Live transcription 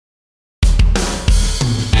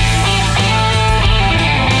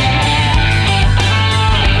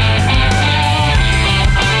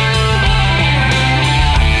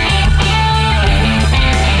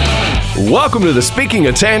Welcome to the Speaking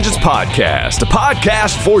of Tangents podcast, a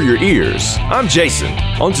podcast for your ears. I'm Jason.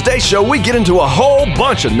 On today's show, we get into a whole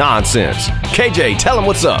bunch of nonsense. KJ, tell them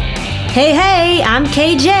what's up. Hey, I'm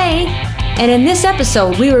KJ. And in this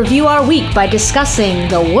episode, we review our week by discussing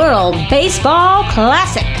the World Baseball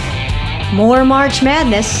Classic. More March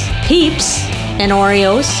Madness, Peeps, and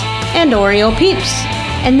Oreos, and Oreo Peeps.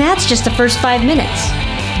 And that's just the first 5 minutes.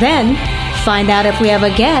 Then, find out if we have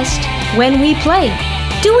a guest when we play.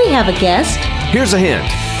 Do we have a guest? Here's a hint.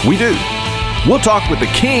 We do. We'll talk with the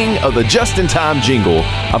king of the just-in-time jingle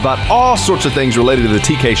about all sorts of things related to the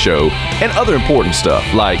TK show and other important stuff,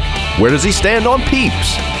 like where does he stand on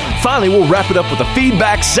Peeps? Finally, we'll wrap it up with a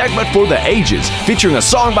feedback segment for the ages, featuring a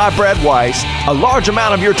song by Brad Weiss, a large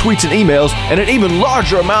amount of your tweets and emails, and an even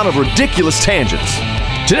larger amount of ridiculous tangents.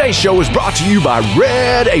 Today's show is brought to you by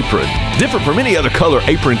Red Apron. Different from any other color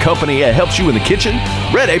apron company that helps you in the kitchen,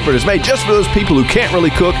 Red Apron is made just for those people who can't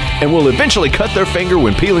really cook and will eventually cut their finger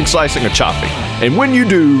when peeling, slicing, or chopping. And when you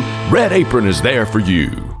do, Red Apron is there for you.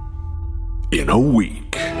 In a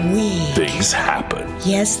week, things happen.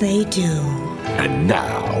 Yes, they do. And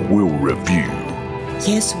now we'll review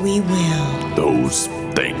Yes, we will. those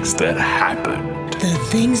things that happened. The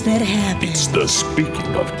things that happen. It's the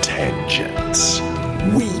Speaking of Tangents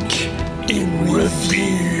Week in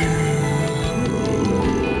Review.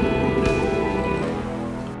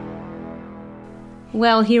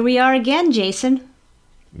 Well, here we are again, Jason.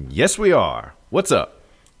 Yes, we are. What's up?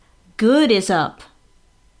 Good is up.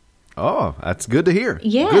 Oh, that's good to hear.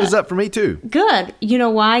 Yeah. Good is up for me, too. Good. You know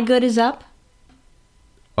why good is up?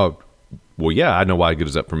 Oh, well, yeah, I know why good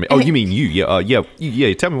is up for me. Oh, you mean you.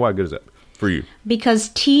 Yeah. Tell me why good is up for you. Because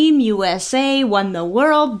Team USA won the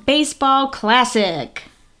World Baseball Classic.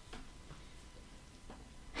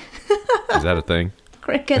 Is that a thing?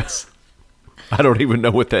 Crickets. I don't even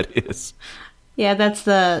know what that is. Yeah, that's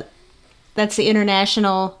the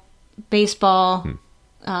international baseball.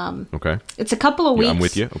 Okay. It's a couple of weeks. Yeah, I'm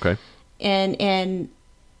with you. Okay. And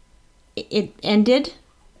it ended.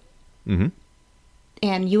 Mm-hmm.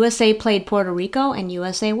 And USA played Puerto Rico, and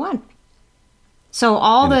USA won. So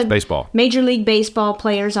all And the it's baseball. Major League Baseball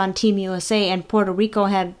players on Team USA, and Puerto Rico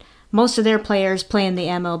had most of their players playing the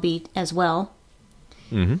MLB as well.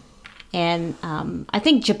 Mm-hmm. And I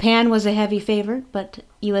think Japan was a heavy favorite, but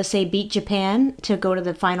USA beat Japan to go to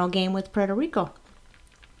the final game with Puerto Rico.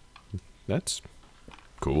 That's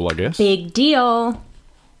cool, I guess. Big deal.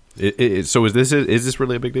 So is this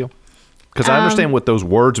really a big deal? Because I understand what those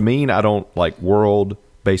words mean. I don't like World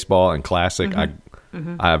Baseball and Classic.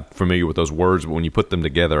 Mm-hmm. I'm familiar with those words, but when you put them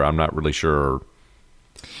together, I'm not really sure.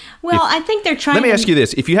 Well, I think they're trying. Let me ask you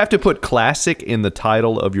this: if you have to put "classic" in the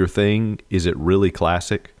title of your thing, is it really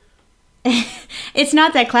classic? It's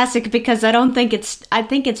not that classic because I don't think it's. I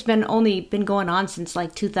think it's only been going on since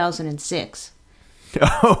like 2006.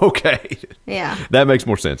 Okay. Yeah. That makes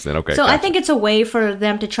more sense then. Okay. So gotcha. I think it's a way for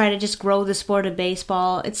them to try to just grow the sport of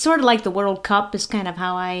baseball. It's sort of like the World Cup is kind of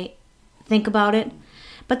how I think about it.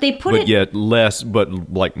 But they put it yet less,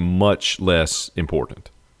 but like much less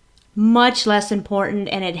important. much less important,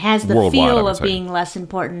 and it has the Worldwide, I feel would of say. being less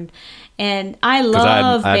important. And I Because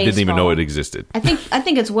love baseball. I didn't even know it existed. I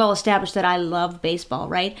think it's well established that I love baseball,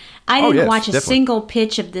 right? I didn't yes, watch a definitely. single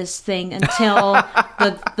pitch of this thing until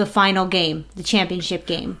the final game, the championship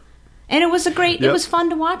game. And it was it was fun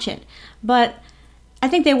to watch it. But I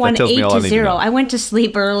think they won tells me all I need to 8-0. know. I went to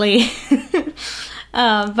sleep early.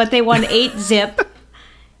 But they won 8-zip.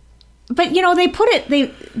 But you know, they put it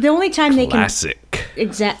the only time they can Classic.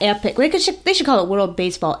 epic. They should call it World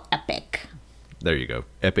Baseball Epic. There you go.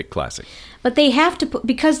 Epic classic. But they have to put,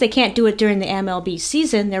 because they can't do it during the MLB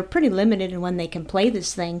season, they're pretty limited in when they can play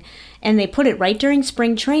this thing. And they put it right during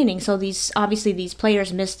spring training. So these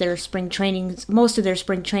players miss their spring trainings, most of their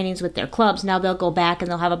spring trainings with their clubs. Now they'll go back and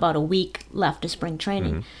they'll have about a week left of spring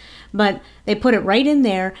training. Mm-hmm. But they put it right in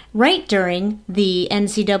there, right during the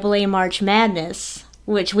NCAA March Madness,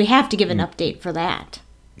 which we have to give an update for that.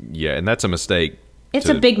 Yeah, and that's a mistake. It's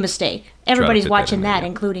a big mistake. Everybody's fit that watching in there, that, yeah.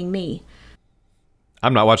 including me.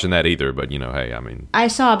 I'm not watching that either, but hey, I mean, I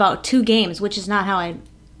saw about 2 games, which is not how I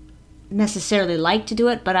necessarily like to do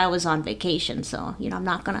it, but I was on vacation, so, I'm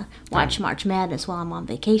not going to watch March Madness while I'm on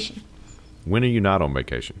vacation. when are you not on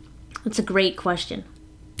vacation? It's a great question.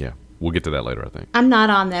 Yeah, we'll get to that later, I think. I'm not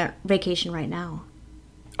on that vacation right now.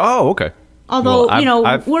 Oh, okay. Although, Well,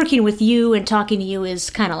 I've- working with you and talking to you is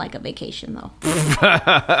kind of like a vacation, though.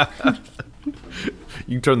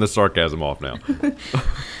 You can turn the sarcasm off now.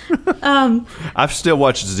 I've still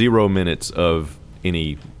watched 0 minutes of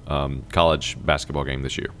any college basketball game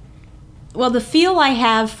this year. Well, the feel I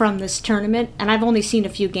have from this tournament, and I've only seen a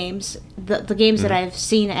few games. The games that I've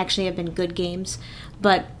seen actually have been good games,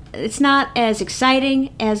 but it's not as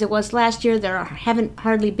exciting as it was last year. There haven't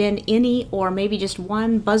hardly been any, or maybe just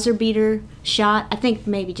one buzzer beater shot. I think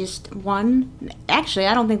maybe just one. Actually,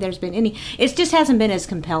 I don't think there's been any. It just hasn't been as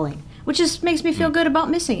compelling, which just makes me feel good about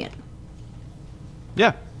missing it.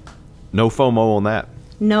 Yeah. No FOMO on that.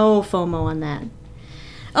 No FOMO on that.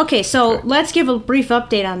 Okay, so let's give a brief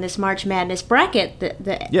update on this March Madness bracket,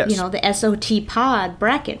 Yes. the SOT pod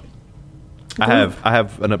bracket. I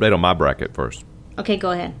have an update on my bracket first. Okay,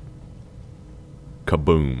 go ahead.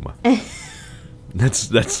 Kaboom.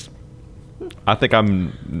 That's I think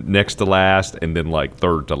I'm next to last and then like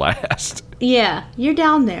third to last Yeah, you're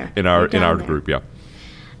down there. in our group, yeah.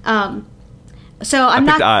 So I I'm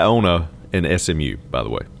picked not. Iona and SMU, by the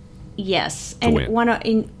way. Yes, to win.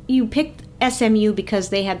 and you picked SMU because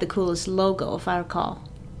they had the coolest logo, if I recall.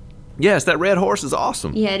 Yes, that red horse is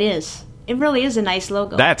awesome. Yeah, it is. It really is a nice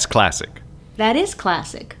logo. That's classic. That is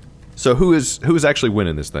classic. So who is actually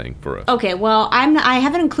winning this thing for us? Okay, well, I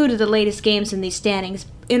haven't included the latest games in these standings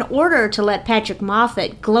in order to let Patrick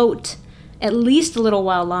Moffat gloat at least a little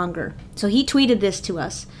while longer. So he tweeted this to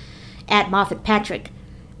us at Moffat Patrick.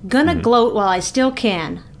 Gonna gloat while I still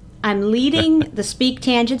can. I'm leading the Speak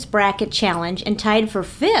Tangents bracket challenge and tied for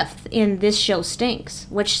 5th in This Show Stinks,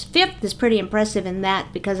 which 5th is pretty impressive in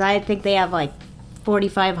that because I think they have like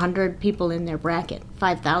 4,500 people in their bracket,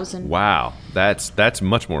 5,000. Wow, that's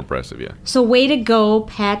much more impressive, yeah. So way to go,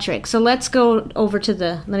 Patrick. So let's go over to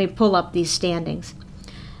let me pull up these standings.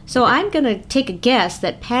 So I'm going to take a guess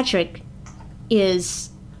that Patrick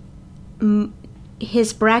is,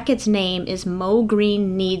 his bracket's name is Mo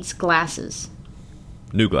Green Needs Glasses.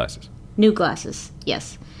 New glasses. New glasses,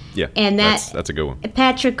 yes. Yeah, And that's a good one.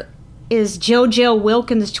 Patrick is JoJo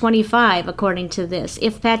Wilkins 25, according to this,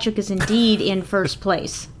 if Patrick is indeed in first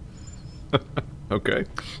place. Okay.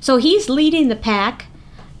 So he's leading the pack,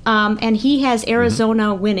 and he has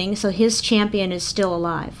Arizona winning, so his champion is still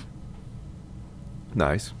alive.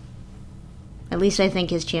 Nice. At least I think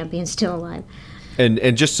his champion's still alive.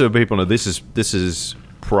 And just so people know, this is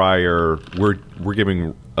prior. We're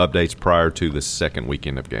giving updates prior to the second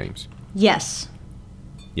weekend of games. Yes.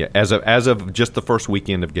 Yeah, as of just the first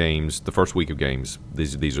weekend of games, the first week of games,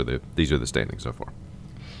 these are the standings so far.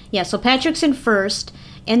 Yeah, so Patrick's in first,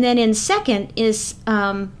 and then in second is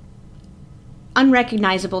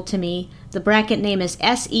unrecognizable to me. The bracket name is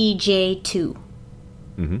SEJ2.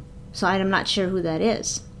 Mm-hmm. So I'm not sure who that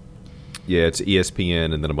is. Yeah, it's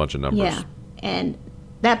ESPN and then a bunch of numbers. Yeah, and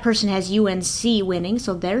that person has UNC winning,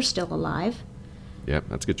 so they're still alive. Yeah,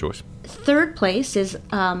 that's a good choice. Third place is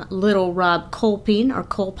Little Rob Colpine, or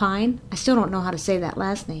Colpine. I still don't know how to say that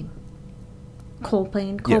last name.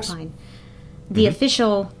 Colpine. Yes. The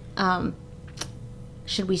official,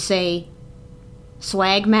 should we say,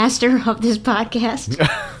 swag master of this podcast.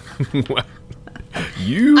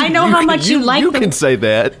 I know how much you like You the- can say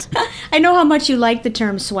that. I know how much you like the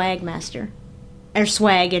term swag master, or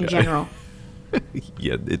swag in general.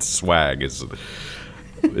 Yeah, it's swag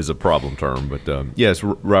is a problem term, but yes,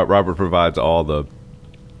 Robert provides all the.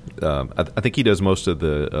 I think he does most of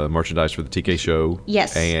the merchandise for the TK show.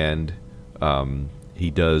 Yes, and he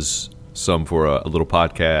does some for a little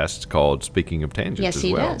podcast called Speaking of Tangents yes, as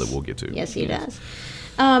he well does. that we'll get to. Yes, he does.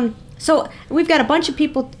 So we've got a bunch of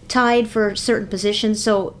people tied for certain positions.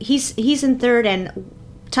 So he's in third, and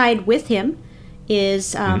tied with him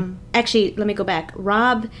is actually, let me go back.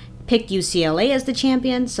 Rob picked UCLA as the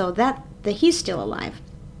champion, so that he's still alive.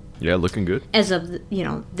 Yeah, looking good. As of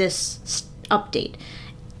this update,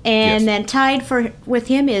 and Yes. then tied with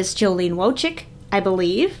him is Jolene Wojcik, I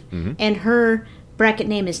believe, and her bracket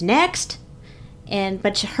name is Next,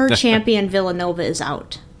 but her champion Villanova is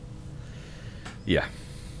out. Yeah.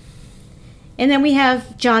 And then we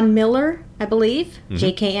have John Miller, I believe,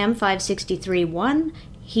 JKM 563-1.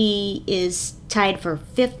 He is tied for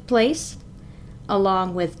 5th place,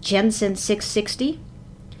 along with Jensen 660.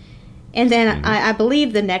 And then I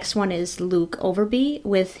believe the next one is Luke Overby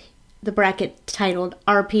with the bracket titled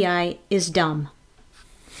RPI is Dumb.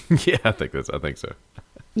 Yeah, I think so.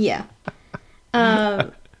 Yeah.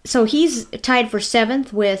 So he's tied for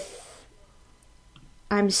 7th with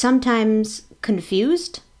I'm sometimes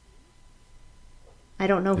confused. I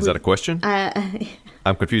don't know. Is that a question?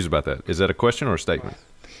 I'm confused about that. Is that a question or a statement?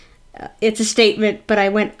 It's a statement, but I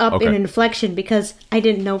went up in Okay. inflection because I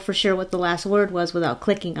didn't know for sure what the last word was without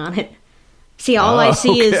clicking on it. See, all I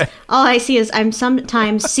see is I'm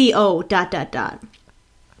sometimes CO ...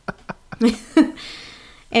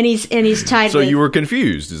 and he's tied. So with, you were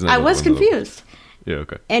confused. I was confused, Yeah,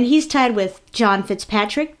 okay. And he's tied with John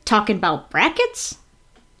Fitzpatrick, talking about brackets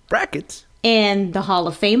Brackets. and the Hall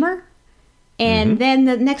of Famer. And then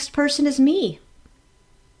the next person is me.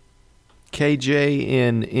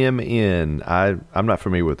 KJNMN. I'm not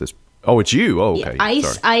familiar with this. Oh, it's you. Oh, okay.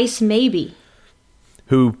 Ice, Sorry. Ice, maybe.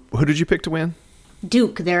 Who did you pick to win?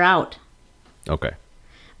 Duke, they're out. Okay.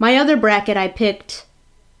 My other bracket I picked,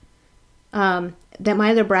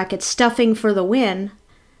 stuffing for the win,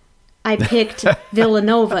 I picked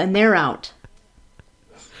Villanova and they're out.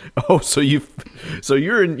 Oh, so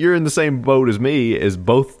you're in the same boat as me. As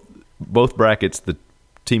both brackets, the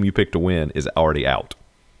team you picked to win is already out.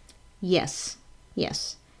 Yes.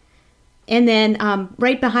 And then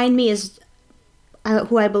right behind me is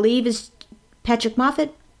who I believe is Patrick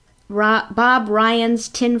Moffat, Bob Ryan's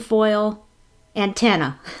tinfoil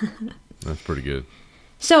antenna. That's pretty good.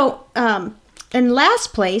 So, in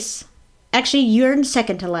last place, actually, you're in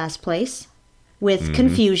second to last place with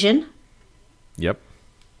Confusion. Yep.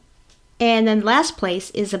 And then last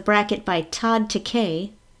place is a bracket by Todd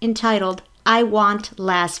Takei entitled, I Want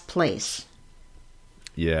Last Place.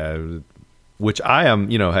 Yeah. Which I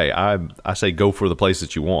am, hey, I say go for the place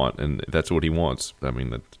that you want, and that's what he wants. I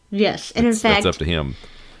mean, yes, and in fact, that's up to him.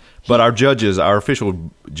 But our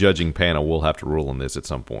official judging panel will have to rule on this at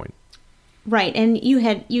some point. Right, and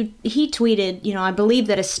he tweeted, I believe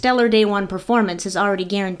that a stellar day one performance has already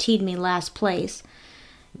guaranteed me last place.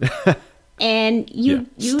 And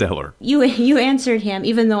stellar. You answered him,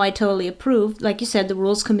 even though I totally approved. Like you said, the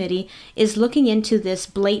rules committee is looking into this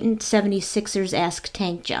blatant 76ers-esque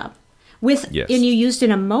tank job. And you used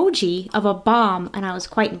an emoji of a bomb, and I was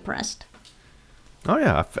quite impressed. Oh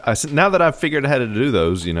yeah, now that I've figured out how to do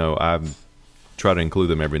those, I try to include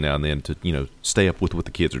them every now and then to stay up with what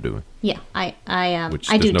the kids are doing. Yeah,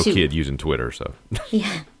 Which I there's do no too. kid using Twitter, so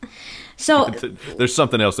Yeah. So there's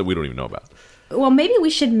something else that we don't even know about. well, maybe we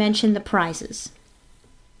should mention the prizes.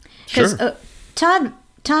 Sure. Because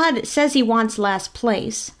Todd says he wants last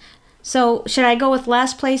place. So should I go with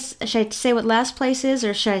last place? Should I say what last place is,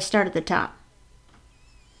 or should I start at the top?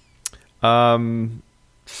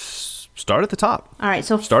 Start at the top. All right.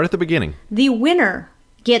 So Start at the beginning. the winner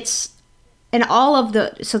gets, and all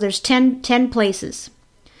of so there's 10 places.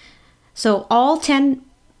 So all 10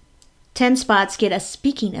 spots get a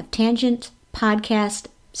Speaking of Tangent podcast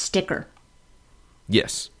sticker.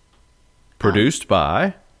 Yes. Produced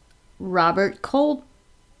by. Robert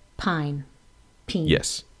Coldpine.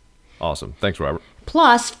 Yes. Awesome. Thanks, Robert.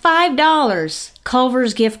 Plus $5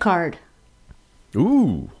 Culver's gift card.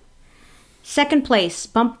 Ooh. Second place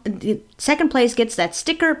gets that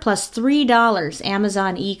sticker plus $3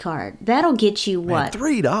 Amazon e-card. That'll get you what?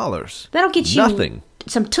 Man, $3. That'll get you nothing.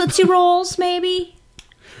 Some Tootsie Rolls, maybe.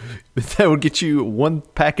 That would get you one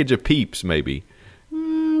package of Peeps, maybe.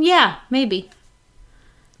 Yeah, maybe.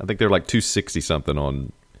 I think they're like $2.60 something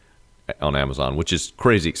on Amazon, which is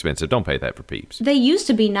crazy expensive. Don't pay that for Peeps. They used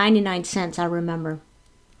to be 99 cents, I remember,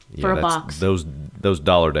 for a box. Those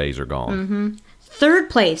dollar days are gone. Mm-hmm. Third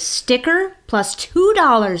place, sticker plus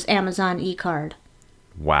 $2 Amazon e-card.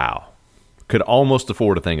 Wow. Could almost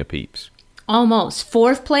afford a thing of Peeps. Almost.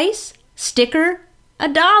 Fourth place, sticker,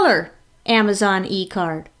 $1 Amazon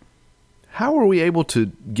e-card. How are we able to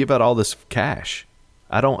give out all this cash?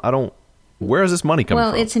 I don't. Where is this money coming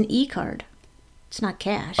from? Well, it's an e-card. It's not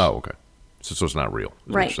cash. Oh, okay. So it's not real.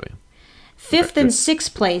 Is right. What you're saying. Fifth and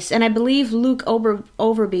sixth place, and I believe Luke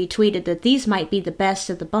Overby tweeted that these might be the best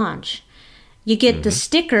of the bunch. You get the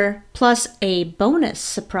sticker plus a bonus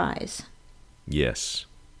surprise. Yes.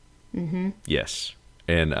 Mm-hmm. Yes.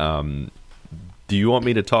 And do you want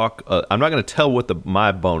me to talk? I'm not going to tell what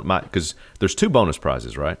because there's 2 bonus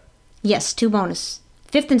prizes, right? Yes, 2 bonus.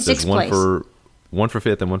 Fifth and sixth place. One for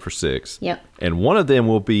fifth and one for sixth. Yep. And one of them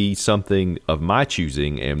will be something of my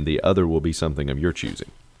choosing, and the other will be something of your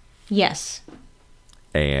choosing. Yes.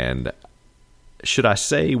 And should I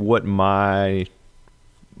say what my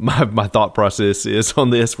thought process is on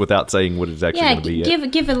this without saying what it's actually going to be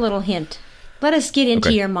yet? Give a little hint. Let us get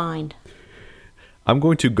into your mind. I'm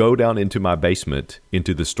going to go down into my basement,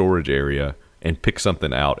 into the storage area, and pick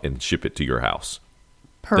something out and ship it to your house.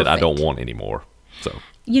 Perfect. That I don't want anymore. So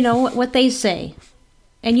you know what they say,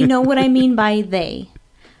 and you know what I mean by they.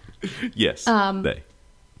 Yes, they.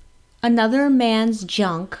 Another man's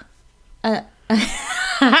junk. Are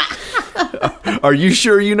you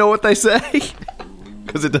sure you know what they say?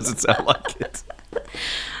 Because it doesn't sound like it.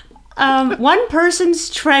 One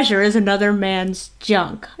person's treasure is another man's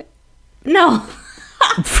junk. No.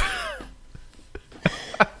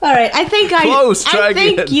 All right, I think I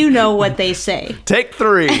think you know what they say. Take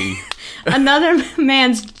 3. Another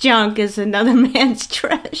man's junk is another man's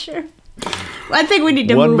treasure. I think we need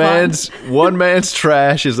to one move man's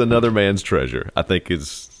trash is another man's treasure. I think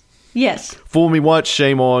is Yes. fool me once,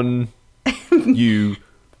 shame on you.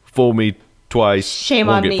 Fool me twice, Shame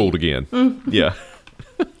won't on get me. fooled again. Yeah,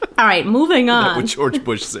 All right, moving that's what on. George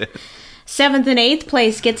Bush said. 7th and 8th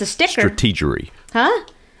place gets a sticker. Strategery. Huh?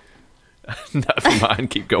 Never mind.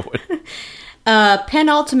 Keep going.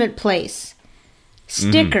 Penultimate place.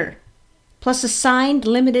 Sticker. Plus a signed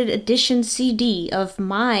limited edition CD of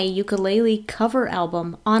my ukulele cover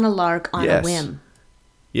album, On a Lark on Yes. a Whim.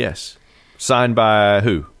 Yes. Signed by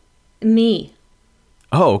who? Me.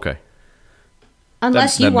 Oh, okay.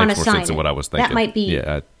 Unless That you want to makes more sign sense it. than what I was That thinking. might be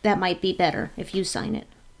Yeah, that might be better if you sign it.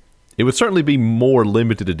 It would certainly be more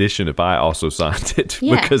limited edition if I also signed it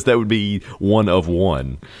Yeah. because that would be one of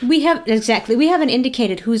one. We haven't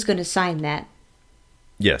indicated who's going to sign that.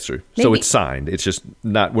 Yes, true. So Maybe- it's signed. It's just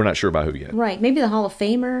we're not sure about who yet. Right. Maybe the Hall of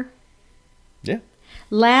Famer. Yeah.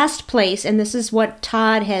 Last place, and this is what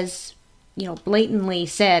Todd has, blatantly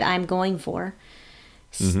said I'm going for.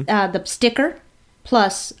 The sticker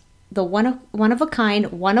plus the one of a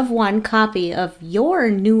kind, one of one copy of your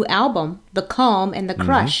new album, The Calm and the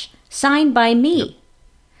Crush, signed by me. Yep.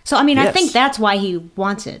 So I Yes. think that's why he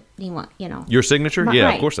wants it. Your signature? Right, Yeah,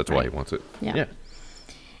 right, of course that's why he right. wants it. Yeah. Yeah.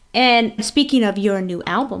 And speaking of your new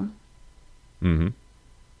album, do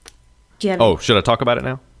you have? Oh, should I talk about it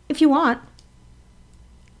now? If you want.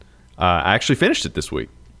 I actually finished it this week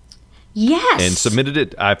Yes. and submitted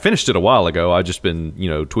it. I finished it a while ago. I've just been,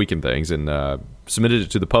 tweaking things and submitted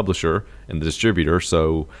it to the publisher and the distributor.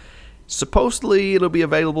 So supposedly it'll be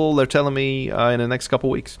available, they're telling me, in the next couple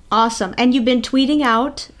weeks. Awesome. And you've been tweeting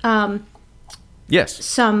out Yes.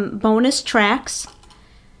 some bonus tracks.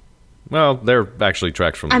 Well, they're actually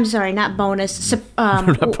tracks from I'm sorry, not bonus.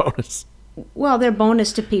 not bonus. Well, they're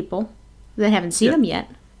bonus to people that haven't seen Yeah. them yet.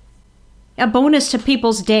 A bonus to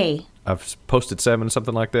people's day. I've posted 7,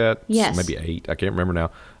 something like that. Yes. Maybe 8. I can't remember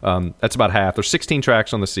now. That's about half. There's 16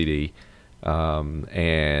 tracks on the CD.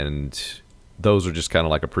 And those are just kind of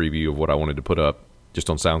like a preview of what I wanted to put up just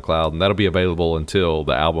on SoundCloud. And that'll be available until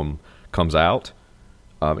the album comes out.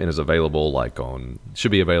 And is available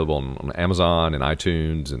should be available on Amazon and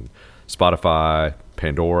iTunes and Spotify,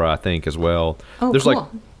 Pandora, I think, as well. Oh, There's cool.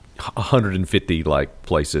 like 150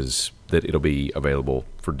 places that it'll be available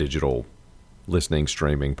for digital listening,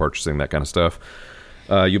 streaming, purchasing, that kind of stuff.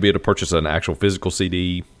 You'll be able to purchase an actual physical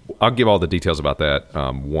CD. I'll give all the details about that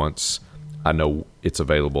once I know it's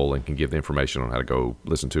available and can give the information on how to go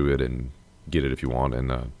listen to it and get it if you want.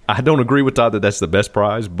 And I don't agree with Todd that that's the best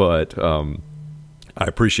prize, but I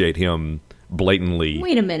appreciate him blatantly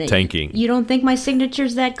Wait a minute. tanking. You don't think my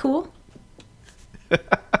signature's that cool?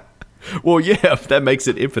 Well, yeah, that makes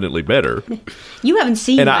it infinitely better. You haven't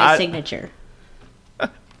seen And my I- signature.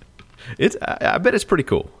 I bet it's pretty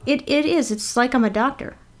cool. It is. It's like I'm a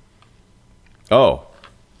doctor. Oh.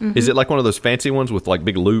 Mm-hmm. Is it like one of those fancy ones with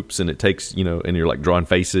big loops and it takes, and you're drawing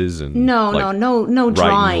faces and No writing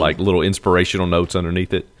drawing. little inspirational notes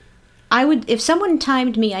underneath it? I would, if someone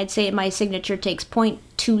timed me, I'd say my signature takes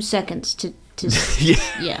 0.2 seconds to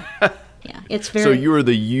Yeah. yeah. It's very. So you are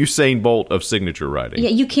the Usain Bolt of signature writing. Yeah,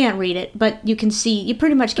 you can't read it, but you can see. You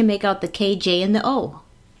pretty much can make out the K, J, and the O.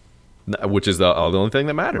 Which is the only thing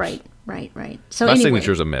that matters. Right. So My anyway,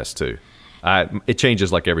 signature's a mess too. It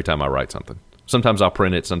changes every time I write something. Sometimes I'll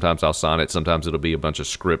print it. Sometimes I'll sign it. Sometimes it'll be a bunch of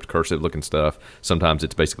script, cursive looking stuff. Sometimes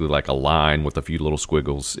it's basically like a line with a few little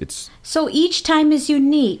squiggles. So each time is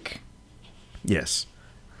unique. Yes.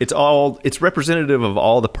 It's representative of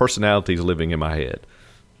all the personalities living in my head.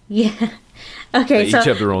 Yeah. They Okay. each So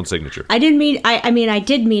have their own signature. I didn't mean. I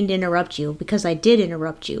did mean to interrupt you because I did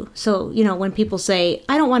interrupt you. So when people say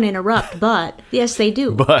I don't want to interrupt, but yes, they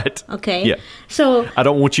do. But Okay. yeah, So I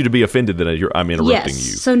don't want you to be offended that I'm interrupting yes.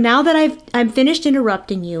 you. So now that I'm finished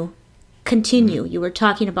interrupting you, continue. You were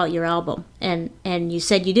talking about your album, and you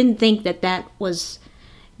said you didn't think that was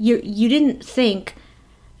you didn't think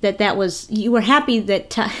that was you were happy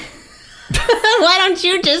that. Why don't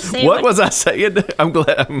you just say What was I saying? I'm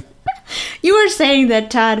glad. You were saying that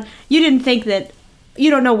Todd? You didn't think that. You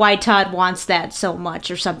don't know why Todd wants that so much,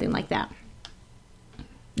 or something like that.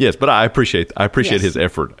 Yes, but I appreciate Yes. his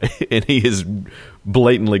effort, and he is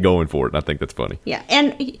blatantly going for it. And I think that's funny. Yeah,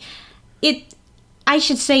 and I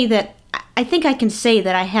should say that I think I can say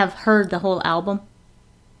that I have heard the whole album,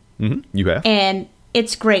 You have. and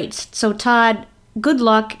it's great. So Todd, good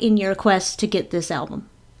luck in your quest to get this album,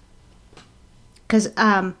 because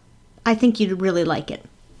I think you'd really like it.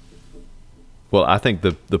 Well, I think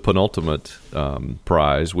the penultimate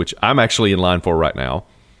prize, which I'm actually in line for right now,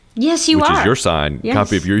 Yes, you which are. is your signed Yes.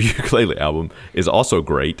 copy of your ukulele album, is also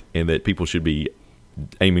great, and that people should be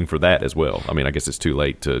aiming for that as well. I mean, I guess it's too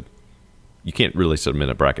late to. You can't really submit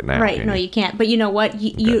a bracket now. Right? Can No, you can't. But you know what?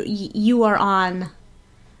 You are on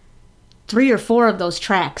 3 or 4 of those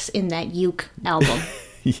tracks in that Uke album.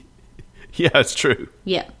 Yeah, it's true.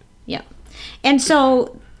 Yeah. And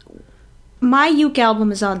so my Uke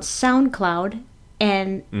album is on SoundCloud,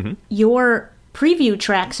 and your preview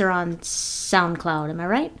tracks are on SoundCloud. Am I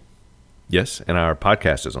right? Yes, and our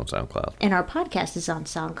podcast is on SoundCloud. And our podcast is on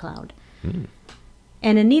SoundCloud.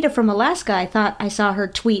 And Anita from Alaska, I thought I saw her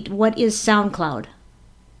tweet, "What is SoundCloud?"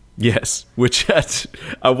 Yes, which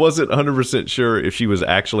I wasn't 100% sure if she was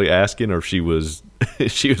actually asking or if she was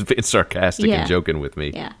being sarcastic and joking with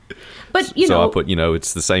me. Yeah. But, so I put,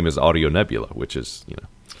 it's the same as Audio Nebula, which is,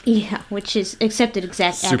 Yeah, which is, except it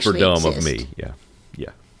super dumb of me. Yeah.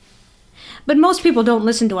 But most people don't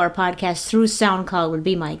listen to our podcast through SoundCloud, would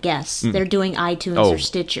be my guess. They're doing iTunes or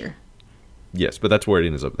Stitcher. Yes, but that's where it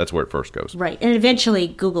ends up. That's where it first goes. Right, and eventually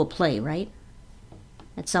Google Play, right?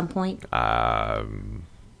 At some point?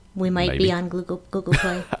 We might maybe be on Google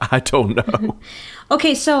Play. I don't know.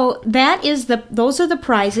 Okay, so those are the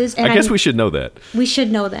prizes. And I guess we should know that. We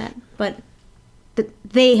should know that, but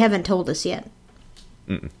they haven't told us yet.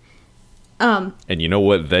 And you know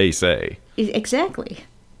what they say. Exactly.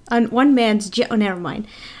 On one man's... Oh, never mind.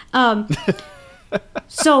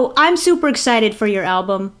 So I'm super excited for your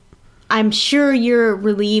album. I'm sure you're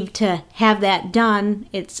relieved to have that done.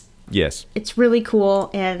 Yes. It's really cool,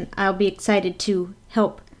 and I'll be excited to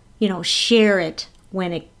help, share it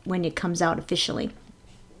when it comes out officially.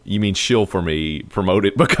 You mean shill for me, promote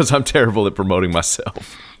it, because I'm terrible at promoting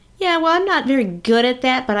myself. Yeah, well, I'm not very good at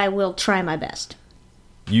that, but I will try my best.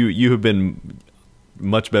 You have been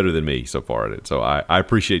much better than me so far at it, so I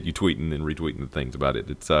appreciate you tweeting and retweeting the things about it.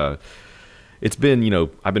 It's been,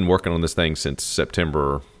 I've been working on this thing since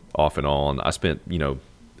September, off and on. I spent, the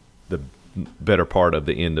better part of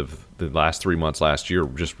the end of the last 3 months last year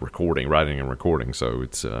just writing and recording. So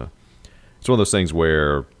it's one of those things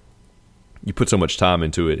where you put so much time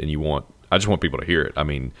into it, and I just want people to hear it. I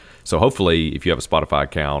mean, so hopefully if you have a Spotify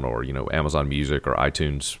account or, Amazon Music or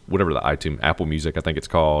iTunes, whatever Apple Music, I think it's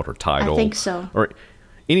called, or Tidal. I think so. Or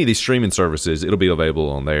any of these streaming services, it'll be available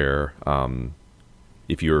on there.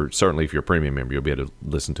 If you're a premium member, you'll be able to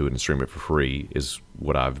listen to it and stream it for free, is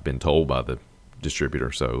what I've been told by the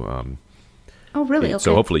distributor. So, oh, really? Okay.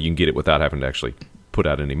 So hopefully you can get it without having to actually put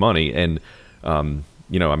out any money. And,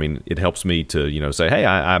 it helps me to, say, hey,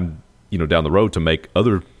 I'm, down the road to make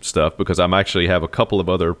other stuff, because I'm actually have a couple of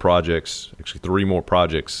other projects, actually 3 more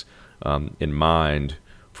projects in mind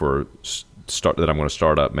for that I'm going to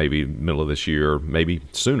start up maybe middle of this year, maybe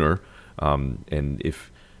sooner. And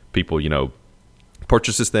if people,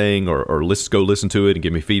 purchase this thing or go listen to it and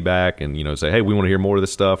give me feedback and say, hey, we want to hear more of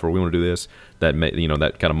this stuff, or we want to do this, that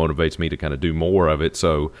that kind of motivates me to kind of do more of it.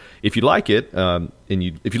 So if you like it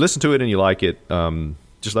if you listen to it and you like it,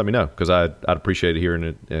 just let me know, because I'd appreciate hearing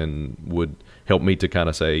it, and would help me to kind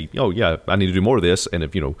of say, oh yeah, I need to do more of this. And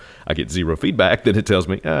if I get 0 feedback, then it tells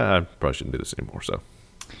me I probably shouldn't do this anymore. So,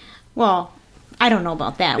 well, I don't know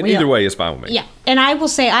about that. Either way is fine with me. Yeah, and I will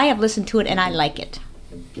say I have listened to it and I like it.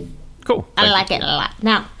 Cool. I like it a lot.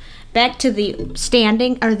 Now, back to the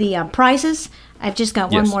prizes. I've just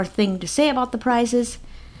got one more thing to say about the prizes.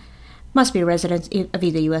 Must be a resident of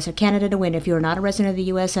either U.S. or Canada to win. If you are not a resident of the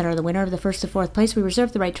U.S. and are the winner of the first to fourth place, we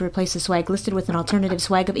reserve the right to replace the swag listed with an alternative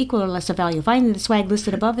swag of equal or lesser value. Finding the swag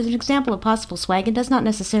listed above is an example of possible swag and does not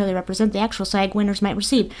necessarily represent the actual swag winners might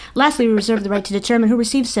receive. Lastly, we reserve the right to determine who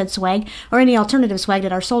receives said swag or any alternative swag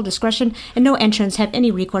at our sole discretion, and no entrants have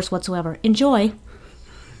any recourse whatsoever. Enjoy.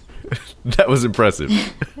 That was impressive.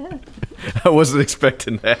 I wasn't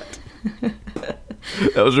expecting that.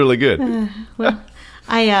 That was really good.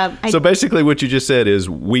 So basically what you just said is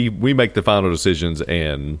we make the final decisions,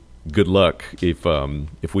 and good luck if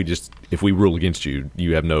we rule against you,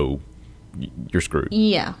 you're screwed.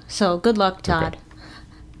 Yeah. So good luck, Todd.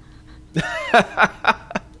 Okay.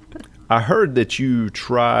 I heard that you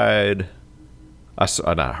tried. I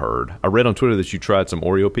read on Twitter that you tried some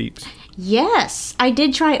Oreo Peeps. Yes, I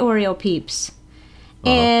did try Oreo Peeps.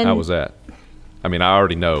 And how was that? I mean, I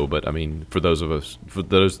already know, but I mean, for those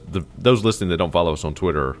listening that don't follow us on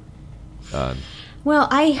Twitter, how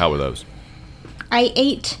were those? I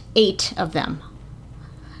ate 8 of them.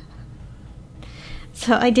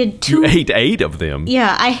 So I did 2. You ate 8 of them?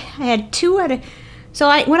 Yeah, I had 2 at a. So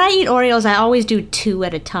when I eat Oreos, I always do 2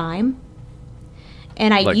 at a time.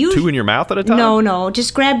 And I 2 in your mouth at a time? No,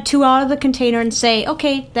 just grab 2 out of the container and say,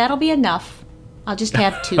 okay, that'll be enough. I'll just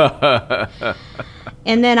have 2.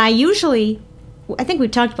 And then I think we've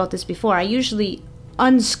talked about this before, I usually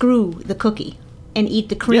unscrew the cookie and eat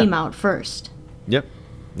the cream out first. Yep.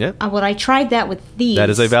 Yep. Well, I tried that with these. That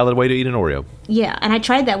is a valid way to eat an Oreo. Yeah, and I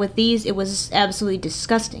tried that with these. It was absolutely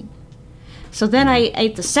disgusting. So then I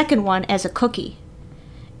ate the second one as a cookie.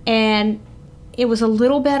 And it was a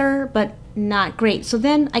little better, but not great. So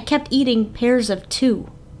then I kept eating pairs of 2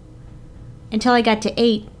 until I got to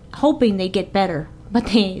 8, hoping they'd get better. But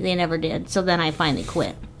they never did. So then I finally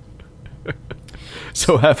quit.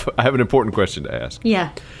 So I have an important question to ask.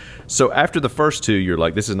 Yeah. So after the first 2, you're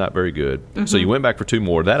like, this is not very good. Mm-hmm. So you went back for 2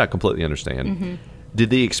 more. That I completely understand. Mm-hmm. Did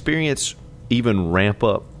the experience even ramp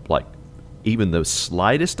up, like, even the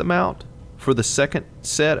slightest amount for the second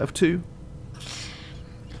set of 2?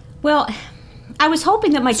 Well, I was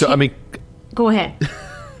hoping that my... Go ahead.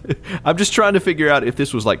 I'm just trying to figure out if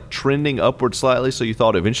this was like trending upward slightly, so you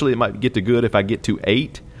thought eventually it might get to good if I get to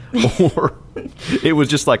 8, or it was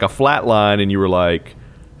just like a flat line and you were like,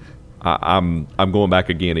 I'm going back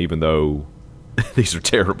again even though these are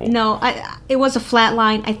terrible. No, it was a flat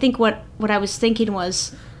line. I think what I was thinking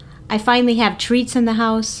was I finally have treats in the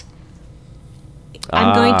house.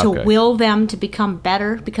 I'm going to will them to become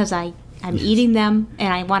better because I'm eating them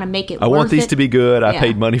and I want to make it worth it. I want these to be good. I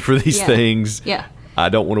paid money for these things. Yeah. I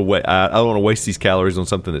don't want to I don't want to waste these calories on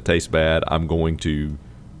something that tastes bad. I'm going to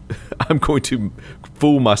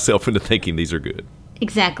fool myself into thinking these are good.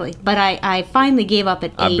 Exactly. But I finally gave up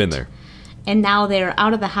at 8. I've been there. And now they're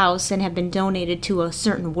out of the house and have been donated to a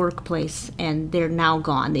certain workplace, and they're now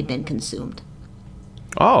gone. They've been consumed.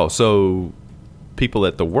 Oh, so people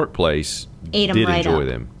at the workplace ate them did right enjoy up.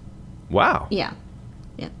 them. Wow. Yeah.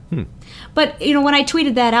 But, when I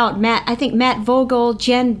tweeted that out, I think Matt Vogel,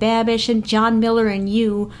 Jen Babish, and John Miller and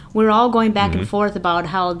you, we're all going back and forth about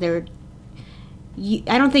how they're...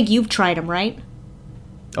 I don't think you've tried them, right?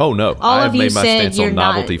 Oh, no. I have made my stance on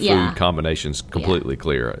novelty food combinations completely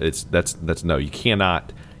clear. That's no. You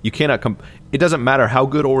cannot... it doesn't matter how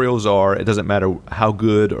good Oreos are. It doesn't matter how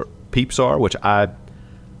good Peeps are, which I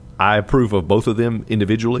approve of both of them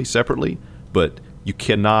individually, separately, but you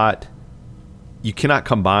cannot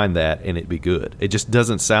combine that and it be good. It just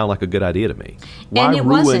doesn't sound like a good idea to me. And it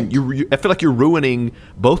wasn't. I feel like you're ruining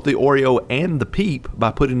both the Oreo and the Peep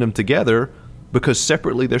by putting them together because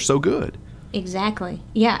separately they're so good. Exactly.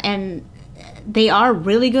 Yeah, and they are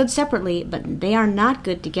really good separately, but they are not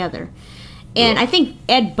good together. And I think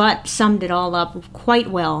Ed Butt summed it all up quite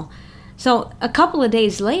well. So a couple of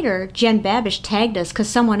days later, Jen Babish tagged us because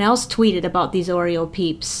someone else tweeted about these Oreo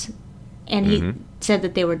Peeps. And he said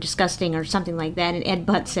that they were disgusting or something like that. And Ed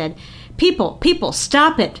Butt said, People,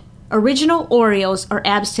 stop it. Original Oreos are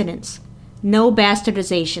abstinence. No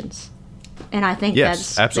bastardizations. And I think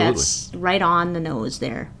that's right on the nose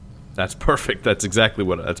there. That's perfect. That's exactly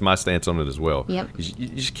that's my stance on it as well. Yep. You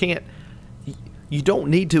just can't, you don't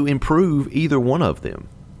need to improve either one of them.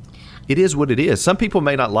 It is what it is. Some people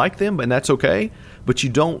may not like them, and that's okay. But you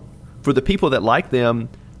don't, for the people that like them,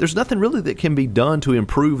 there's nothing really that can be done to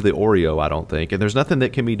improve the Oreo, I don't think. And there's nothing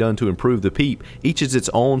that can be done to improve the Peep. Each is its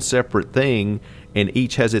own separate thing, and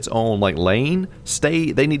each has its own, lane.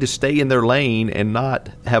 They need to stay in their lane and not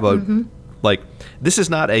have a, this is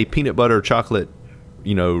not a peanut butter chocolate,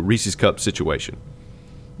 Reese's Cup situation.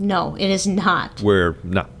 No, it is not.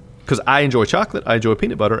 Because I enjoy chocolate, I enjoy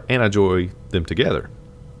peanut butter, and I enjoy them together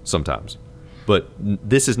sometimes. But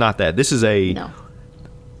this is not that. This is No.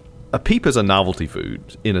 A Peep is a novelty food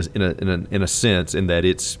in a sense, in that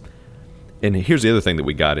it's, and here's the other thing that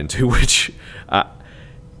we got into, which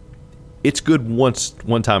it's good one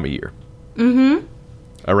time a year. Mm-hmm.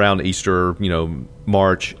 Around Easter,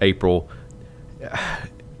 March, April.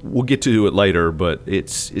 We'll get to it later, but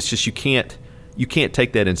it's just you can't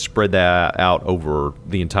take that and spread that out over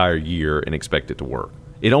the entire year and expect it to work.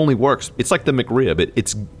 It only works. It's like the McRib.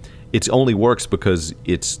 It's only works because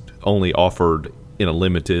it's only offered in a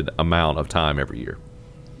limited amount of time every year.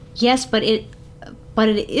 Yes, but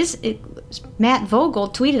Matt Vogel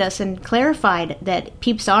tweeted us and clarified that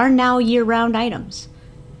Peeps are now year-round items.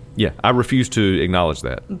 Yeah, I refuse to acknowledge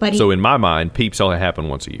that. So in my mind, Peeps only happen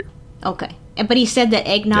once a year. Okay. But he said that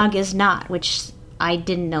eggnog is not, which I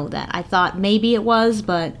didn't know that. I thought maybe it was,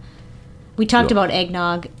 but we talked about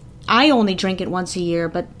eggnog. I only drink it once a year,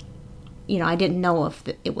 but I didn't know if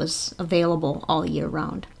it was available all year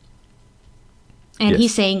round. And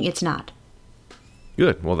he's saying it's not.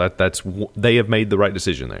 Good. Well, that's they have made the right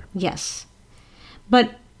decision there. Yes.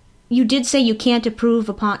 But you did say you can't improve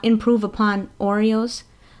upon Oreos.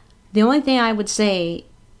 The only thing I would say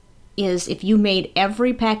is if you made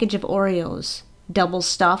every package of Oreos double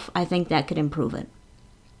stuff, I think that could improve it.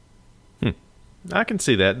 I can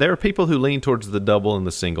see that. There are people who lean towards the double and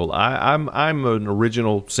the single. I'm an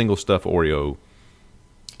original single stuff Oreo.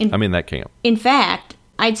 I'm in that camp. In fact,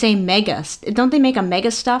 I'd say mega. Don't they make a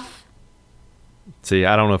mega stuff? See,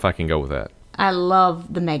 I don't know if I can go with that. I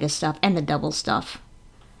love the mega stuff and the double stuff.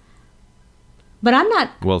 But I'm not...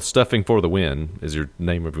 Well, stuffing for the win is your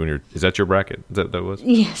name of when you're... Is that your bracket? Is that was?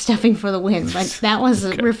 Yeah, stuffing for the win. But that was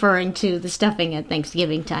referring to the stuffing at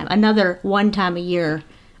Thanksgiving time. Another one time a year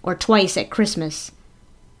or twice at Christmas.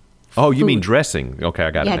 Oh, you mean dressing. Okay,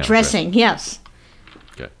 I got it now. Yeah, dressing, yes.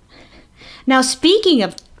 Okay. Now, speaking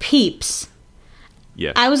of Peeps,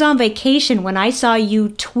 Yes. I was on vacation when I saw you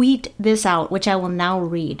tweet this out, which I will now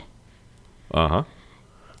read. Uh-huh.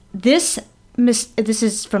 This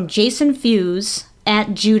is from Jason Fuse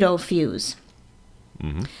at Judo Fuse.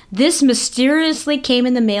 Mm-hmm. This mysteriously came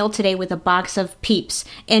in the mail today with a box of Peeps,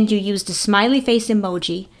 and you used a smiley face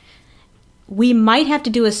emoji. We might have to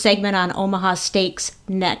do a segment on Omaha Steaks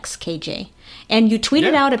next, KJ. And you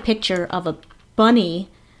tweeted out a picture of a bunny,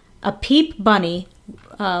 a Peep bunny,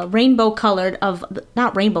 rainbow colored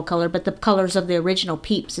not rainbow colored, but the colors of the original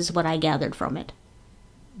Peeps is what I gathered from it.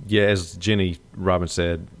 Yeah, as Jenny Robbins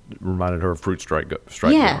said, reminded her of Fruit Stripe.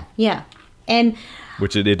 Yeah. And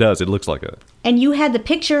which it does. It looks like a... And you had the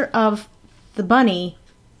picture of the bunny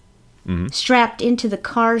strapped into the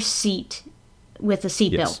car seat with a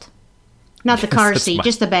seatbelt. Yes. Not the car seat,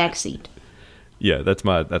 just the back seat. Yeah, that's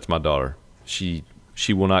my daughter. She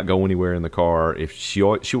will not go anywhere in the car. If she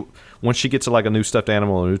once she gets like a new stuffed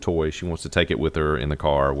animal or a new toy, she wants to take it with her in the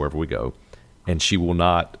car wherever we go, and she will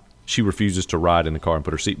not. She refuses to ride in the car and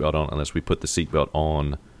put her seatbelt on unless we put the seatbelt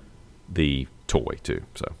on the toy too.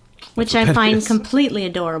 So, which I find completely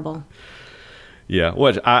adorable. Yeah,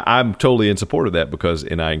 well, I'm totally in support of that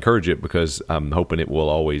and I encourage it because I'm hoping it will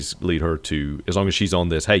always lead her to, as long as she's on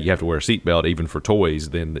this, hey, you have to wear a seatbelt even for toys,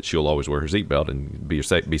 then that she'll always wear her seatbelt and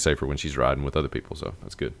be safer when she's riding with other people. So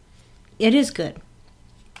that's good. It is good.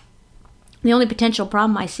 The only potential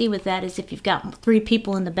problem I see with that is if you've got 3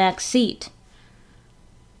 people in the back seat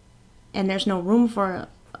and there's no room for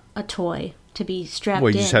a toy to be strapped in.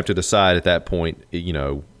 Well, you just have to decide at that point,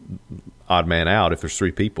 odd man out. If there's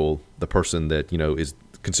 3 people, the person that is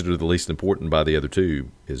considered the least important by the other 2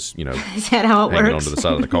 is is that how it hanging works? onto the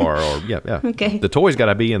side of the car, or yeah. Okay. The toy's got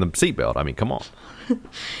to be in the seatbelt. I mean, come on.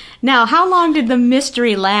 Now, how long did the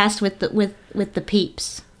mystery last with the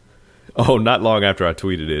Peeps? Oh, not long after I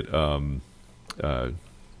tweeted it.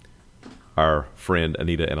 Our friend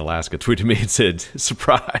Anita in Alaska tweeted me and said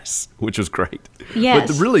 "surprise," which was great. Yes.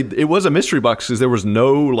 But really, it was a mystery box because there was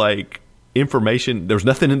no information. There was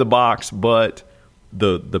nothing in the box but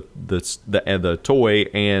the toy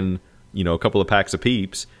and a couple of packs of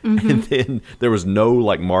Peeps, and then there was no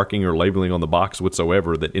marking or labeling on the box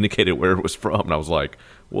whatsoever that indicated where it was from. And I was like,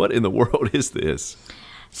 "What in the world is this?"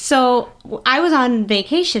 So I was on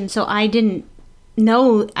vacation, so I didn't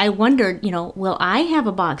know. I wondered, will I have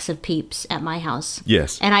a box of Peeps at my house?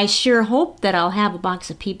 Yes. And I sure hope that I'll have a box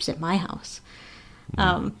of Peeps at my house.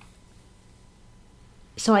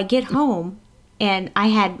 So I get home, and I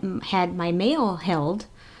had my mail held,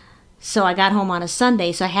 so I got home on a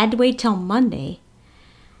Sunday, so I had to wait till Monday.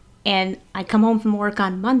 And I come home from work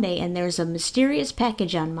on Monday, and there's a mysterious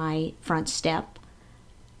package on my front step.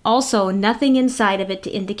 Also, nothing inside of it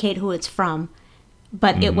to indicate who it's from,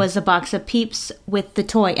 but it was a box of Peeps with the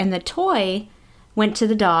toy, and the toy went to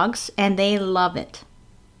the dogs, and they love it.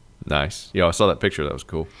 Nice. Yeah, I saw that picture. That was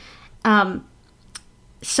cool.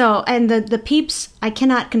 So, and the Peeps, I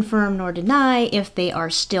cannot confirm nor deny if they are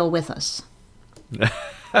still with us.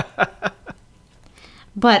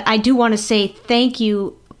 But I do want to say thank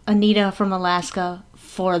you, Anita from Alaska,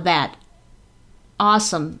 for that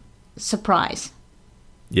awesome surprise.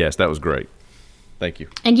 Yes, that was great. Thank you.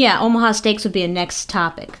 And yeah, Omaha Steaks would be a next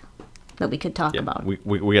topic that we could talk about. We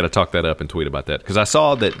got to talk that up and tweet about that because I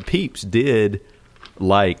saw that Peeps did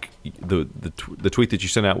like the tweet that you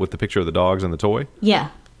sent out with the picture of the dogs and the toy. Yeah,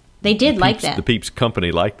 they did like that. The Peeps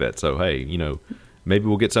company liked that. So hey, maybe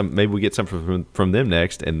we get some from them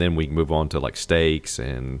next, and then we can move on to steaks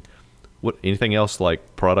and anything else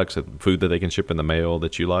products and food that they can ship in the mail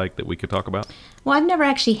that you like that we could talk about. Well, I've never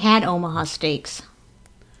actually had Omaha Steaks.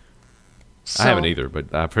 So, I haven't either,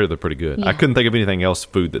 but I've heard they're pretty good. Yeah. I couldn't think of anything else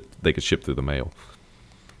food that they could ship through the mail.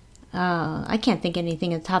 I can't think of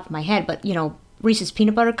anything at the top of my head, but Reese's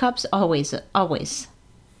peanut butter cups always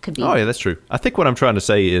could be. Oh yeah, that's true. I think what I'm trying to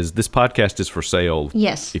say is this podcast is for sale.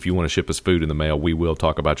 Yes. If you want to ship us food in the mail, we will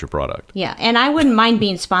talk about your product. Yeah, and I wouldn't mind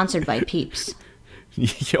being sponsored by Peeps.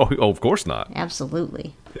 Oh, of course not.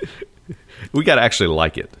 Absolutely. We got to actually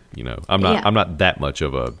like it. I'm not. Yeah. I'm not that much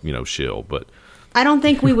of a shill, but I don't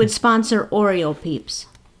think we would sponsor Oreo Peeps.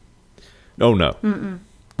 Oh no. Mm-mm.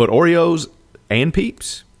 But Oreos and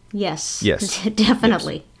Peeps. Yes. Yes.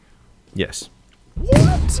 Definitely. Yes.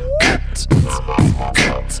 Do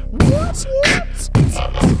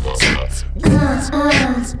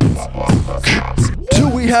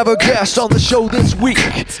we have a guest on the show this week?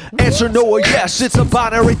 Answer no or yes, it's a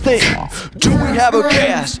binary thing. Do we have a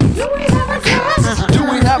guest? Do we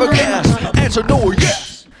have a guest? Answer no or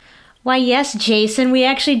yes. Why, yes, Jason, we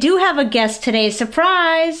actually do have a guest today.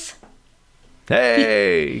 Surprise!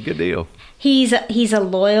 Hey, good deal. He's a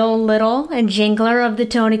loyal little and jingler of the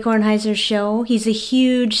Tony Kornheiser Show. He's a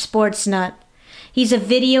huge sports nut. He's a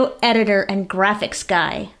video editor and graphics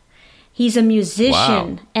guy. He's a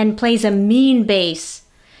musician and plays a mean bass.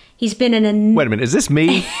 He's been in a... Wait a minute, is this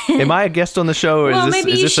me? Am I a guest on the show? Or Well, is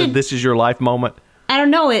maybe you this should- this is your life moment? I don't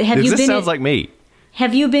know. This sounds like me.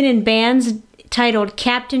 Have you been in bands titled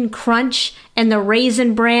Captain Crunch and the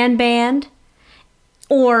Raisin Bran Band?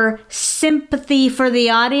 Or Sympathy for the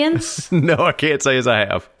Audience? No, I can't say as I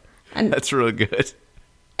have. That's really good.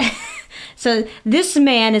 So this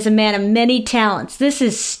man is a man of many talents. This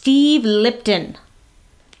is Steve Lipton.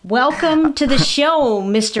 Welcome to the show,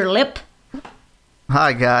 Mr. Lip.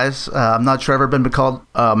 Hi, guys. I'm not sure I've ever been called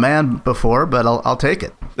a man before, but I'll take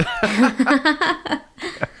it.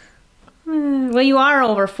 Well, you are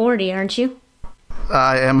over 40, aren't you?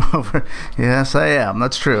 I am over. Yes, I am.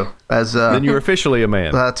 That's true. Then you're officially a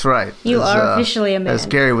man. That's right. You are officially a man. As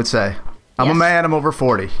Gary would say. I'm Yes. a man. I'm over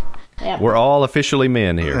 40. Yeah. We're all officially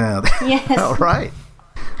men here. Yes. All right.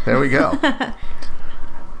 There we go.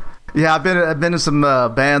 Yeah, I've been in some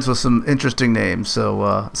bands with some interesting names.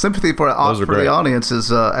 So Sympathy for Those are the great. Audience is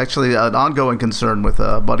actually an ongoing concern with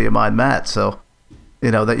a buddy of mine, Matt. So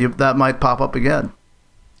that might pop up again.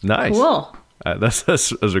 Nice. Cool.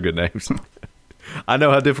 Those are good names. I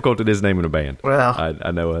know how difficult it is naming a band. Well,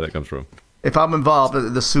 I know where that comes from. if I'm involved,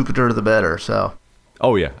 the stupider the better. So.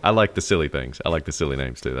 Oh yeah, I like the silly things. I like the silly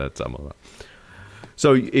names too. That's I'm all about.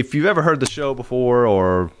 So if you've ever heard the show before,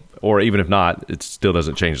 or even if not, it still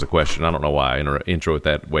doesn't change the question. I don't know why I intro it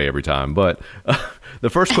that way every time. But the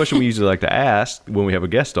first question we usually like to ask when we have a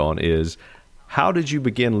guest on is, how did you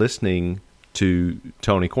begin listening to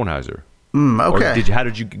Tony Kornheiser? Okay. Or how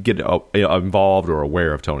did you get involved or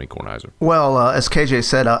aware of Tony Kornheiser? Well, as KJ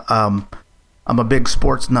said, I'm a big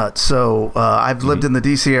sports nut. So I've lived in the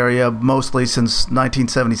D.C. area mostly since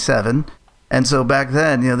 1977. And so back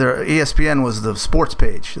then, ESPN was the sports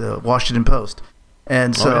page, the Washington Post.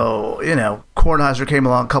 And so, Kornheiser came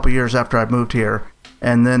along a couple years after I moved here.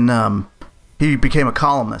 And then he became a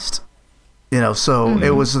columnist. It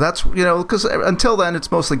was, because until then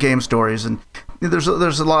it's mostly game stories, and there's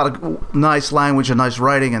a lot of nice language and nice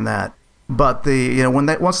writing in that. But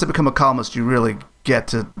once they become a columnist, you really get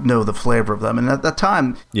to know the flavor of them. And at that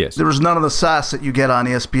time, yes, there was none of the sass that you get on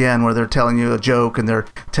ESPN, where they're telling you a joke and they're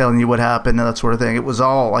telling you what happened and that sort of thing. It was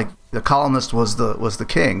all like the columnist was the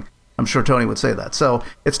king. I'm sure Tony would say that. So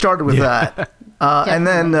it started with that, and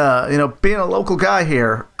then being a local guy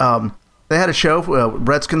here. They had a show,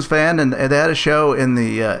 Redskins fan, and they had a show in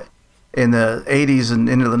the 80s and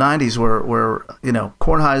into the 90s where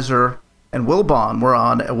Kornheiser and Wilbon were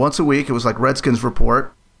on once a week. It was like Redskins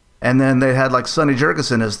Report, and then they had like Sonny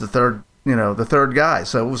Jurgensen as the third guy.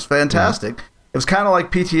 So it was fantastic. Yeah. It was kind of like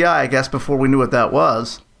PTI, I guess, before we knew what that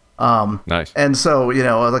was. Nice. And so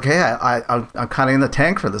I was like, hey, I'm kind of in the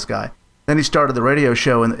tank for this guy. Then he started the radio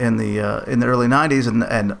show in the early 90s,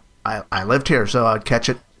 and I lived here, so I'd catch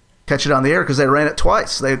it on the air because they ran it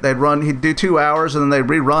twice. He'd do 2 hours and then they'd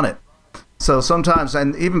rerun it. So sometimes,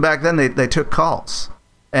 and even back then, they took calls,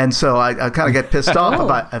 and so I kind of get pissed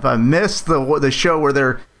off if I miss the show where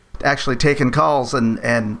they're actually taking calls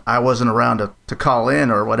and I wasn't around to call in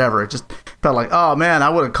or whatever. It just felt like, oh man, I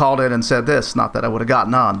would have called in and said this. Not that I would have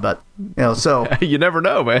gotten on, but so you never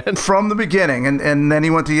know, man. From the beginning, and then he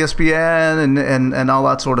went to ESPN and all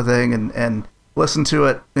that sort of thing, and listened to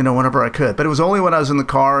it, whenever I could. But it was only when I was in the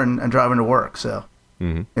car and driving to work. So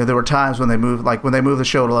there were times when they moved the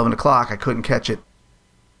show at 11 o'clock, I couldn't catch it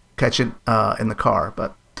in the car.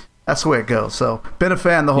 But that's the way it goes. So been a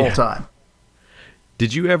fan the whole time.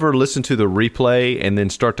 Did you ever listen to the replay and then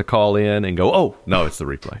start to call in and go, oh no, it's the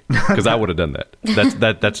replay? Because I would have done that.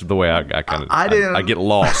 That's the way I get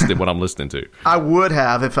lost in what I'm listening to. I would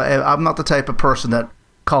have if I'm not the type of person that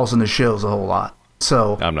calls into shows a whole lot.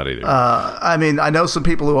 So I'm not either. I mean, I know some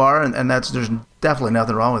people who are, and there's definitely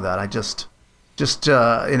nothing wrong with that. I just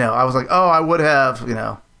I was like, oh, I would have,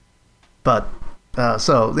 but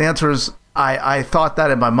so the answer is I thought that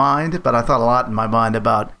in my mind, but I thought a lot in my mind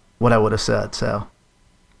about what I would have said. So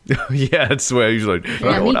yeah, that's the way I usually.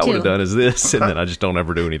 What I would have done is this, and then I just don't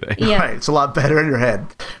ever do anything. Yeah, right, it's a lot better in your head.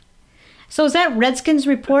 So is that Redskins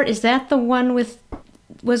Report? Is that the one with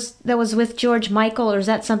was with George Michael, or is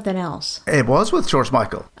that something else? It was with George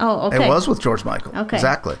Michael. Oh, okay. It was with George Michael. Okay.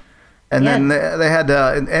 Exactly. And Yeah. then they had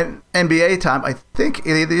in NBA time. I think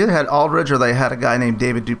they either had Aldridge or they had a guy named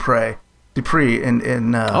David Dupree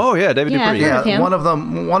in. Oh yeah, David Yeah, Dupree. I've heard of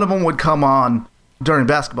him. One of them would come on during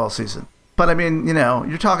basketball season. But I mean,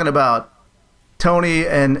 you're talking about Tony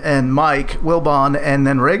and Mike Wilbon and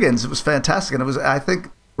then Riggins. It was fantastic, and I think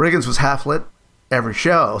Riggins was half lit every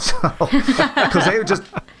show, so because they would just,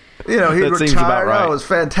 he That would seems about retire. right. Oh, it was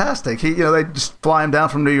fantastic. They just fly him down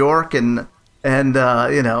from New York, and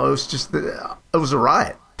it was just it was a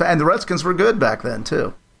riot. And the Redskins were good back then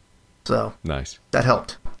too, so Nice. that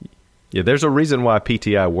helped. Yeah, there's a reason why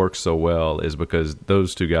PTI works so well is because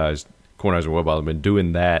those two guys, Kornheiser and Wilbon, have been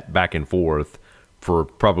doing that back and forth for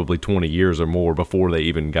probably 20 years or more before they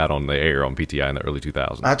even got on the air on PTI in the early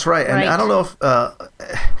 2000s. That's right. And Right. I don't know if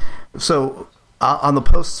on the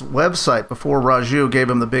Post's website before Raju gave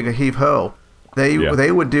him the big heave-ho,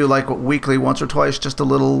 they would do like weekly, once or twice, just a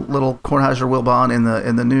little Kornheiser Wilbon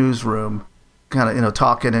in the newsroom, kind of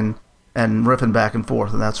talking and riffing back and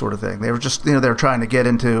forth and that sort of thing. They were just they were trying to get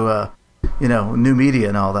into new media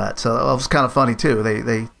and all that. So it was kind of funny too.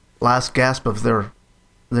 They last gasp of their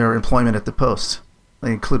employment at the Post,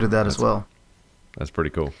 they included that as well. That's pretty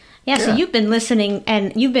cool. Yeah, so Yeah. you've been listening,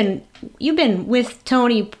 and you've been with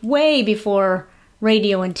Tony way before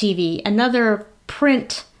radio and TV. Another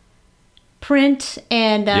print,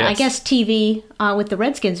 and I Yes. guess TV with the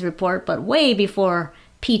Redskins report, but way before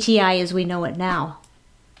PTI as we know it now.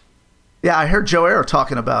 Yeah, I heard Joe Arrow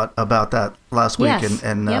talking about that last week, Yes.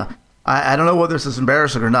 and Yep. I don't know whether this is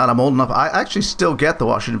embarrassing or not. I'm old enough. I actually still get the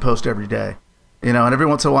Washington Post every day, and every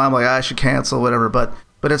once in a while I'm like, I should cancel, whatever. But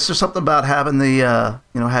it's just something about having the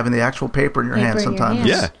having the actual paper in your Paper hand in your sometimes. hands.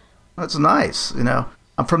 Yeah. That's nice.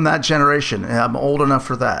 I'm from that generation, and I'm old enough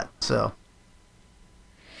for that. So,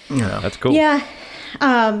 That's cool. Yeah.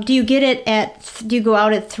 Do you get it do you go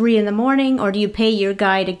out at 3 a.m, or do you pay your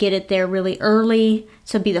guy to get it there really early?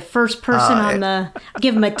 So be the first person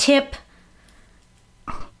give him a tip.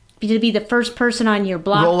 To be the first person on your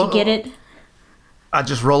block to get it. I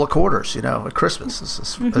just roll a quarters, at Christmas.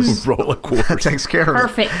 This Roll a quarter. that takes care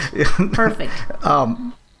of it. Perfect. Perfect.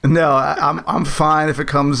 No, I'm fine if it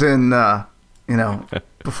comes in,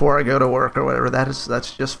 before I go to work or whatever. That's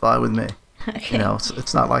just fine with me. Okay.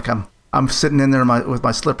 It's not like I'm sitting in there with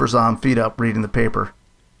my slippers on, feet up, reading the paper.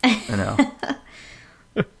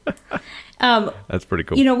 That's pretty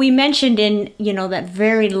cool. We mentioned in, that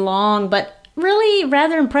very long but really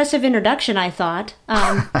rather impressive introduction, I thought.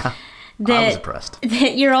 I was impressed.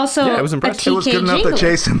 That you're also Yeah, it was a impressive. TK It was good enough jingler. that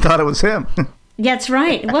Jason thought it was him. That's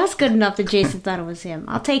right. It was good enough that Jason thought it was him.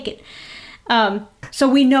 I'll take it. So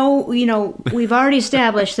we know, we've already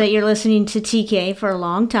established that you're listening to TK for a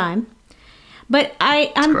long time. But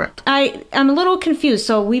correct. I'm a little confused,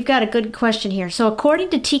 so we've got a good question here. So according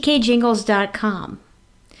to tkjingles.com,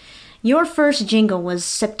 your first jingle was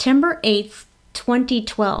September 8th,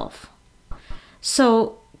 2012.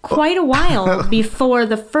 So quite a while before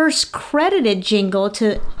the first credited jingle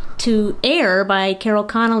to air by Carol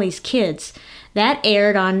Connolly's Kids. That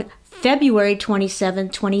aired on February 27,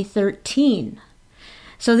 2013.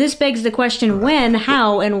 So this begs the question, when,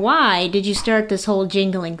 how, and why did you start this whole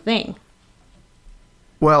jingling thing?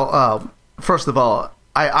 Well, first of all,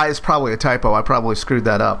 it's probably a typo. I probably screwed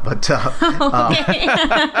that up, but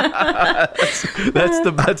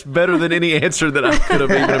That's better than any answer that I could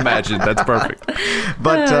have even imagined. That's perfect.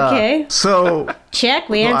 Okay. So Check,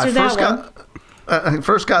 we answered that one. I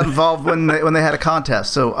first got involved when they had a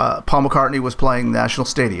contest. So Paul McCartney was playing National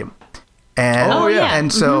Stadium, and Oh, yeah.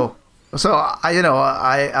 and so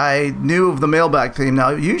I knew of the mailbag theme. Now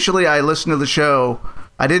usually I listen to the show.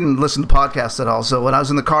 I didn't listen to podcasts at all. So when I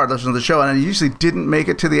was in the car, I listened to the show, and I usually didn't make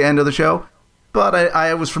it to the end of the show. But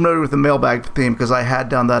I was familiar with the mailbag theme because I had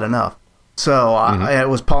done that enough. So it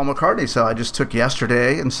was Paul McCartney. So I just took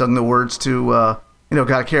Yesterday and sung the words to, got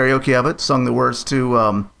a karaoke of it, sung the words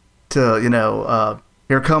to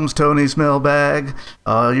Here Comes Tony's Mailbag,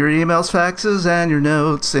 your emails, faxes, and your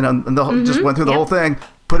notes, and just went through the whole thing,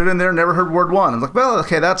 put it in there, never heard word one. I'm like, well,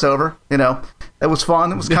 okay, that's over. It was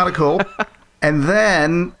fun. It was kind of cool. And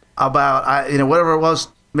then about, whatever it was,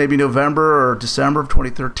 maybe November or December of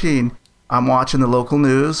 2013, I'm watching the local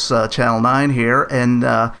news, Channel 9 here, and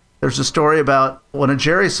there's a story about one of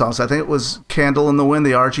Jerry's songs. I think it was Candle in the Wind,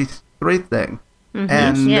 the RG3 thing. And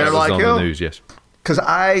Yes. they're It was like, on the news, yes. because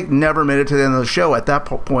I never made it to the end of the show. At that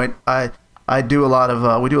point, I do a lot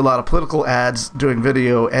of we do a lot of political ads doing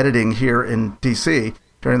video editing here in DC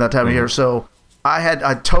during that time of year. So I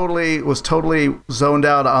was totally zoned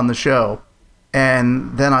out on the show,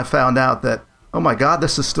 and then I found out that oh my God,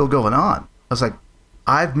 this is still going on. I was like,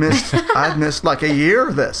 I've missed like a year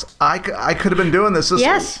of this. I could have been doing this.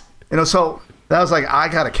 Yes. So that was like, I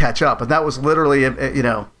got to catch up. And that was literally,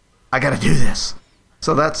 I got to do this.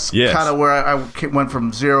 So that's kind of where I went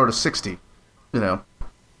from 0 to 60,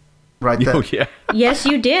 right there. Oh, yeah. Yes,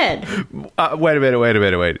 you did. Wait a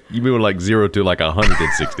minute. You mean like 0 to like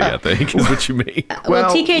 160, I think, is what you mean. Well,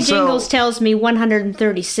 TK Jingles tells me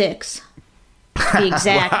 136. To be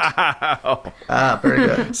exact. Wow. Very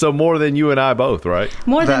good. So more than you and I both, right?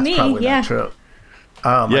 More than That's me, probably yeah. not true.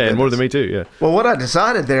 And more than me too, yeah. Well, what I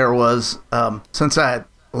decided there was, since I had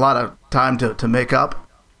a lot of time to make up,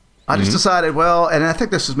 I just decided, and I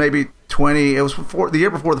think this was maybe it was the year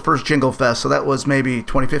before the first Jingle Fest, so that was maybe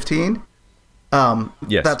 2015.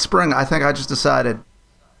 Yes. That spring, I think I just decided,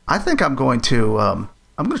 I think I'm going to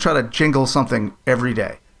try to jingle something every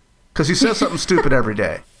day. Because he says something stupid every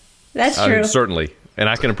day. That's true. Certainly. And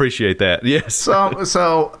I can appreciate that, yes.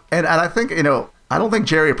 So and I think, I don't think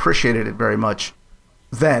Jerry appreciated it very much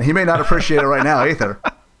then. He may not appreciate it right now either.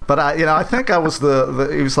 But I think I was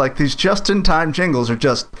he was like, these just-in-time jingles are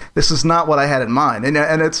this is not what I had in mind.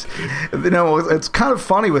 And it's, it's kind of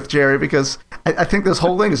funny with Jerry because I think this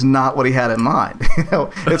whole thing is not what he had in mind.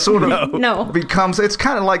 It sort of becomes, it's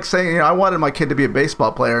kind of like saying, I wanted my kid to be a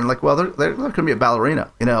baseball player and like, well, they're going to be a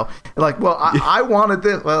ballerina, Like, well, I wanted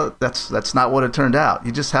this. Well, that's not what it turned out.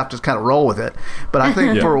 You just have to kind of roll with it. But I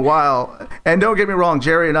think for a while, and don't get me wrong,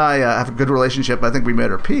 Jerry and I have a good relationship. I think we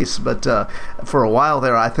made our peace. But for a while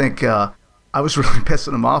there, I think I was really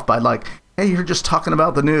pissing him off by like, hey, you're just talking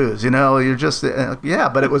about the news, you're just,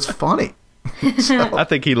 but it was funny. So. I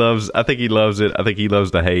think he loves it. I think he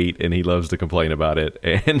loves to hate and he loves to complain about it.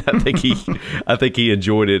 And I think he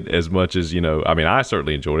enjoyed it as much as, I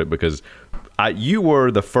certainly enjoyed it because you were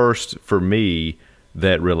the first for me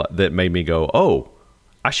that made me go, oh,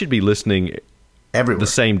 I should be listening everywhere the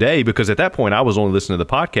same day, because at that point I was only listening to the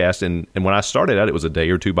podcast, and when I started out it was a day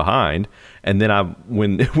or two behind, and then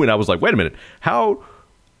when I was like, wait a minute, how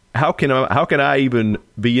can I even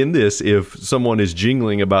be in this if someone is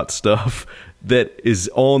jingling about stuff that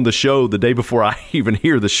is on the show the day before I even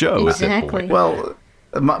hear the show? Exactly. Well,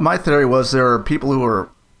 my theory was there are people who are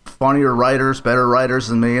funnier writers, better writers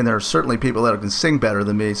than me, and there are certainly people that can sing better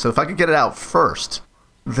than me. So if I could get it out first,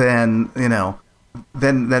 then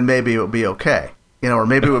then maybe it would be okay. Or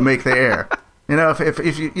maybe it would make the air.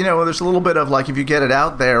 If you, there's a little bit of like, if you get it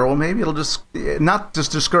out there, well, maybe it'll just, not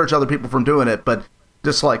just discourage other people from doing it, but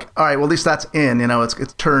just like, all right, well, at least that's in,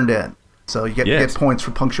 it's turned in. So you get points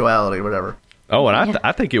for punctuality or whatever. Oh, and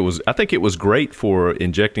I think it was great for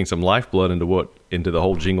injecting some lifeblood into the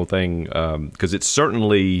whole jingle thing. Cause it's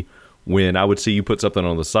certainly, when I would see you put something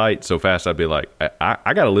on the site so fast, I'd be like,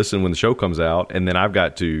 I got to listen when the show comes out. And then I've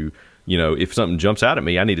got to, if something jumps out at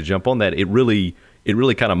me, I need to jump on that. It really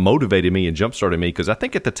kind of motivated me and jump-started me, because I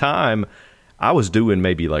think at the time I was doing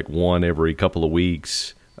maybe like one every couple of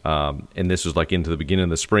weeks, and this was like into the beginning of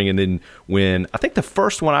the spring. And then when I think the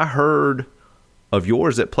first one I heard of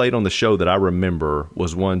yours that played on the show that I remember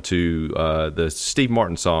was one to the Steve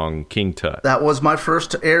Martin song King Tut. That was my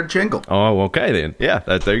first aired jingle. Oh, okay then. Yeah,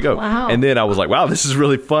 there you go. Wow. And then I was like, wow, this is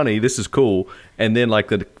really funny. This is cool. And then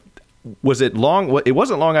like was it long? It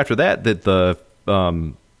wasn't long after that the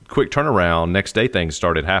quick turnaround next day things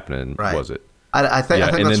started happening, right. Was it? I think.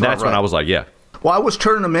 And then that's when I was like, yeah. Well, I was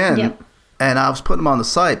turning them in, Yep. and I was putting them on the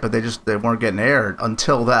site, but they weren't getting aired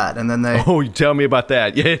until that, and then they. Oh, you tell me about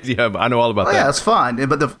that. Yeah, I know all about that. Yeah, that's fine.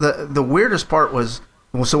 But the weirdest part was,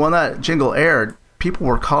 so when that jingle aired, people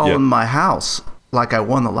were calling my house like I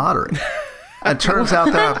won the lottery. It turns out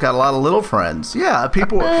that I've got a lot of little friends. Yeah,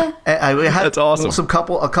 people. We had That's awesome. A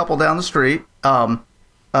couple down the street.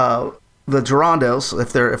 The Gerondos,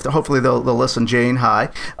 if they're hopefully they'll listen. Jane, hi.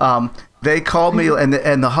 They called me, and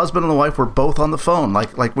the husband and the wife were both on the phone,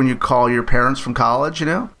 like when you call your parents from college.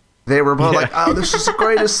 They were both like, "Oh, this is the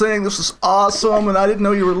greatest thing. This is awesome," and I didn't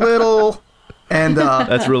know you were little. And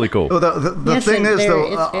that's really cool. The thing is,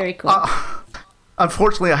 though, it's very cool.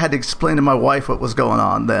 Unfortunately, I had to explain to my wife what was going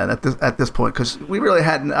on then at this point, because we really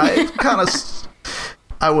hadn't. I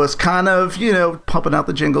was kind of pumping out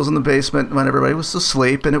the jingles in the basement when everybody was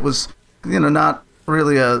asleep, and it was not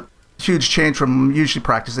really a huge change from usually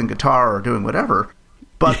practicing guitar or doing whatever.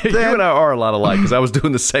 But then, you and I are a lot alike, because I was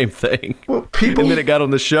doing the same thing. Well, and then it got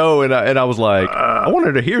on the show, and I was like, I want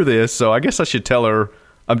her to hear this, so I guess I should tell her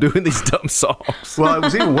I'm doing these dumb songs. Well, it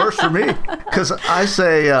was even worse for me, because I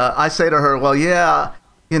say to her, well, yeah,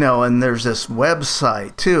 and there's this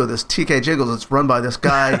website too, this TK Jingles. It's run by this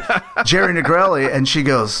guy, Jerry Negrelli, and she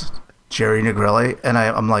goes, Jerry Negrelli, and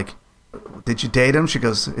I'm like, did you date him? She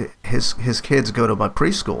goes, his kids go to my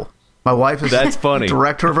preschool. My wife is That's funny.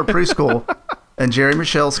 director of a preschool, and Jerry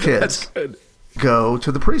Michelle's kids go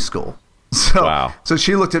to the preschool. So, Wow. So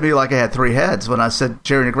she looked at me like I had three heads when I said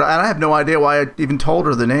Jerry Negrete, and I have no idea why I even told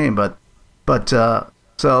her the name, but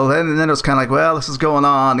so then it was kind of like, well, this is going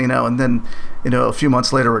on, and then, a few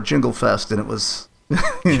months later at Jingle Fest, and it was,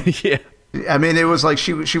 Yeah. I mean, it was like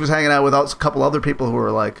she was hanging out with a couple other people who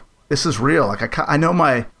were like, this is real. Like I know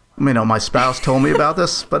my spouse told me about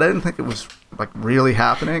this, but I didn't think it was like really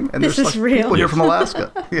happening. And This there's is like real. people here from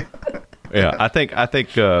Alaska. Yeah. Yeah, I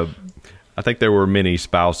think there were many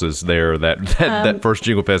spouses there that first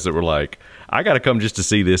Jingle Fest that were like, I got to come just to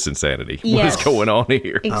see this insanity. Yes. What is going on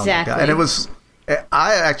here? Exactly. And it was,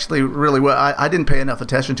 I actually really, I didn't pay enough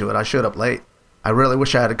attention to it. I showed up late. I really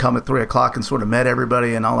wish I had come at 3:00 and sort of met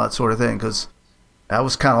everybody and all that sort of thing, because I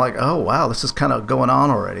was kind of like, oh wow, this is kind of going on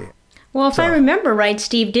already. Well, if I remember right,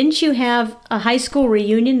 Steve, didn't you have a high school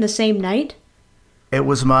reunion the same night? It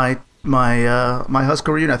was my high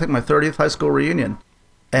school reunion. I think my 30th high school reunion,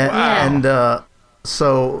 and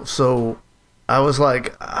so I was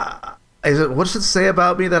like, what does it say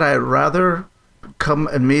about me that I'd rather come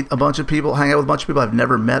and meet a bunch of people, hang out with a bunch of people I've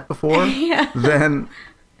never met before? Yeah. Then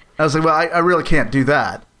I was like, well, I really can't do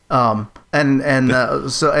that. So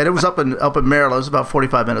it was up in Maryland. It was about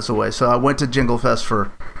 45 minutes away. So I went to Jingle Fest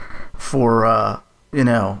for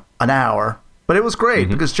an hour. But it was great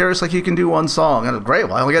because Jerry's like, you can do one song. And I was great.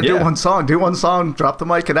 Well, I only got to do one song, drop the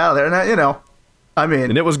mic, get out of there. And,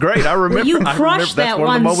 And it was great. I remember. You I crushed remember that's that one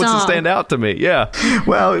of the one moments that song. stand out to me. Yeah.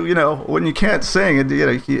 well, when you can't sing,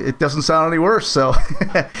 it doesn't sound any worse. So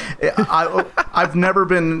I've never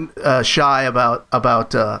been shy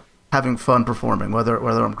about having fun performing, whether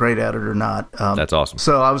I'm great at it or not. That's awesome.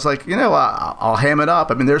 So I was like, I'll ham it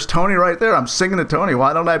up. I mean, there's Tony right there. I'm singing to Tony.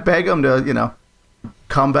 Why don't I beg him to,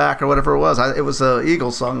 come back or whatever it was? It was a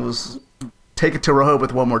Eagles song. It was Take It to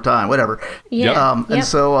Rehoboth One More Time, whatever. Yeah. And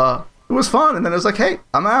so it was fun. And then it was like, hey,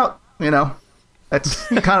 I'm out. That's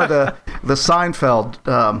kind of the Seinfeld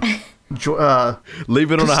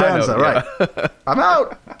Leave it on a high note. stanza, right? I'm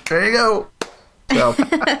out. There you go. So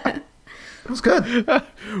it was good.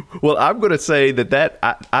 Well, I'm going to say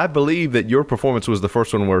that I believe that your performance was the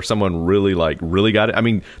first one where someone really got it. I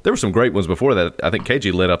mean, there were some great ones before that. I think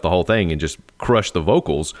KG lit up the whole thing and just crushed the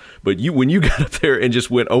vocals. But when you got up there and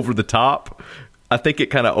just went over the top, I think it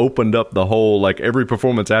kind of opened up the whole, every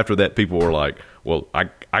performance after that, people were like, well,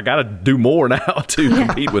 I got to do more now to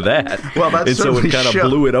compete with that. Well, that's and so certainly it kind of showed.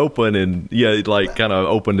 blew it open and it kind of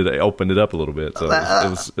opened it up a little bit. So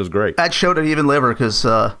it was great. That showed an even liver because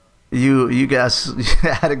you guys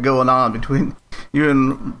had it going on between you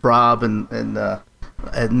and Rob and Mr.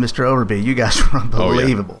 Overby. You guys were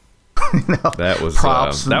unbelievable. That was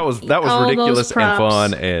props. That was All ridiculous those and props.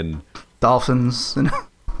 fun and Dolphins.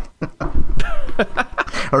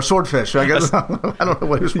 Or swordfish. I guess I don't know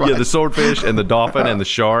what it was. yeah, the swordfish and the dolphin and the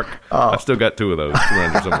shark. I've still got two of those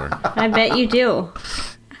around somewhere. I bet you do.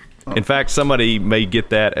 In fact, somebody may get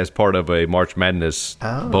that as part of a March Madness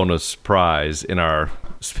bonus prize in our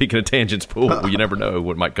Speaking of Tangents pool. You never know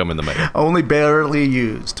what might come in the mail. Only barely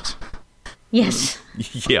used. Yes.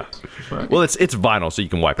 Yeah. Well, it's vinyl, so you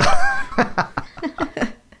can wipe it off.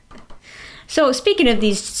 So, speaking of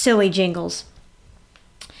these silly jingles,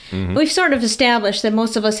 we've sort of established that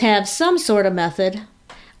most of us have some sort of method,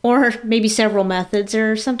 or maybe several methods,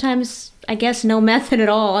 or sometimes, I guess, no method at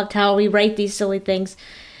all of how we write these silly things.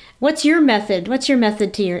 What's your method?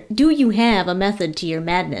 Do you have a method to your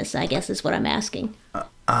madness, I guess is what I'm asking.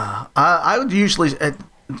 I would usually,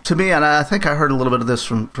 to me, and I think I heard a little bit of this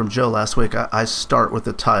from Joe last week, I start with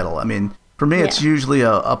the title. I mean, for me, it's usually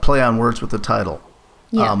a play on words with the title.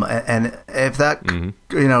 Yeah. And if that,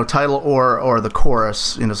 title or the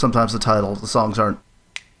chorus, sometimes the songs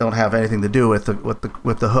don't have anything to do with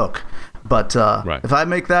the hook. But Right. if I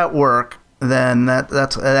make that work, then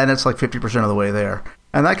that's it's like 50% of the way there.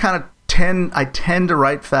 And I kind of tend to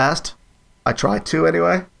write fast. I try to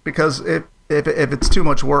anyway, because if it's too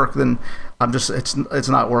much work, then it's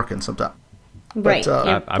not working sometimes. Right. But,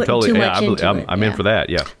 You're I'm putting totally. too Yeah, much into it. I'm in for that.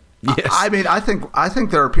 Yeah. Yes. I mean, I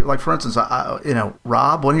think there are people, like, for instance,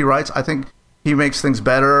 Rob, when he writes, I think he makes things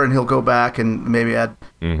better, and he'll go back and maybe add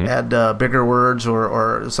bigger words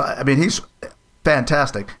or I mean, he's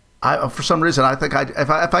fantastic. For some reason, I think if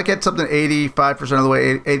I get something 85% of the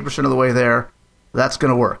way, 80% of the way there, that's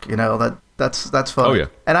going to work. That's fun. Oh, yeah.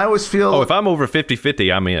 And I always feel. If I'm over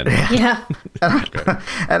 50-50, I'm in. Yeah.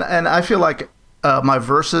 And I feel like my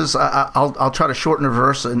verses, I'll try to shorten a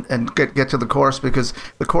verse and get to the chorus, because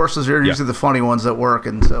the choruses are usually the funny ones that work.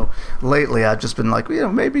 And so lately I've just been like,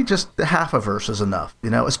 maybe just half a verse is enough,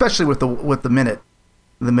 especially with the minute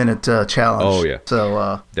minute challenge. Oh, yeah.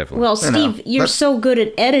 So Definitely. Well, You know, Steve, you're that's- so good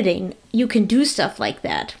at editing. You can do stuff like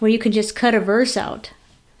that, where you can just cut a verse out.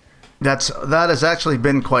 that has actually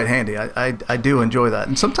been quite handy. I do enjoy that,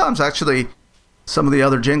 and sometimes actually some of the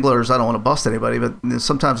other jinglers, I don't want to bust anybody, but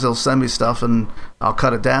sometimes they'll send me stuff and I'll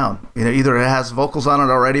cut it down. You know, either it has vocals on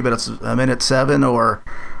it already, but it's a minute 7, or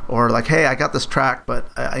like, hey, I got this track, but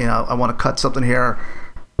I want to cut something here.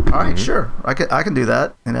 All right, sure, I can do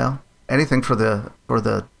that. You know, anything for the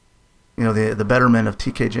the betterment of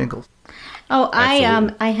TK Jingles. Oh,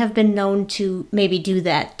 Absolutely. I have been known to maybe do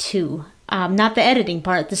that too. Not the editing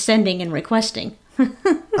part, the sending and requesting.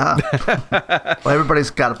 Well, everybody's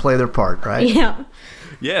got to play their part, right? Yeah.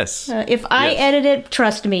 Yes. If I Yes. edit it,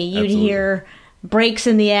 trust me, you'd Absolutely. hear breaks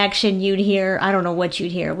in the action. You'd hear, I don't know what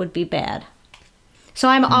you'd hear. It would be bad. So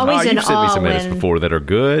I'm always in you've sent me awe some edits when before that are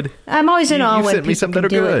good. I'm always in awe you've when sent me people some can that are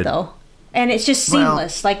do it good. though, and it's just Well-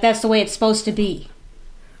 seamless. Like that's the way it's supposed to be.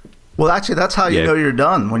 Well, actually, that's how you Yeah. know you're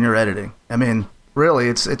done when you're editing. I mean, really,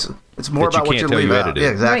 it's more That you about what can't you tell leave you out. edited. Yeah,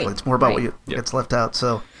 exactly. Right. It's more about Right. what Yep. gets left out.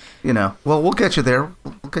 So, well, we'll get you there.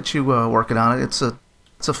 We'll get you working on it. It's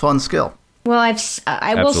a fun skill. Well, I will say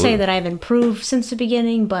Absolutely. that I've improved since the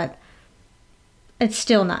beginning, but it's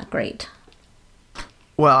still not great.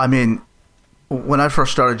 Well, I mean, when I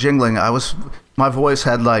first started jingling, my voice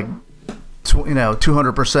had like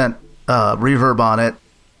 200% reverb on it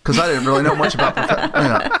because I didn't really know much about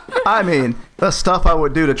I mean, the stuff I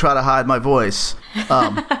would do to try to hide my voice,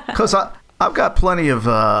 because I've got plenty of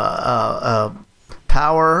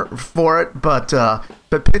power for it, but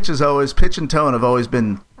pitch and tone have always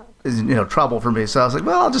been trouble for me. So I was like,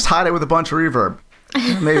 well, I'll just hide it with a bunch of reverb.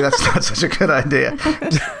 Maybe that's not such a good idea.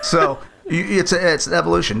 So it's an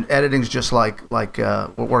evolution. Editing's just like we're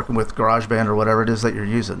working with GarageBand or whatever it is that you're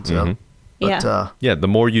using. So, Yeah. Yeah, the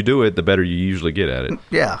more you do it, the better you usually get at it.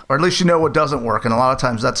 yeah, or at least you know what doesn't work, and a lot of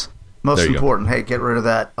times that's most There you go. important. Hey, get rid of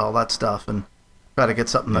that, all that stuff, and try to get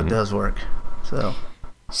something that does work.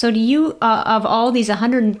 So do you, of all these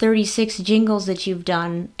 136 jingles that you've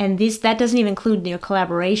done, and that doesn't even include your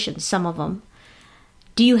collaborations, some of them,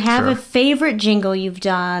 do you have Sure. a favorite jingle you've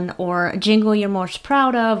done, or a jingle you're most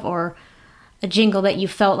proud of, or a jingle that you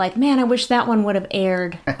felt like, man, I wish that one would have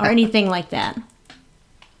aired, or anything like that?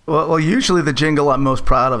 Well, usually the jingle I'm most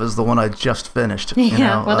proud of is the one I just finished. you Yeah,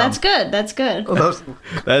 know, well, that's good. That's good. those,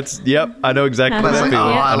 Yep, I know exactly That's that like, feeling.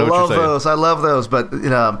 yeah. I I know what love you're saying. those. I love those. But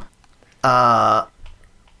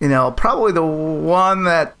probably the one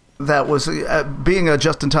that was being a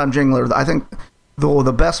just-in-time jingler. I think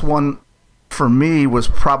the best one for me was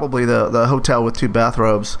probably the Hotel with Two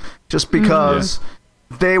Bathrobes, just because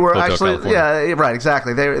they were Hotel actually California. yeah, right,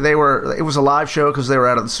 exactly. They were. It was a live show because they were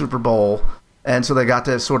out of the Super Bowl. And so they got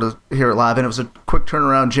to sort of hear it live, and it was a quick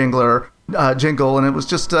turnaround jingle, and it was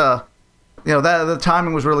just, that the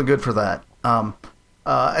timing was really good for that. I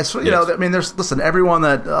mean, everyone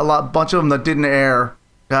bunch of them that didn't air,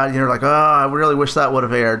 God, you're like, oh, I really wish that would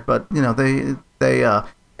have aired, but and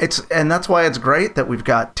that's why it's great that we've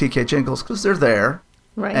got TK Jingles because they're there,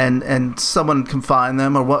 Right. And someone can find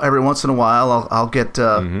them, or every once in a while I'll get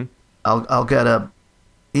I'll get a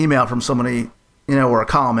email from somebody, or a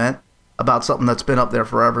comment about something that's been up there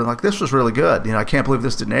forever. Like, this was really good. I can't believe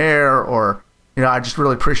this didn't air, or, I just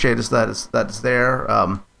really appreciate that it's there.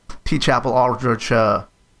 T. Chapel Aldrich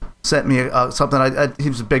sent me something. He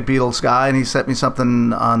was a big Beatles guy, and he sent me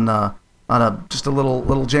something on just a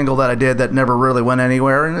little jingle that I did that never really went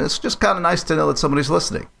anywhere. And it's just kind of nice to know that somebody's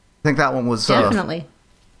listening. I think that one was Definitely.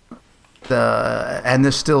 and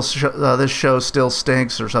this show still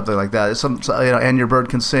stinks or something like that. It's and Your Bird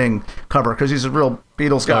Can Sing cover because he's a real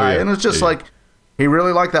Beatles guy, yeah. and it's just like he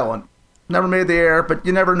really liked that one. Never made the air, but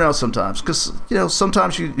you never know sometimes because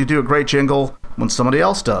sometimes you do a great jingle when somebody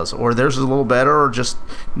else does, or theirs is a little better, or just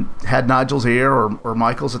had Nigel's ear or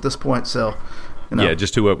Michael's at this point. So Yeah,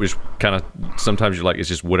 just to was kind of sometimes you're like it's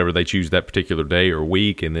just whatever they choose that particular day or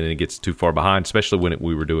week, and then it gets too far behind. Especially when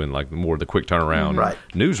we were doing like more of the quick turnaround, Right.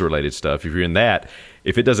 news related stuff. If you're in that,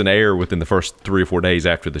 if it doesn't air within the first 3 or 4 days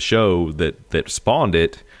after the show that spawned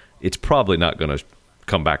it, it's probably not going to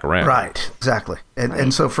come back around. right, exactly.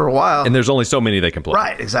 And so for a while, And there's only so many they can play.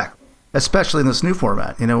 right, exactly. Especially in this new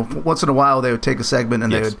format, once in a while they would take a segment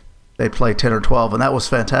and Yes. they'd play 10 or 12, and that was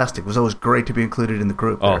fantastic. It was always great to be included in the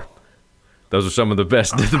group. Oh, there. those are some of the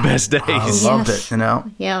best days I loved it.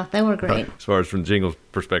 Yeah, they were great. as far as from Jingle's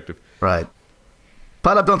perspective. Right.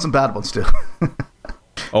 But I've done some bad ones too.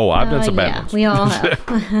 Oh, I've done some bad yeah, ones. we all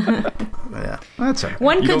have. Yeah, that's all right.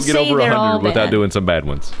 One You could don't get say over they're all 100 without bad. doing some bad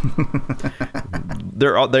ones. They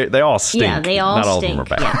all stink. Yeah, they all Not all stink. of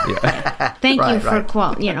them are bad. Yeah. Thank you Right, for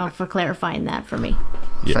right. for clarifying that for me.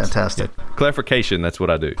 Yes. Fantastic. Yeah. Clarification, that's what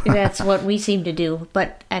I do. That's what we seem to do,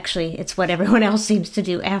 but actually, it's what everyone else seems to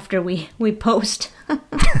do after we post.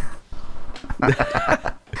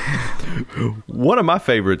 One of my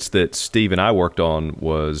favorites that Steve and I worked on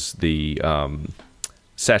was the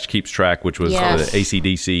Satch Keeps Track, which was Yes. the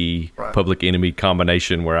AC/DC Public Enemy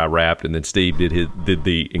combination where I rapped, and then Steve did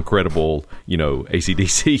the incredible,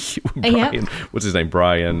 AC/DC. Brian, what's his name?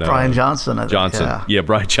 Brian Johnson. I think. Johnson. Yeah,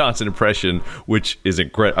 Brian Johnson impression, which is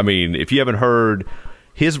incredible. I mean, if you haven't heard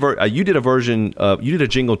his you did a version of, you did a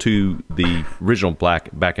jingle to the original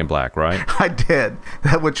Back in Black, right? I did.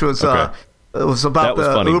 Which was Okay. it was about That was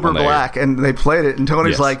the funny Uber on there. Black, and they played it, and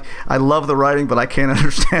Tony's Yes. like, "I love the writing, but I can't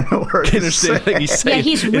understand the words." Can't understand anything he's saying. Yeah,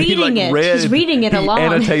 he's And he, reading it. He's reading it he along.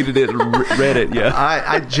 annotated it and read it, yeah.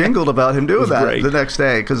 I jingled about him doing was that great. the next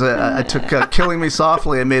day because I took "Killing Me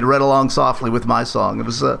Softly" and made "Read Along Softly" with my song. It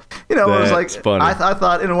was, it was like That's funny. I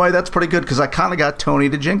thought in a way that's pretty good because I kind of got Tony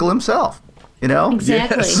to jingle himself.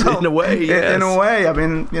 Exactly. Yes. In a way, yes. In a way, I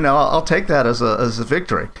mean, I'll take that as a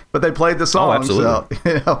victory. But they played the song, absolutely.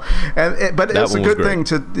 so but That it's a one was good thing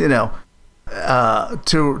to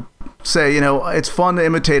say, it's fun to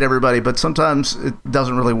imitate everybody, but sometimes it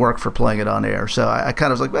doesn't really work for playing it on air. So I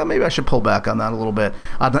kind of was like, well, maybe I should pull back on that a little bit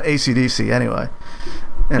on the AC/DC anyway.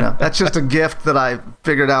 That's just a gift that I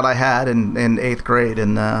figured out I had in 8th grade,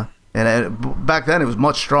 and back then it was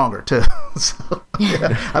much stronger too. So,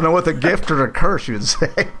 I don't know what the gift or the curse you would say.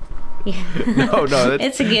 No,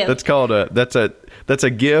 It's a gift. That's called that's a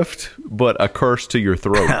gift, but a curse to your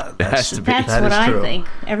throat. It has to be. That's That what is I true. think.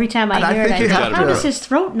 Every time And I I hear it, think I you think, have how to- does his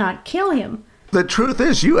throat not kill him? The truth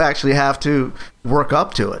is, you actually have to work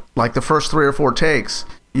up to it. Like the first 3 or 4 takes,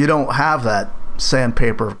 you don't have that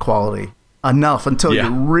sandpaper quality enough until Yeah.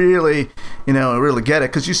 you really, really get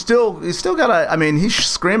it. Because you still gotta. I mean, he's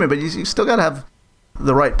screaming, but you still gotta have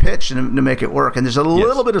the right pitch to make it work. And there's a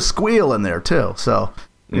little bit of squeal in there too. So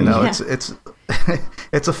Yeah. it's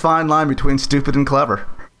it's a fine line between stupid and clever.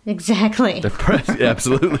 Exactly.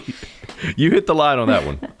 Absolutely. You hit the line on that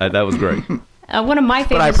one. That was great. One of my favorites.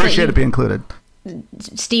 But I appreciate it being included.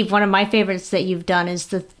 Steve, one of my favorites that you've done is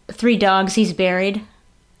the 3 dogs he's buried.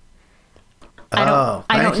 I don't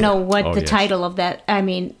thank you. know what Oh, the yes. title of that. I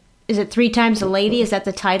mean, is it 3 Times a Lady? Is that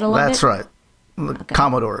the title of it? That's right. The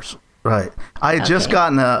Commodores. Right. I had just Okay.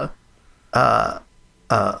 gotten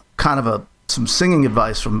some singing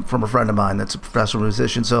advice from a friend of mine that's a professional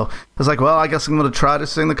musician. So I was like, well, I guess I'm going to try to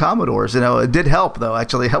sing the Commodores. It did help, though,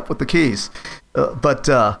 actually help with the keys. But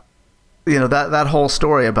that whole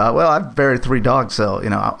story about, well, I've buried 3 dogs, so,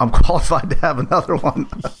 I'm qualified to have another one.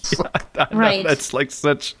 So, I know, Right. that's like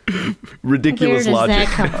such Where ridiculous does logic. that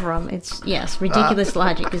come from? It's ridiculous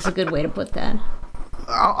logic is a good way to put that.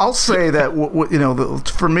 I'll say that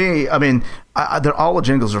for me, I mean, all the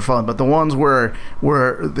jingles are fun, but the ones where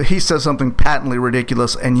he says something patently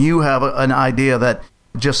ridiculous and you have an idea that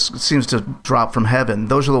just seems to drop from heaven,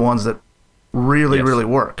 those are the ones that really Yes. really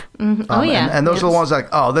work. Oh, yeah. and those are the Yes. ones like,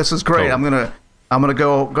 oh, this is great. Totally. I'm gonna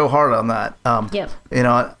go hard on that. Yep. And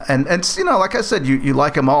like I said, you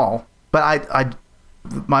like them all, but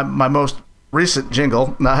my most recent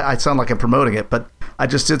jingle, I sound like I'm promoting it, but I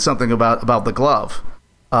just did something about the glove.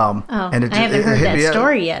 Oh, and I haven't heard hit that me up.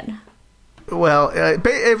 story yet. Well,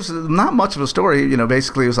 it was not much of a story.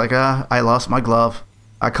 Basically, it was like, I lost my glove.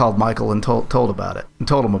 I called Michael and told him about it.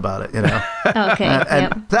 Okay. And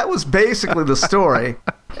Yep. that was basically the story.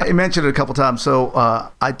 He mentioned it a couple times. So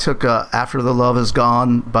I took "After the Love Is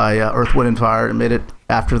Gone" by Earth, Wind, and Fire and made it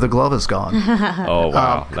 "After the Glove Is Gone." Oh,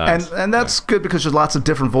 wow. Nice. And that's good because there's lots of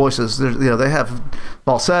different voices. There's, they have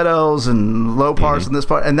falsettos and low parts in this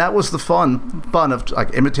part, and that was the fun of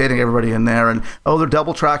like imitating everybody in there. And they're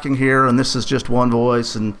double tracking here, and this is just one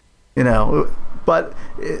voice, and but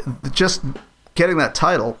just getting that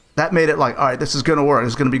title that made it like, all right, this is going to work.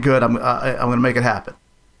 It's going to be good. I'm going to make it happen.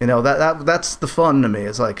 That's the fun to me.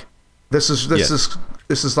 It's like this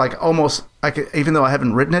is like almost like, even though I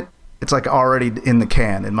haven't written it, it's like already in the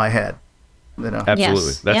can in my head. Absolutely.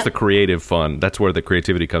 Yes. That's Yep. the creative fun. That's where the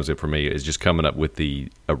creativity comes in for me, is just coming up with the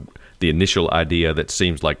initial idea that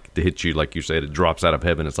seems like to hit you, like you said, it drops out of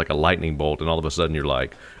heaven. It's like a lightning bolt, and all of a sudden you're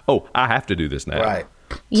like, oh, I have to do this now. Right.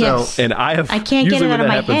 Yes. And I I can't get usually it when out of that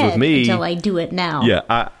my happens head with me, until I do it now.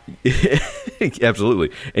 Yeah,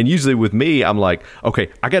 absolutely. And usually with me, I'm like, okay,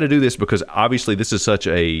 I got to do this because obviously this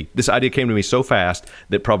idea came to me so fast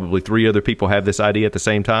that probably 3 other people have this idea at the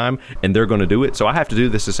same time, and they're going to do it. So I have to do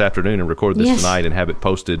this afternoon and record this Yes. tonight and have it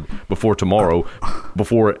posted before tomorrow,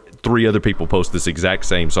 before 3 other people post this exact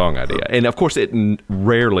same song idea. And of course, it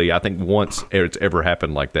rarely, I think once it's ever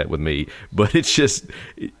happened like that with me. But it's just,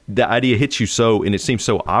 the idea hits you so, and it seems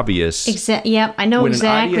so obvious. Yep, I know When an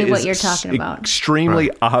exactly idea what is you're talking about.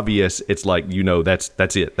 Extremely obvious. It's like,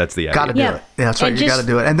 that's it. That's the idea. Got to do Yeah. it. Yeah, that's right. And You just- got to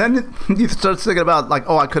do it. And then you start thinking about like,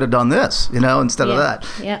 oh, I could have done this, instead of Yeah. that.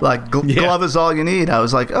 Yeah. Like glove is all you need. I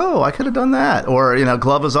was like, oh, I could have done that. Or,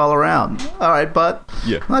 glove is all around. All right, but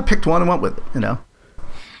I picked one and went with it,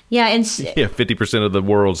 Yeah, and 50% of the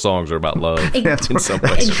world's songs are about love That's in some way.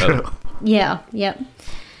 that's true. yeah, yep.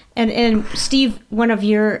 And Steve,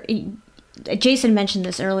 Jason mentioned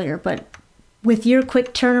this earlier, but with your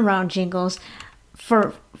quick turnaround jingles,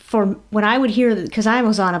 for when I would hear, because I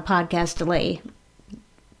was on a podcast delay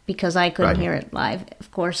because I couldn't Right. hear it live,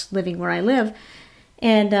 of course, living where I live,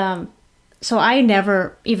 and so I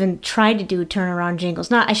never even tried to do turnaround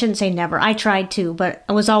jingles. I shouldn't say never. I tried to, but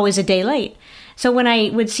I was always a day late. So when I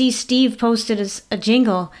would see Steve posted as a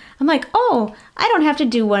jingle, I'm like, oh, I don't have to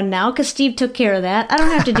do one now because Steve took care of that. I don't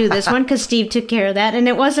have to do this one because Steve took care of that. And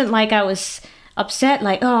it wasn't like I was upset,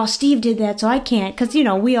 like, oh, Steve did that, so I can't. Because,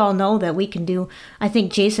 we all know that we can do, I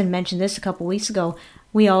think Jason mentioned this a couple weeks ago,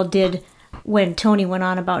 we all did when Tony went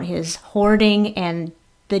on about his hoarding and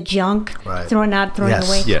the junk, Right. throwing Yes.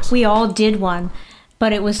 away. Yes. We all did one.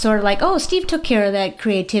 But it was sort of like, oh, Steve took care of that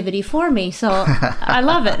creativity for me, so I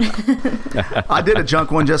love it. I did a junk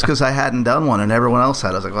one just because I hadn't done one and everyone else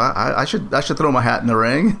had. I was like, well, I should throw my hat in the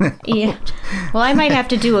ring. Yeah. Well, I might have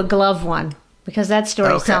to do a glove one because that story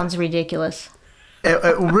Okay. sounds ridiculous. It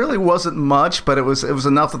really wasn't much, but it was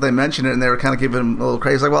enough that they mentioned it and they were kind of giving him a little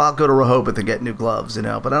crazy. Like, well, I'll go to Rehoboth and get new gloves,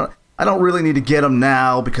 But I don't really need to get them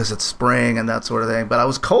now because it's spring and that sort of thing. But I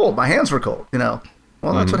was cold. My hands were cold,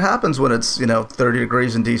 Well, that's what happens when it's, 30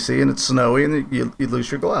 degrees in D.C. and it's snowy and you lose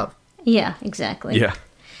your glove, Yeah, exactly. Yeah.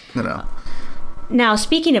 Now,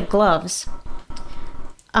 speaking of gloves,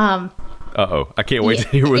 Uh-oh. I can't wait to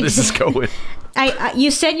hear where this is going.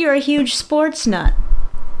 you said you're a huge sports nut,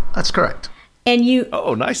 That's correct. and you.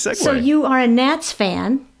 Oh, nice segue. So you are a Nats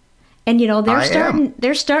fan, and I am.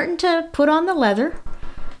 they're starting to put on the leather,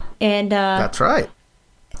 and That's right.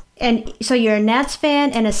 and so you're a Nats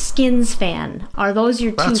fan and a Skins fan. Are those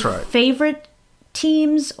your two That's right. favorite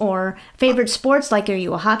teams or favorite sports? Like, are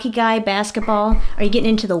you a hockey guy, basketball? Are you getting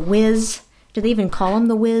into the Wiz? Do they even call them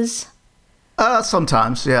the Wiz?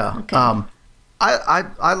 Sometimes, yeah. Okay.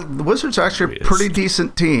 The Wizards are actually a Yes. pretty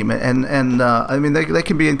decent team, and I mean they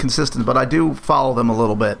can be inconsistent, but I do follow them a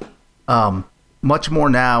little bit. Much more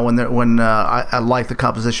now when I like the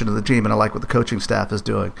composition of the team and I like what the coaching staff is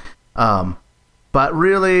doing. But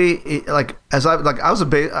really,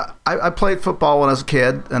 I played football when I was a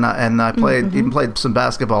kid, and I played even played some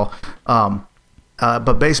basketball.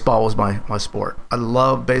 But baseball was my sport. I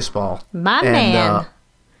love baseball. My man.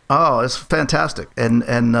 Oh, it's fantastic, and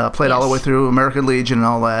played all the way through American Legion and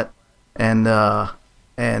all that, I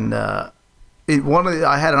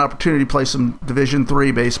had an opportunity to play some Division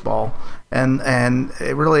III baseball, and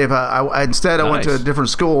it really, if I instead I went to a Nice. different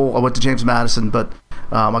school. I went to James Madison, but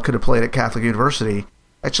I could have played at Catholic University.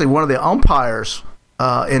 Actually, one of the umpires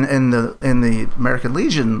in the American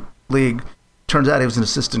Legion League, turns out he was an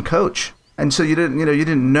assistant coach. And so you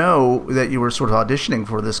didn't know that you were sort of auditioning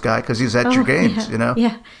for this guy because he's at your games,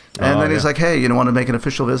 Yeah. And then he's like, hey, want to make an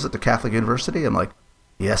official visit to Catholic University? I'm like,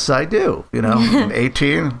 yes, I do. I'm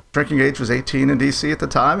 18. Drinking age was 18 in D.C. at the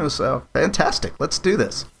time. It was fantastic. Let's do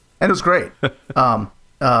this. And it was great.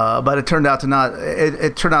 But it turned out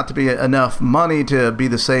to be enough money to be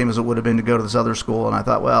the same as it would have been to go to this other school. And I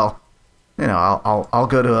thought, well, I'll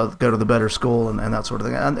go to the better school and that sort of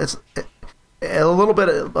thing. And a little bit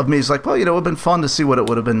of me is like, well, it would have been fun to see what it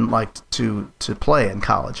would have been like to play in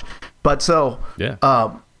college. But so, Yeah.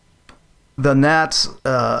 The Nats,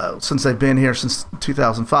 since they've been here since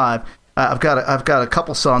 2005, I've got a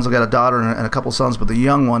couple sons. I've got a daughter and a couple sons, but the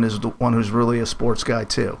young one is the one who's really a sports guy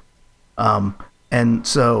too. And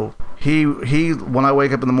so he when I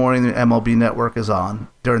wake up in the morning, the MLB Network is on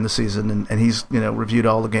during the season, and he's reviewed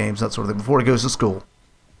all the games, that sort of thing, before he goes to school.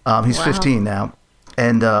 He's 15 now.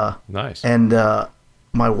 And Nice. And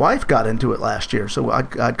my wife got into it last year. So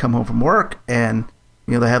I'd come home from work, and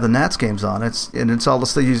they have the Nats games on. It's all the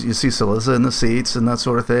stuff you see, Saliza in the seats and that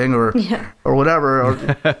sort of thing, or whatever, or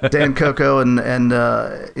Dan Coco and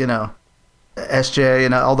SJ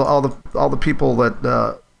and all the people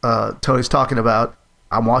that Tony's talking about.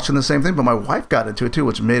 I'm watching the same thing, but my wife got into it too,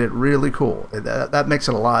 which made it really cool. That makes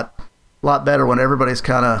it a lot better when everybody's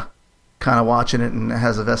kind of watching it and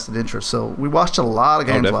has a vested interest. So we watched a lot of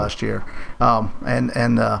games last year,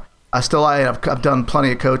 I've done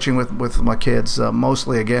plenty of coaching with my kids,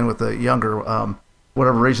 mostly again with the younger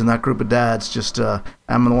whatever reason, that group of dads just,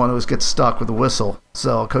 I'm the one who gets stuck with the whistle.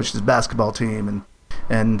 So I coached his basketball team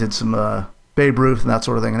and did some Babe Ruth and that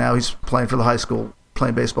sort of thing. And now he's playing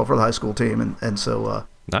baseball for the high school team. And so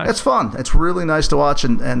nice. It's fun. It's really nice to watch,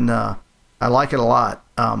 and I like it a lot.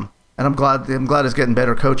 And I'm glad he's getting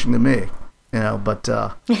better coaching than me. But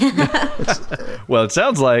well, it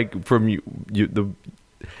sounds like from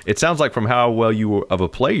it sounds like from how well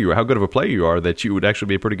how good of a player you are, that you would actually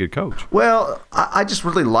be a pretty good coach. Well, I just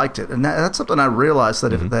really liked it, and that's something I realized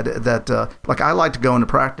that like I like to go into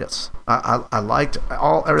practice. I liked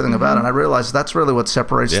everything about it, and I realized that's really what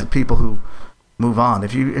separates the people who move on.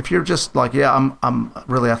 If you're just like, I'm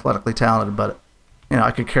really athletically talented, but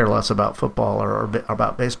I could care less about football or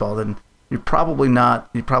about baseball, then you're probably not.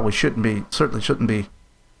 You probably certainly shouldn't be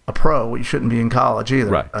a pro. You shouldn't be in college either.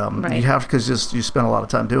 Right. Right. You have, because you spend a lot of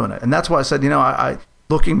time doing it, and that's why I said, I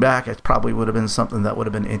looking back, it probably would have been something that would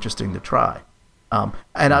have been interesting to try. And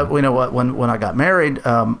I, when I got married,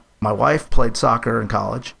 my wife played soccer in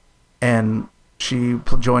college, and she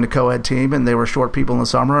joined a co-ed team, and they were short people in the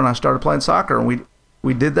summer, and I started playing soccer, and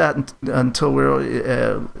we did that until we were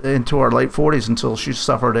into our late 40s, until she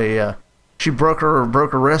suffered she broke her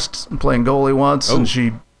wrist playing goalie once, and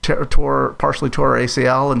she partially tore her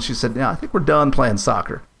ACL, and she said, I think we're done playing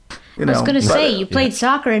soccer. I was going to say, you played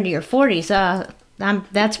soccer into your 40s.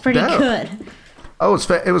 That's pretty good. Oh,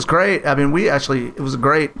 it was great. I mean, it was a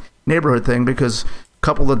great neighborhood thing, because a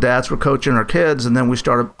couple of the dads were coaching our kids, and then we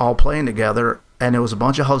started all playing together, and it was a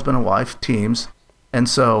bunch of husband and wife teams. And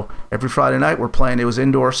so every Friday night we're playing. It was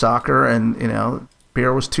indoor soccer, and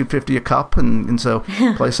beer was $2.50 a cup, and so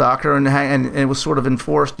play soccer and it was sort of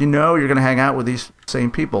enforced. You're going to hang out with these same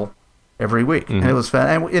people every week, and it was fun.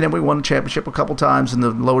 And then we won the championship a couple times in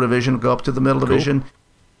the low division. Go up to the middle division,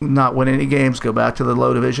 not win any games, go back to the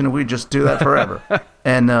low division, and we just do that forever.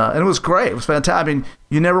 and it was great. It was fantastic. I mean,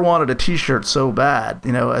 you never wanted a T-shirt so bad,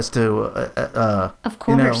 as to of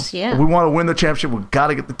course, yeah. We want to win the championship. We got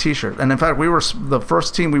to get the T-shirt. And in fact, we were the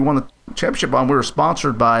first team we won the championship on. We were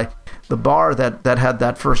sponsored by the bar that had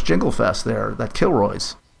that first Jingle Fest there, that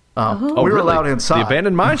Kilroy's. We were allowed inside. The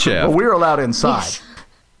abandoned mine shaft. Well, we were allowed inside. Yes.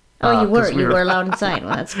 Oh, you were. You were allowed inside.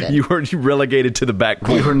 Well, that's good. You weren't relegated to the back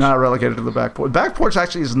porch. We were not relegated to the back porch. Back porch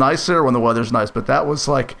actually is nicer when the weather's nice, but that was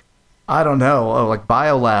like, I don't know, like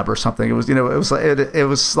BioLab or something. It was, it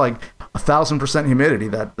was like 1,000% humidity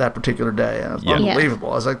that particular day. And it was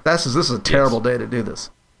unbelievable. I was like, this is a terrible day to do this.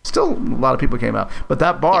 Still, a lot of people came out, but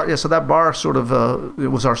that bar, so that bar sort of it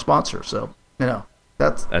was our sponsor. So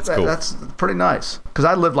that's cool. That's pretty nice, because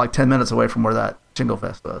I lived like 10 minutes away from where that Jingle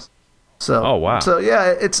Fest was. So, oh wow. So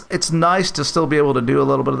yeah, it's nice to still be able to do a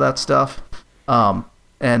little bit of that stuff,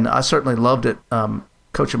 and I certainly loved it.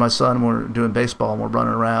 Coaching my son when we're doing baseball and we're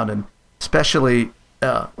running around, and especially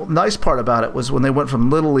nice part about it was when they went from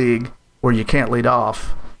Little League, where you can't lead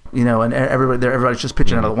off, and everybody's just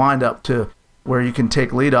pitching out of the windup, to where you can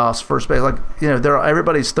take leadoffs, first base. Like,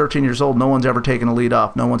 everybody's 13 years old. No one's ever taken a lead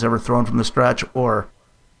off. No one's ever thrown from the stretch, or,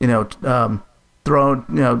 try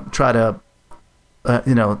to,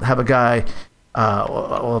 have a guy,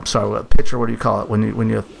 a pitcher. What do you call it when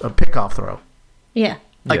you a pickoff throw? Yeah.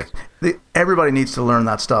 Everybody needs to learn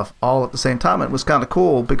that stuff all at the same time. It was kind of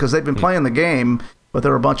cool, because they've been playing the game, but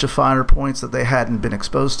there were a bunch of finer points that they hadn't been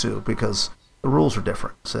exposed to because the rules are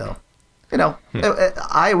different. So,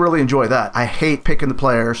 I really enjoy that. I hate picking the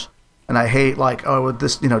players, and I hate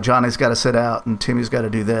Johnny's got to sit out and Timmy's got to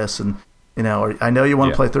do this, and or I know you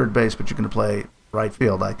want to play third base, but you're going to play right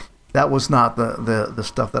field. That was not the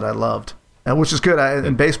stuff that I loved, which is good.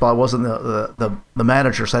 In baseball, I wasn't the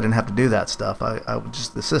manager, so I didn't have to do that stuff. I would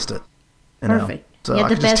just assist it. Perfect. So you had I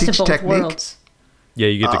the could just best teach of both technique. worlds. Yeah,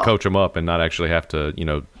 you get to coach them up and not actually have to,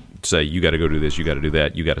 say, you got to go do this, you got to do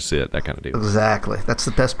that, you got to sit, that kind of deal. Exactly. That's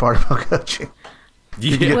the best part about coaching.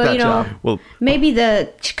 Yeah. Get that job. Well, maybe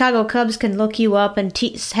the Chicago Cubs can look you up and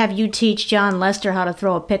have you teach John Lester how to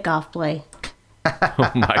throw a pickoff play.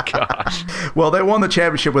 Oh my gosh. Well, they won the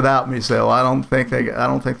championship without me, so I don't think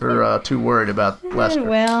they're too worried about Lester.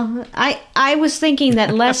 Well, I was thinking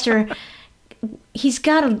that Lester, he's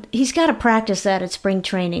got to practice that at spring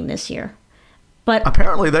training this year. But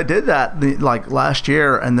apparently they did that last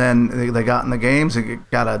year, and then they got in the games and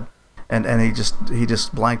and he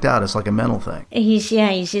just blanked out. It's like a mental thing. He's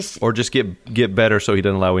just, or just get better so he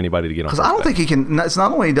doesn't allow anybody to get on. Because I don't think he can. It's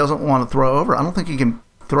not only he doesn't want to throw over. I don't think he can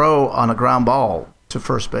throw on a ground ball to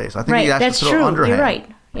first base. I think he has to throw underhand. You're right.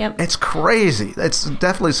 Yep. It's crazy. It's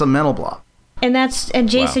definitely some mental block. And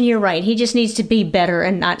Jason, you're right. He just needs to be better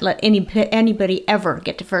and not let anybody ever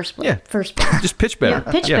get to first base. Yeah. First base. Just pitch better.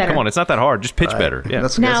 Pitch better. Come on, it's not that hard. Just pitch better. Yeah.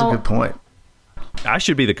 That's a good point. I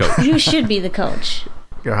should be the coach. You should be the coach.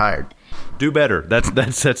 You're hired. Do better.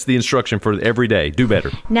 That's the instruction for every day. Do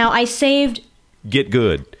better. Now, I saved Get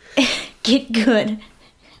good. Get Good.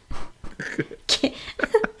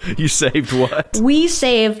 You saved what? We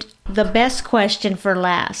saved the best question for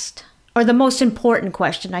last. Or the most important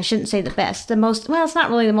question. I shouldn't say the best. Well, it's not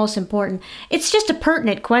really the most important. It's just a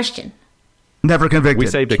pertinent question. Never convicted. We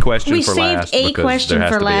saved a question We for saved last. a because question there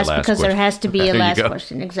has for to be a last because there question. has to be a There you last go.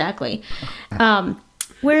 question. Exactly.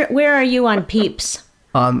 Where are you on Peeps?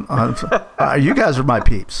 You guys are my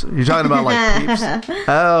peeps. You're talking about like peeps.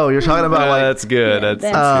 Oh, you're talking about like That's good. That's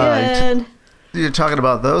That's good. you're talking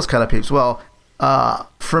about those kind of peeps. Well,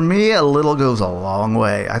 for me, a little goes a long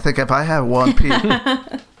way. I think if I have one peep,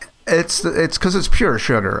 it's because it's pure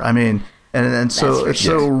sugar. I mean, and so it's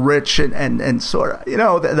so rich and sort of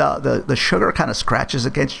the sugar kind of scratches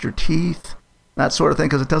against your teeth, that sort of thing,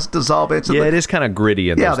 because it doesn't dissolve into it is kind of gritty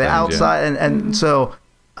in those the things, outside and so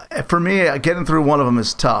for me, getting through one of them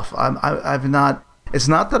is tough. I've not. It's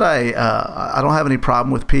not that I don't have any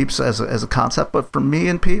problem with Peeps as a concept, but for me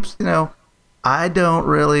and Peeps, I don't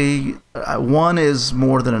really. One is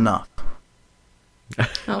more than enough.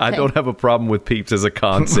 I don't have a problem with Peeps as a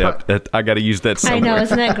concept. I got to use that somewhere. I know,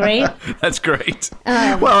 isn't that great? That's great.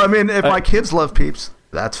 Well, I mean, if my kids love Peeps,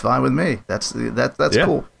 that's fine with me. That's Yeah.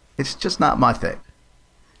 cool. It's just not my thing.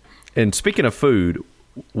 And speaking of food,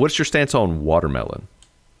 what's your stance on watermelon?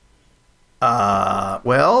 I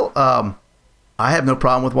have no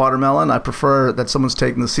problem with watermelon. I prefer that someone's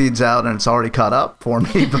taking the seeds out and it's already cut up for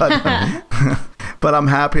me. But but I'm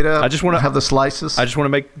happy to. I just want to have the slices. I just want to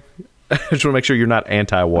make sure you're not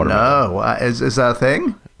anti-watermelon. No, is that a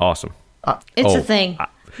thing? Awesome. It's a thing.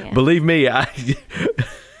 Yeah. Believe me,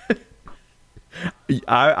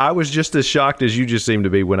 I was just as shocked as you just seemed to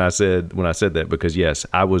be when I said that, because yes,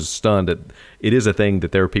 I was stunned that it is a thing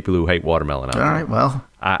that there are people who hate watermelon out there. All right, well,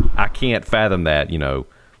 I can't fathom that,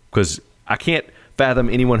 because I can't fathom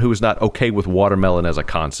anyone who is not okay with watermelon as a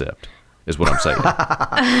concept, is what I'm saying.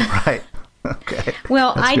 right. Okay.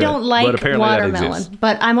 Well, I good. don't But like apparently that exists. watermelon,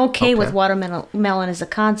 but I'm okay with watermelon as a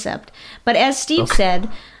concept. But as Steve said,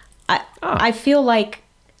 I feel like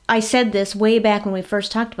I said this way back when we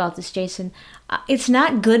first talked about this, Jason. It's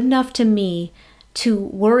not good enough to me to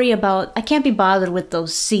worry about. I can't be bothered with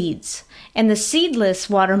those seeds. And the seedless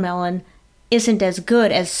watermelon isn't as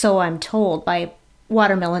good as, so I'm told, by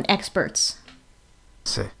watermelon experts.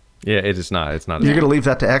 Let's see. Yeah, it is not. It's not. You're going to leave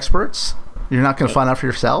that to experts? You're not going to find out for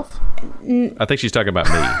yourself? I think she's talking about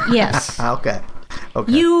me. Yes. Okay.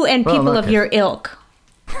 You and Well, people of okay. your ilk.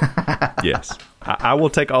 Yes. I will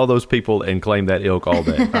take all those people and claim that ilk all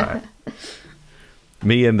day. All right.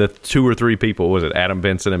 Me and the 2 or 3 people, was it Adam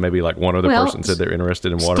Benson and maybe like one other Well, person said they're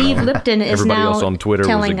interested in watermelon. Steve Lipton is Everybody now else on Twitter was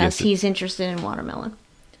telling us against it. he's interested in watermelon.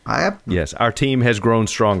 Yes, our team has grown There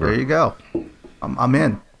stronger. you go. I'm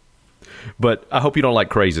in. But I hope you don't like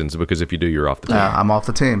craisins, because if you do, you're off the team. I'm off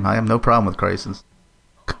the team. I have no problem with craisins.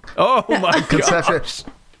 Oh my gosh.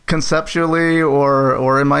 Conceptually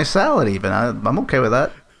or in my salad even. I'm okay with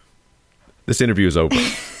that. This interview is over.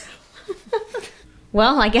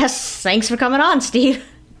 Well, I guess thanks for coming on, Steve.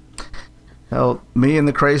 Well, me and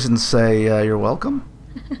the craisins say you're welcome.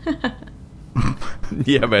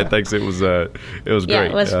 Yeah, man. Thanks. It was great. Yeah,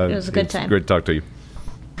 it was a good it's time. Great to talk to you.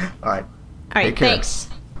 All right. All right, Take care. thanks.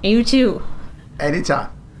 You too. Anytime.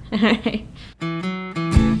 All right.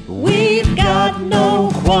 We've got no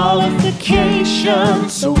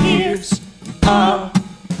qualifications, so here's our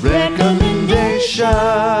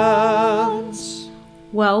recommendations.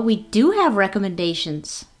 Well, we do have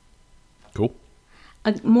recommendations. Cool.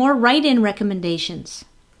 More write-in recommendations.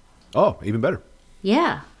 Oh, even better.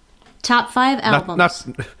 Yeah. Top 5 albums.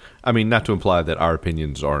 Not to imply that our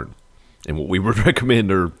opinions aren't and what we would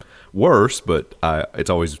recommend are worse, but it's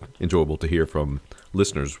always enjoyable to hear from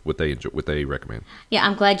listeners what they what they recommend. Yeah,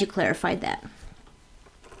 I'm glad you clarified that.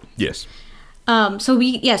 Yes. So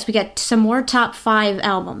we got some more top 5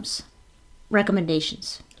 albums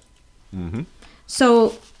recommendations. Mm-hmm.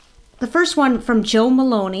 So the first one from Joe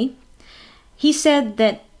Maloney, he said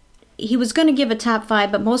that he was going to give a top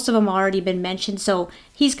 5, but most of them already been mentioned. So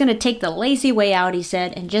he's going to take the lazy way out, he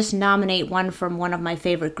said, and just nominate one from one of my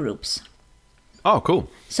favorite groups. Oh, cool.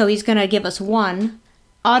 So he's going to give us one,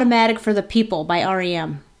 Automatic for the People by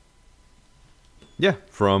R.E.M. Yeah,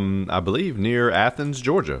 from, I believe, near Athens,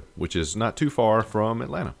 Georgia, which is not too far from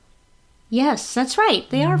Atlanta. Yes, that's right.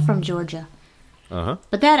 They are from Georgia. Uh-huh.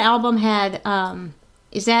 But that album had,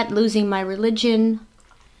 is that Losing My Religion?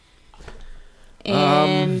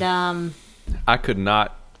 And I could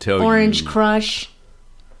not tell Orange you. Crush.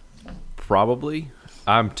 Probably.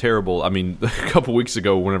 I'm terrible. I mean, a couple weeks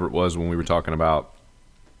ago, whenever it was, when we were talking about,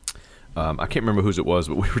 I can't remember whose it was,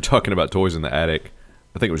 but we were talking about Toys in the Attic.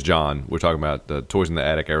 I think it was John. We were talking about Toys in the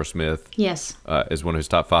Attic, Aerosmith. Yes. As one of his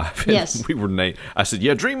top 5. Yes. We were I said,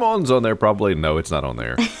 yeah, Dream On's on there probably. No, it's not on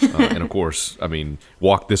there. And of course, I mean,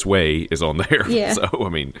 Walk This Way is on there. Yeah. So, I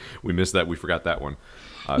mean, we missed that. We forgot that one.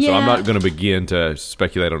 So Yeah. I'm not going to begin to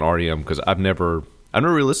speculate on REM because I've never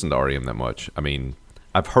really listened to REM that much. I mean,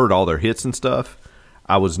 I've heard all their hits and stuff.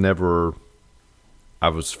 I was, for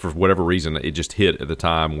whatever reason, it just hit at the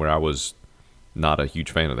time where I was not a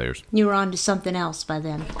huge fan of theirs. You were on to something else by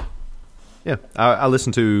then. Yeah, I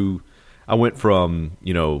listened to. I went from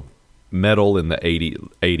metal in the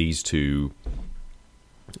 80s to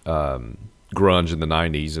grunge in the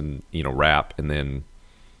 90s, and rap, and then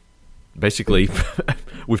basically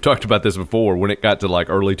we've talked about this before. When it got to like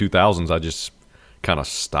early 2000s, I just kind of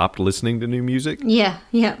stopped listening to new music. Yeah.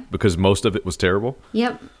 Because most of it was terrible.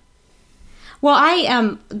 Yep.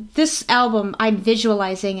 Well, this album I'm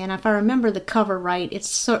visualizing, and if I remember the cover right, it's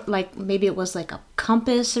sort of like maybe it was like a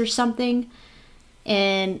compass or something,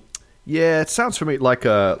 and yeah, it sounds for me like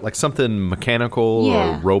something mechanical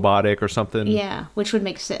Yeah. or robotic or something. yeah, which would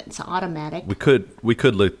make sense. Automatic. We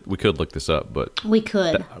could look this up, but We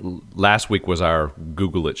could. last week was our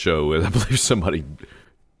Google It show, and I believe somebody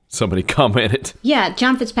commented. Yeah,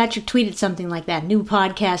 John Fitzpatrick tweeted something like that. New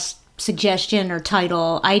podcast suggestion or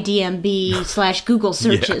title, IDMB/Google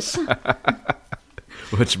searches.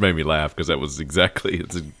 Which made me laugh because that was exactly It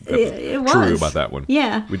true was. about that one.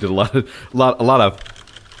 Yeah. We did a lot of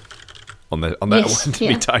on that Yes, one to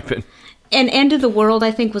yeah. be typing. And End of the World, I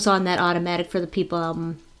think, was on that Automatic for the People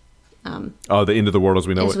album. Oh, the End of the World as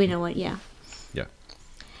we know As it. we know it, yeah. Yeah.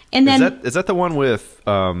 And then Is that the one with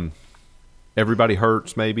Everybody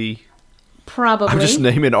Hurts? Maybe. probably. I'm just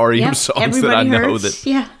naming REM Yep, songs that I Everybody know Hurts. that.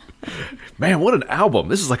 Yeah. Man, what an album!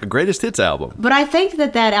 This is like a greatest hits album. But I think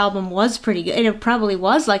that album was pretty good. And it probably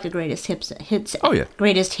was like a greatest hits. Oh, yeah.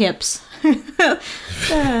 Greatest hips.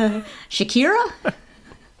 Shakira?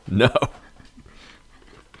 No.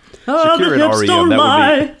 Oh, Shakira the and hips REM, don't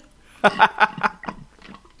that would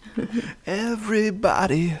lie.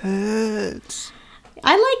 Everybody Hurts.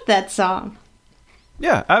 I like that song.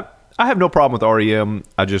 Yeah, I have no problem with REM.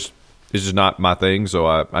 It's just not my thing, so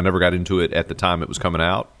I never got into it at the time it was coming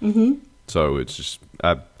out. Mm-hmm. So it's just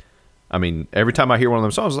I mean, every time I hear one of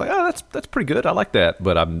them songs, I'm like, oh, that's pretty good. I like that,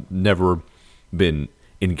 but I've never been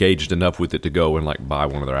engaged enough with it to go and like buy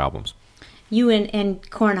one of their albums. You and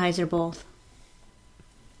Kornheiser both.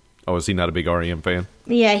 Oh, is he not a big REM fan?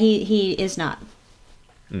 Yeah, he is not.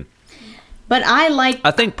 But I like.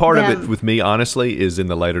 I think part of them. it with me, honestly, is in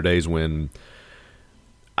the later days when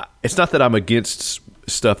it's not that I'm against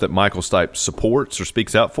stuff that Michael Stipe supports or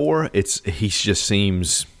speaks out for. He just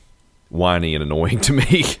seems whiny and annoying to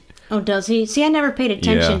me. Oh, does he? See, I never paid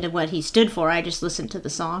attention Yeah. to what he stood for. I just listened to the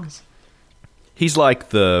songs. He's like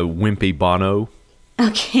the wimpy Bono,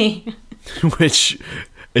 Okay. which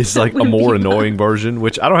is like a more annoying version.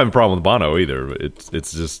 Which I don't have a problem with Bono either.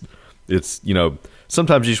 It's just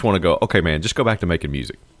sometimes you just want to go, okay, man, just go back to making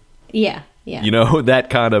music. Yeah. That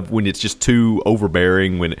kind of when it's just too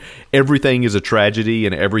overbearing, when everything is a tragedy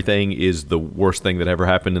and everything is the worst thing that ever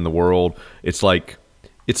happened in the world. It's like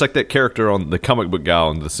that character on the comic book guy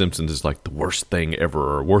on The Simpsons is like the worst thing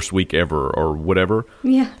ever or worst week ever or whatever.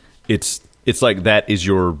 Yeah. It's like that is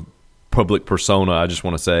your public persona. I just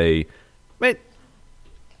want to say, man,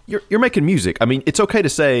 you're making music. I mean, it's okay to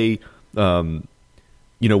say,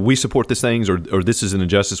 we support these things or this is an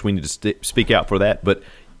injustice. We need to speak out for that. But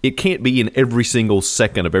it can't be in every single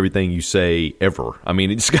second of everything you say ever. I mean,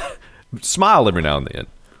 it's got smile every now and then.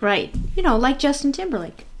 Right. Like Justin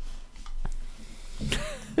Timberlake.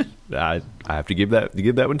 I have to give that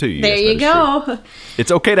one to you. There Yes, you that is true. go.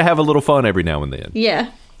 It's okay to have a little fun every now and then.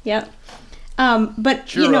 Yeah. Yep. But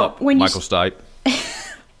Cheer up, when Michael Stipe.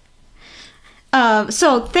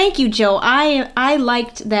 So thank you, Joe. I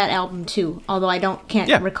liked that album too, although I can't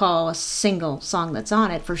Yeah. recall a single song that's on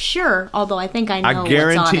it for sure. Although I think I know I what's on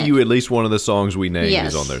guarantee it. you at least one of the songs we named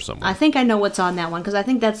Yes. is on there somewhere. I think I know what's on that one because I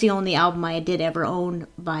think that's the only album I did ever own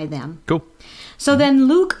by them. Cool. So then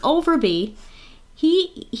Luke Overby,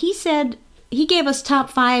 he said he gave us top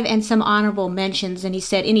 5 and some honorable mentions, and he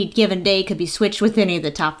said any given day could be switched with any of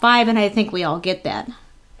the top 5, and I think we all get that.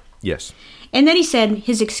 Yes. And then he said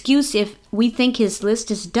his excuse if we think his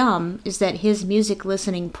list is dumb is that his music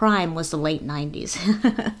listening prime was the late 90s.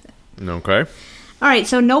 Okay. All right,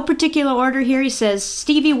 so no particular order here. He says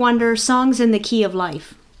Stevie Wonder, Songs in the Key of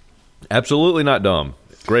Life. Absolutely not dumb.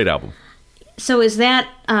 Great album. So is that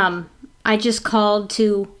I just called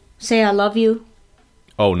to say I love you?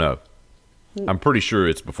 Oh, no. I'm pretty sure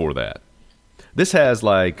it's before that. This has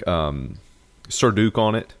like Sir Duke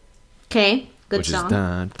on it. Okay, good which song. Is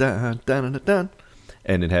dun, dun, dun, dun, dun.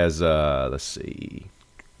 And it has, let's see,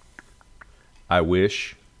 I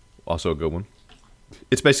Wish, also a good one.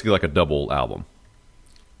 It's basically like a double album.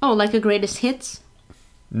 Oh, like a greatest hits?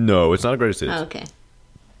 No, it's not a greatest hits. Oh, okay.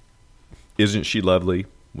 Isn't She Lovely,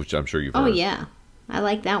 which I'm sure you've heard. Oh, yeah. I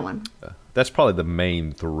like that one. That's probably the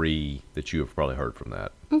main three that you have probably heard from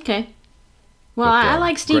that. Okay. Well, But, I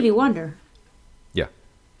like Stevie great. Wonder. Yeah.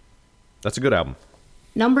 That's a good album.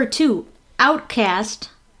 Number 2, Outkast,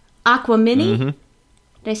 Aquamini. Mm-hmm.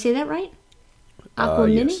 Did I say that right?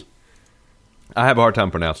 Aquamini? Yes. I have a hard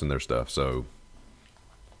time pronouncing their stuff, so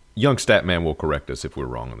young Statman will correct us if we're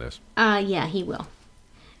wrong on this. Yeah, he will.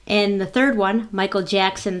 And the third one, Michael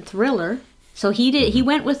Jackson, Thriller. So he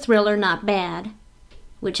went with Thriller, Not Bad,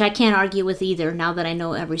 which I can't argue with either now that I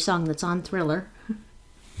know every song that's on Thriller.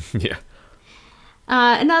 Yeah.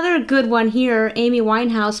 Another good one here, Amy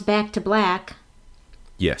Winehouse, Back to Black.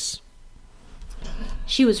 Yes.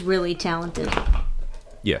 She was really talented.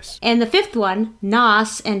 Yes. And the fifth one,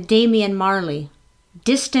 Nas and Damian Marley,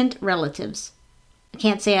 Distant Relatives. I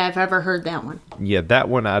can't say I've ever heard that one. Yeah, that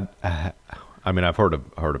one I mean I've heard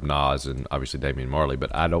of Nas and obviously Damian Marley,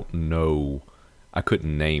 but I don't know. I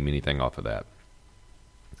couldn't name anything off of that.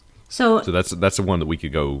 So that's the one that we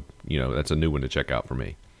could go. That's a new one to check out for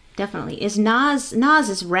me. definitely. Is Nas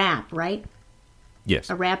is rap, right? Yes.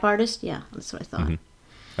 A rap artist? Yeah, that's what I thought.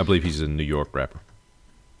 I believe he's a New York rapper.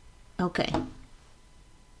 Okay.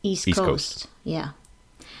 East Coast. Coast. Yeah.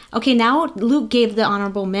 Okay, now Luke gave the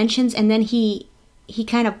honorable mentions, and then he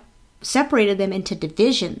kind of separated them into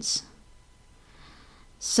divisions.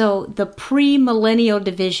 So the pre-millennial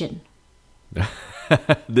division.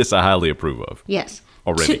 This I highly approve of. Yes.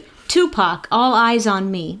 Already. Tupac, All Eyes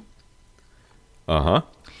on Me. Uh-huh.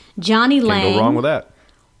 Johnny Can't Lang. go wrong with that.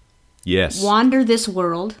 Yes. Wander This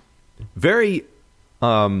World. Very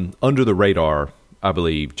under the radar, I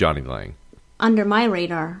believe, Johnny Lang. Under my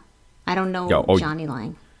radar. I don't know Yeah, Johnny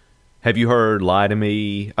Lang. Have you heard Lie to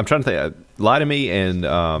Me? I'm trying to think. Lie to Me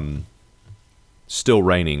and Still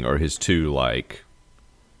Raining are his two like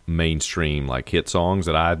mainstream like hit songs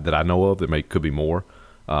that I know of. There could be more.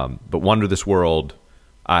 But Wander This World,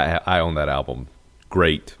 I own that album.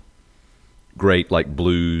 Great like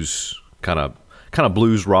blues kind of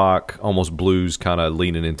blues rock, almost blues kind of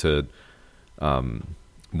leaning into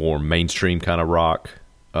more mainstream kind of rock.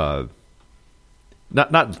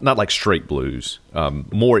 Not like straight blues.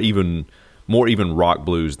 More even rock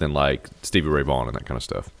blues than like Stevie Ray Vaughan and that kind of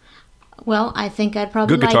stuff. Well, I think I'd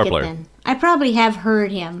probably Good like guitar it player. then. I probably have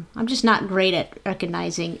heard him. I'm just not great at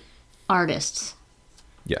recognizing artists.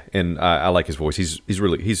 Yeah, and I like his voice. He's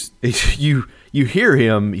really you hear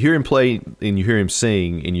him play and you hear him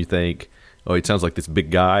sing and you think, oh, it sounds like this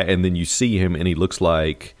big guy, and then you see him and he looks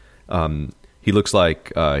like he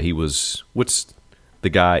was what's the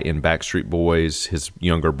guy in Backstreet Boys? His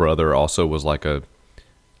younger brother also was like a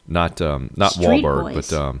not Street Wahlberg,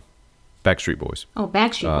 Boys. but Backstreet Boys. Oh,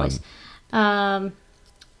 Backstreet Boys.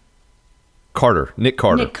 Nick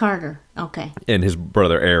Carter. Nick Carter. Okay. And his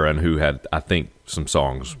brother Aaron, who had, I think, some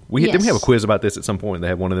songs. Didn't we have a quiz about this at some point? They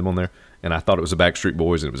had one of them on there, and I thought it was the Backstreet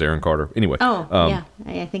Boys, and it was Aaron Carter. Anyway. Oh, yeah.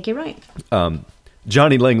 I think you're right.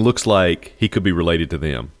 Johnny Lang looks like he could be related to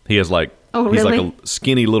them. He has like, Oh, he's really? like a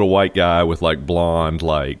skinny little white guy with like blonde,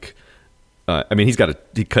 like, I mean, he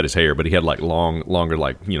cut his hair, but he had like longer,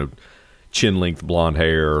 like, chin length blonde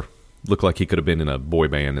hair. Looked like he could have been in a boy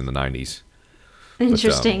band in the 90s.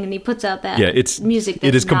 Interesting. And he puts out that music that's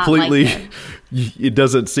it is not completely like that. It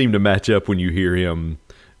doesn't seem to match up when you hear him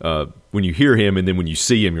and then when you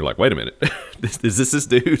see him you're like, wait a minute, is this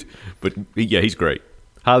dude? But yeah, he's great.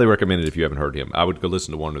 Highly recommend it if you haven't heard him. I would go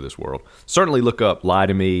listen to Wander This World. Certainly look up Lie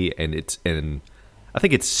to Me, and I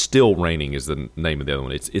think it's Still Raining is the name of the other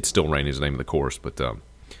one. It's Still Raining is the name of the chorus, but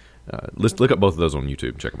let's look up both of those on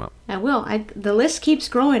YouTube. Check them out. I will. The list keeps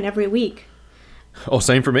growing every week. Oh,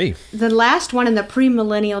 same for me. The last one in the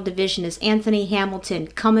pre-millennial division is Anthony Hamilton,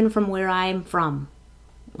 Coming From Where I'm From.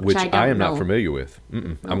 Which I don't I am know. not familiar with.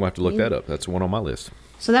 I'm going to have to look that up. That's one on my list.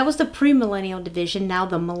 So that was the pre-millennial division. Now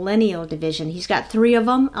the millennial division. He's got 3 of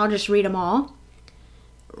them. I'll just read them all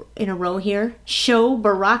in a row here. Show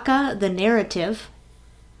Baraka, The Narrative.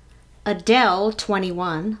 Adele,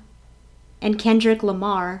 21. And Kendrick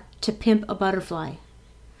Lamar, To Pimp a Butterfly.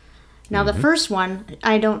 Now the first one,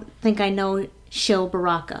 I don't think I know Show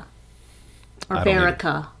Baraka. Or I don't either.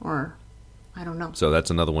 Baraka, or I don't know. So that's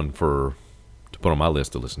another one to put on my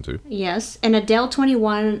list to listen to. Yes, and Adele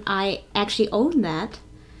 21, I actually own that.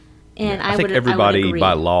 And I think everybody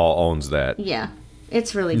by law owns that. Yeah.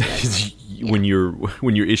 It's really good. when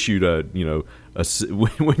you're issued a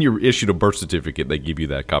when you're issued a birth certificate, they give you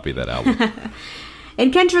that copy of that album.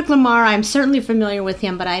 And Kendrick Lamar, I'm certainly familiar with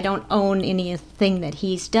him, but I don't own anything that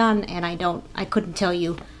he's done, and I couldn't tell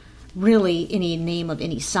you really any name of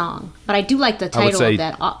any song. But I do like the title of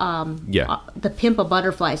that. The Pimp a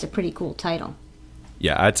Butterfly is a pretty cool title.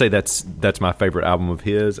 Yeah, I'd say that's my favorite album of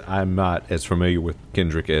his. I'm not as familiar with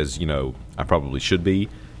Kendrick as I probably should be.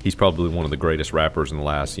 He's probably one of the greatest rappers in the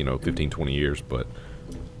last 15, 20 years. But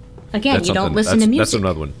again, you don't listen to music. That's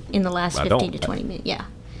another one. In the last 15 to 20 minutes. Yeah.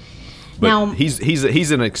 But now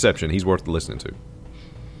he's an exception. He's worth listening to.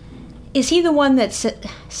 Is he the one that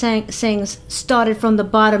sings "Started from the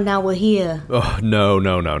bottom, now we're here"? Oh no!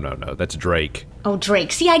 That's Drake. Oh,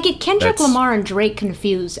 Drake. See, I get Kendrick Lamar and Drake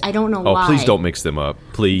confused. I don't know why. Oh, please don't mix them up,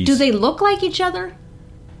 please. Do they look like each other?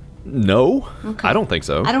 No, okay. I don't think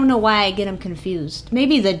so. I don't know why I get them confused.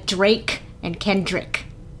 Maybe the Drake and Kendrick.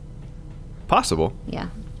 Possible. Yeah.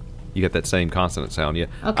 You got that same consonant sound, yeah.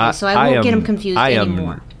 Okay, so I won't get them confused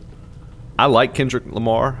anymore. I like Kendrick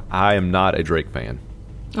Lamar. I am not a Drake fan.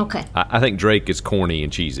 Okay. I think Drake is corny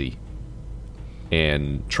and cheesy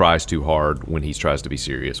and tries too hard when he tries to be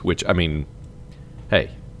serious, which, I mean,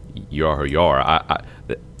 hey, you are who you are.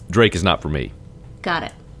 Drake is not for me. Got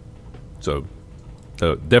it. So,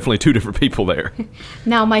 definitely two different people there.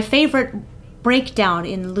 Now, my favorite breakdown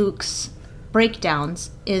in Luke's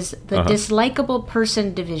breakdowns is the dislikable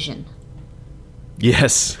person division.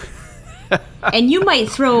 Yes. And you might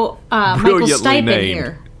throw Michael Stipe in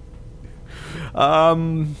here.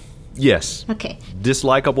 Yes. Okay.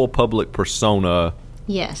 Dislikable public persona.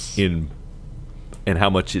 Yes. And how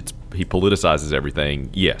much he politicizes everything.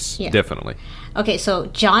 Yes, definitely. Okay, so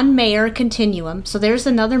John Mayer Continuum. So there's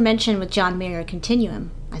another mention with John Mayer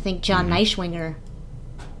Continuum. I think John Neiswinger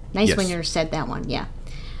said that one. Yeah.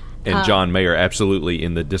 And John Mayer absolutely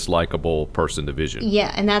in the dislikable person division.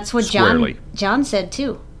 Yeah, and that's what John said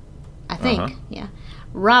too. I think. Yeah.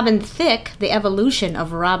 Robin Thicke, the evolution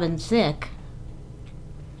of Robin Thicke.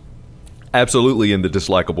 Absolutely in the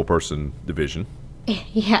dislikable person division.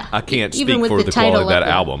 Yeah. I can't speak for the quality of that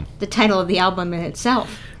album. The title of the album in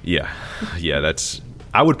itself. Yeah. Yeah,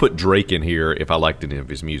 I would put Drake in here if I liked any of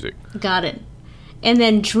his music. Got it. And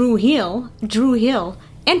then Drew Hill,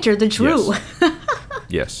 Enter the Drew. Yes,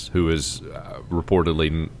 yes, who is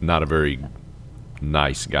reportedly not a very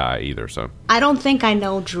nice guy either. So I don't think I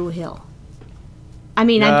know Drew Hill. I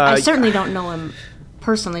mean, I certainly don't know him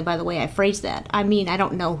personally by the way I phrased that. I mean, I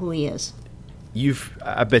don't know who he is.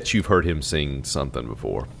 I bet you've heard him sing something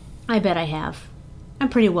before. I bet I have. I'm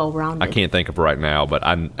pretty well rounded. I can't think of right now, but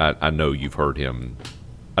I know you've heard him.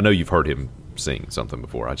 I know you've heard him sing something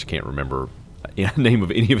before. I just can't remember the name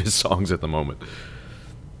of any of his songs at the moment.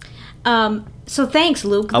 So thanks,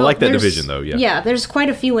 Luke. I like that division, though. Yeah. Yeah, there's quite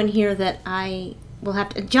a few in here that I will have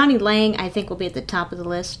to. Johnny Lang, I think, will be at the top of the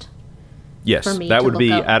list. Yes, for me that to would look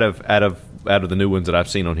be up. out of the new ones that I've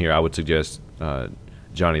seen on here. I would suggest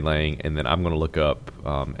Johnny Lang, and then I'm going to look up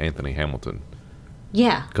Anthony Hamilton.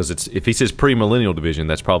 Yeah. Because if he says pre-millennial division,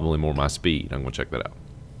 that's probably more my speed. I'm going to check that out.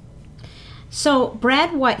 So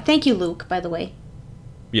Brad White, thank you, Luke, by the way.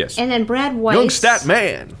 Yes. And then Brad White. Young Stat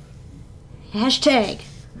Man. Hashtag.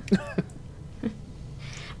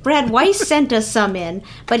 Brad Weiss sent us some in,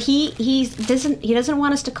 but he doesn't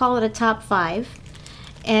want us to call it a top 5.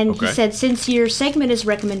 And he said since your segment is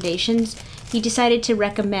recommendations, he decided to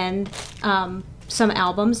recommend some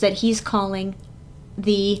albums that he's calling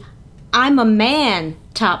the I'm a Man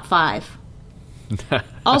top 5.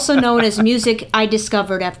 Also known as music I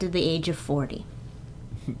discovered after the age of 40.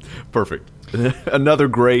 Perfect. Another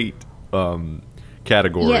great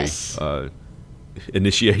category. Yes.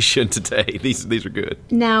 Initiation today. These are good.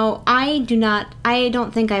 Now, I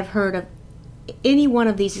don't think I've heard of any one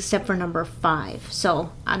of these except for number 5.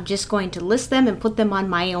 So I'm just going to list them and put them on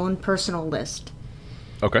my own personal list.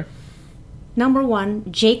 Okay. Number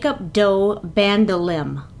 1, Jacob Doe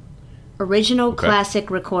Bandolim. Original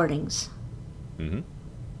classic recordings. Mm-hmm.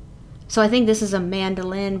 So I think this is a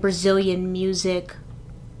mandolin, Brazilian music.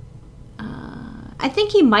 I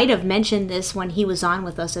think he might have mentioned this when he was on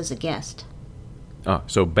with us as a guest. Oh,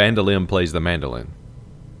 so Bandolim plays the mandolin.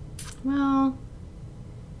 Well,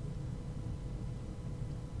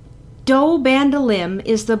 Do Bandolim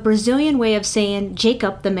is the Brazilian way of saying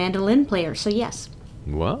Jacob the mandolin player, so yes.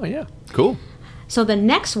 Well, yeah, cool. So the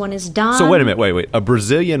next one is Don... So wait a minute, wait. A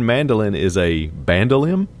Brazilian mandolin is a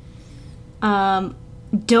bandolim?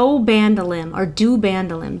 Do Bandolim, or Do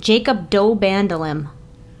Bandolim. Jacob Do Bandolim.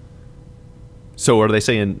 So are they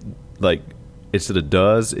saying, like, instead of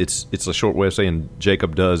does, it's a short way of saying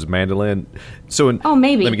Jacob does mandolin. So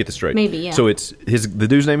maybe. Let me get this straight. Maybe, yeah. So the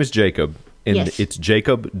dude's name is Jacob, and Yes. it's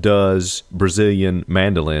Jacob does Brazilian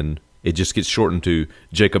mandolin. It just gets shortened to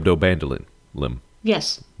Jacob do Bandolin.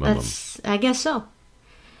 Yes, I guess so.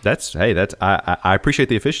 I appreciate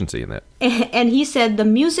the efficiency in that. And he said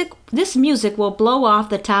this music will blow off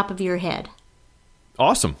the top of your head.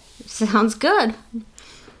 Awesome. Sounds good.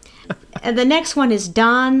 And the next one is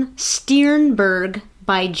Don Sternberg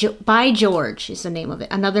by George is the name of it.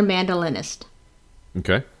 Another mandolinist.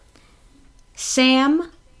 Okay. Sam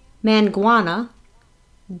Manguana,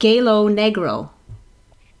 Galo Negro.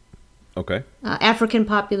 Okay. African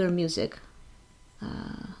popular music.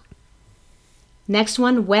 Next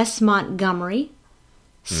one, Wes Montgomery,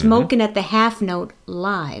 Smoking at the Half Note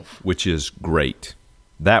Live. Which is great.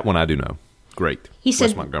 That one I do know. Great. He said-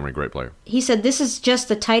 Wes Montgomery, great player. He said, this is just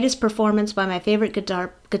the tightest performance by my favorite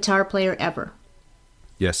guitar player ever.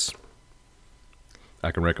 Yes.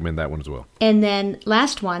 I can recommend that one as well. And then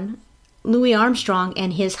last one, Louis Armstrong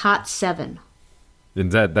and his Hot 7.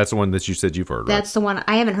 And that's the one that you said you've heard, right? That's the one.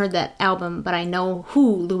 I haven't heard that album, but I know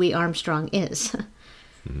who Louis Armstrong is.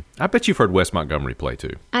 I bet you've heard Wes Montgomery play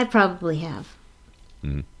too. I probably have.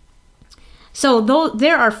 So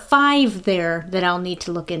there are 5 there that I'll need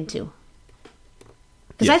to look into.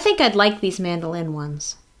 Because I Yes. think I'd like these mandolin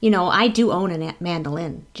ones. You know, I do own a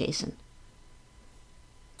mandolin, Jason.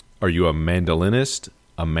 Are you a mandolinist,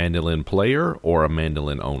 a mandolin player, or a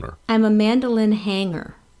mandolin owner? I'm a mandolin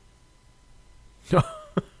hanger.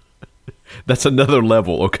 That's another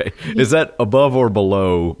level. Okay. Is that above or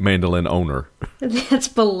below mandolin owner? That's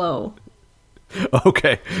below.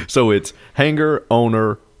 Okay. So it's hanger,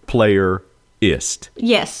 owner, player, ist.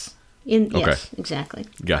 Yes. Yes, Okay. exactly.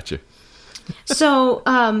 Gotcha. So,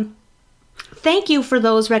 thank you for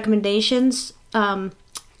those recommendations, Luke,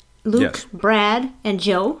 Yes. Brad, and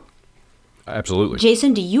Joe. Absolutely.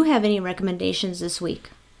 Jason, do you have any recommendations this week?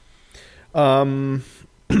 I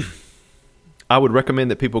would recommend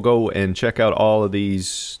that people go and check out all of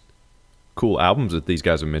these cool albums that these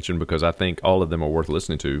guys have mentioned, because I think all of them are worth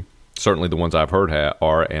listening to. Certainly the ones I've heard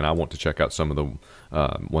are, and I want to check out some of the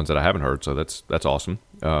ones that I haven't heard, so that's awesome.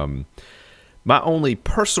 My only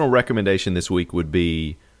personal recommendation this week would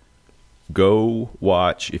be go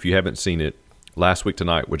watch, if you haven't seen it, Last Week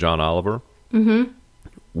Tonight with John Oliver. Mm-hmm.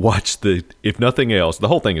 Watch if nothing else, the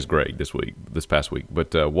whole thing is great this past week,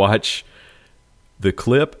 but watch the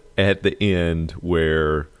clip at the end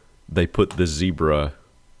where they put the zebra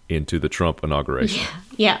into the Trump inauguration.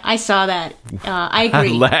 Yeah, I saw that. I agree.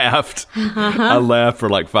 I laughed. I laughed for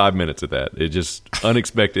like 5 minutes at that. It just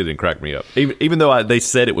unexpected and cracked me up. Even though they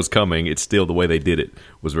said it was coming, it's still the way they did it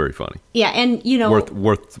was very funny. Yeah, and you know,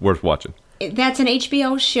 Worth watching. that's an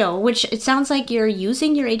HBO show, which it sounds like you're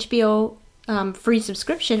using your HBO free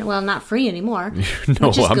subscription. Well, not free anymore. No,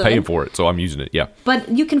 which is I'm good. paying for it, so I'm using it. Yeah. But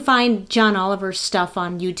you can find John Oliver's stuff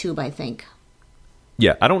on YouTube, I think.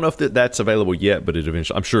 Yeah, I don't know if that's available yet, but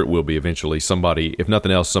I'm sure it will be eventually. Somebody, if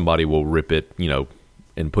nothing else, somebody will rip it,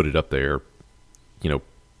 and put it up there,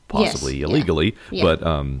 possibly Yes, illegally, yeah. but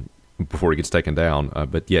before it gets taken down.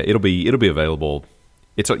 But yeah, it'll be available.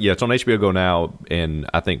 It's on HBO Go now, and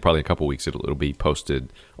I think probably in a couple weeks it'll be posted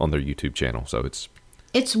on their YouTube channel. So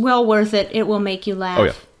It's well worth it. It will make you laugh. Oh,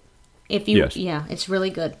 yeah. If you, Yes. yeah, it's really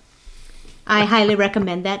good. I highly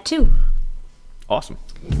recommend that too. awesome.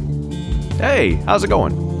 Hey, how's it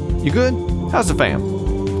going? You good? How's the fam?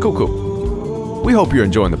 Cool. We hope you're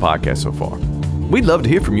enjoying the podcast so far. We'd love to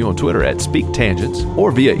hear from you on Twitter at SpeakTangents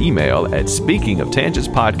or via email at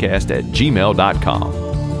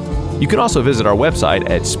speakingoftangenspodcast@gmail.com. You can also visit our website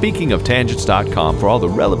at speakingoftangents.com for all the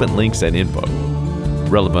relevant links and info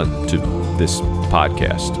relevant to this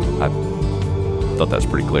podcast. I thought that's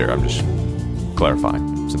pretty clear. I'm just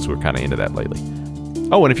clarifying since we're kind of into that lately.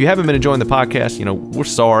 Oh, and if you haven't been enjoying the podcast, we're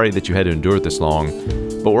sorry that you had to endure it this long,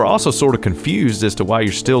 but we're also sort of confused as to why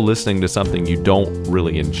you're still listening to something you don't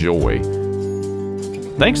really enjoy.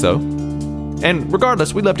 Thanks, though. And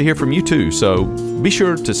regardless, we'd love to hear from you too, so be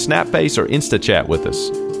sure to Snapface or InstaChat with us.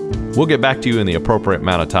 We'll get back to you in the appropriate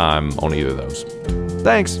amount of time on either of those.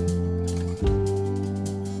 Thanks.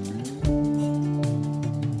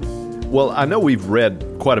 Well, I know we've read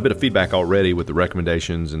quite a bit of feedback already with the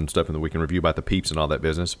recommendations and stuff in the Week in Review about the peeps and all that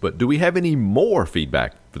business, but do we have any more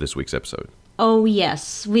feedback for this week's episode? Oh,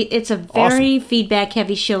 yes. It's a very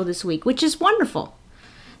feedback-heavy show this week, which is wonderful.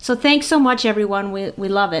 So thanks so much, everyone. We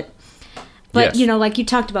love it. But, Yes. like you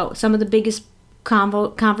talked about, some of the biggest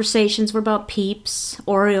conversations were about peeps,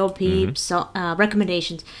 Oreo peeps,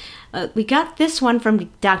 recommendations. We got this one from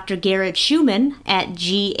Dr. Garrett Schumann at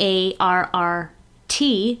GARRT,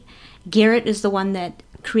 Garrett is the one that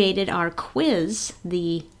created our quiz,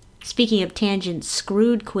 the Speaking of Tangents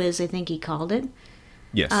Screwed quiz, I think he called it.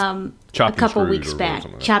 Yes. A couple weeks back.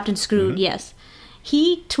 Chopped and Screwed, yes.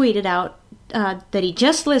 He tweeted out that he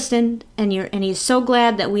just listened, and he's so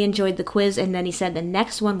glad that we enjoyed the quiz, and then he said the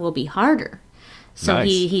next one will be harder. So nice.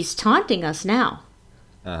 he's taunting us now.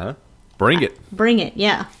 Uh-huh. Bring it. Bring it,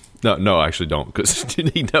 yeah. No, actually don't, because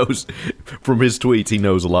he knows, from his tweets, he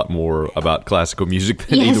knows a lot more about classical music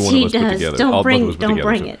than either one of us put together. Don't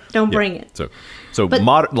bring it. So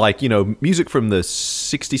modern, like, music from the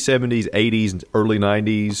 60s, 70s, 80s, and early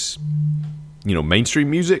 90s,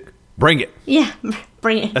 mainstream music, bring it. Yeah,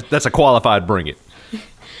 bring it. That's a qualified bring it.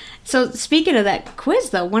 So speaking of that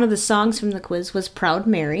quiz, though, one of the songs from the quiz was Proud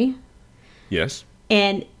Mary. Yes.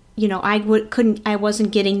 And, I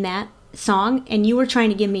wasn't getting that song, and you were trying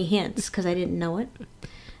to give me hints because I didn't know it.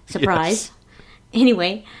 Surprise. Yes.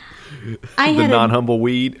 Anyway, I had the non-humble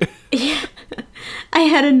weed. I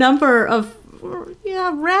had a number of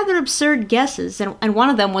rather absurd guesses, and one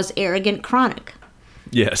of them was Arrogant Chronic.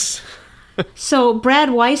 Yes. So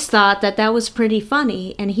Brad Weiss thought that was pretty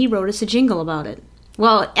funny, and he wrote us a jingle about it.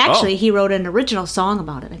 Well, actually, he wrote an original song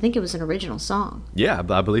about it. I think it was an original song. Yeah,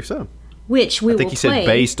 I believe so. Which we will play. I think he said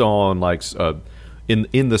based on, like,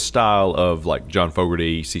 in the style of, like, John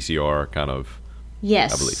Fogerty, CCR kind of.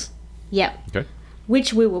 Yes. I believe. Yep. Okay.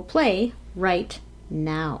 Which we will play right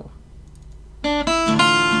now.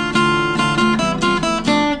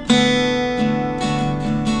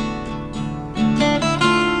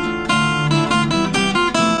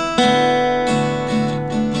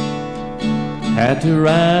 Had to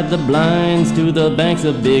ride the blinds to the banks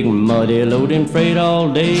of Big Muddy, loading freight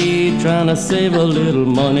all day, trying to save a little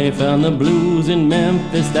money. Found the blues in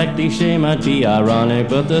Memphis, that cliche might be ironic,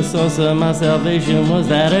 but the source of my salvation was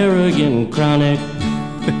that Arrogant Chronic.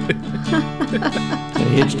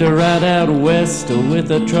 Hitched a ride out west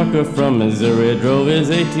with a trucker from Missouri. Drove his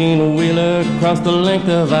 18-wheeler across the length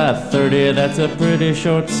of I-30. That's a pretty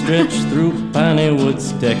short stretch through Piney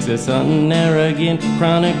Woods, Texas. An arrogant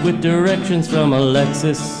chronic with directions from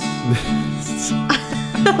Alexis.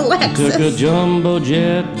 Alexis. Took a jumbo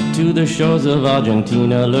jet to the shores of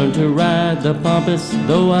Argentina. Learned to ride the Pampas,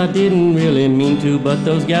 though I didn't really mean to. But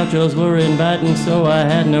those gauchos were inviting, so I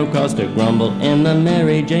had no cause to grumble. And the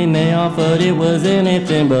Mary Jane they offered, it was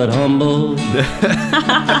anything but humble.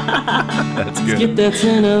 That's good. Skip that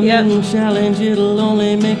cinnamon challenge, it'll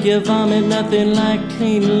only make you vomit. Nothing like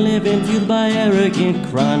clean living fueled by Arrogant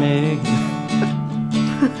Chronic.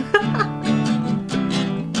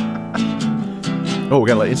 Oh, we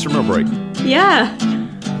got an instrumental break. Yeah.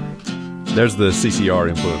 There's the CCR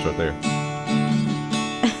influence right there.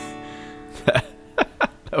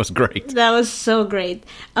 That was great. That was so great.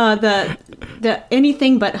 The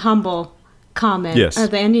anything but humble comment. Yes.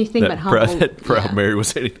 The anything but humble. Proud Mary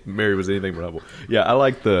was anything but humble. Yeah, I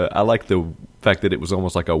like the fact that it was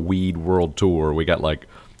almost like a weed world tour. We got like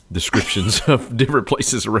descriptions of different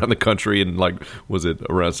places around the country, and like, was it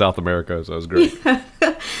around South America? So it was great.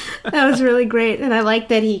 That was really great. And I like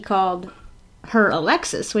that he called her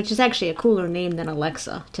Alexis, which is actually a cooler name than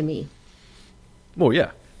Alexa to me. Well,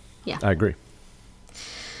 yeah. Yeah. I agree.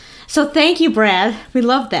 So thank you, Brad. We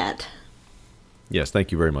love that. Yes,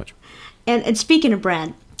 thank you very much. And speaking of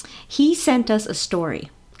Brad, he sent us a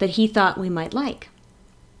story that he thought we might like.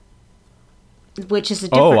 Which is a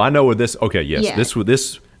different... Oh, I know what this... Okay, yes. Yeah.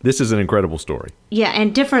 This is an incredible story. Yeah,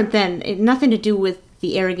 and different than... Nothing to do with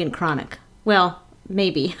the Arrogant Chronic. Well...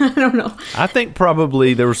 Maybe. I don't know. I think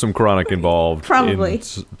probably there was some chronic involved probably. in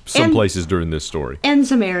some places during this story. And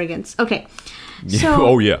some arrogance. Okay. So,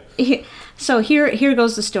 oh, yeah. So here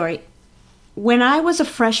goes the story. When I was a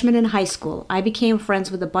freshman in high school, I became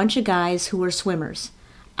friends with a bunch of guys who were swimmers.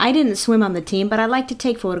 I didn't swim on the team, but I liked to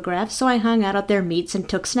take photographs, so I hung out at their meets and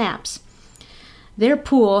took snaps. Their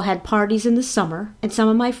pool had parties in the summer, and some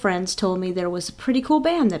of my friends told me there was a pretty cool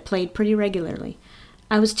band that played pretty regularly.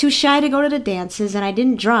 I was too shy to go to the dances, and I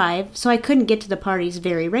didn't drive, so I couldn't get to the parties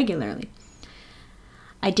very regularly.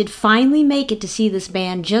 I did finally make it to see this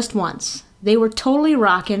band just once. They were totally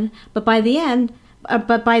rockin', but by then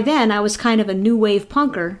I was kind of a new wave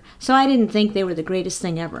punker, so I didn't think they were the greatest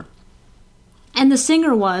thing ever. And the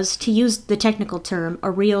singer was, to use the technical term,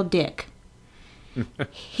 a real dick.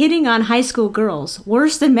 Hitting on high school girls,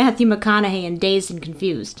 worse than Matthew McConaughey in Dazed and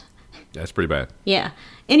Confused. That's pretty bad. Yeah.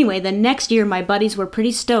 Anyway, the next year my buddies were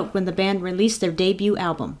pretty stoked when the band released their debut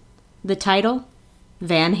album. The title?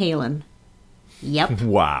 Van Halen. Yep.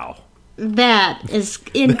 Wow. That is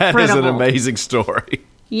incredible. That is an amazing story.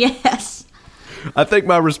 Yes. I think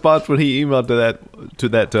my response when he emailed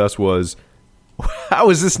to us was, How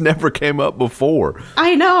has this never came up before?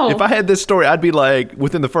 I know. If I had this story, I'd be like,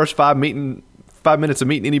 within the first 5 minutes of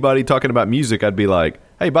meeting anybody talking about music, I'd be like,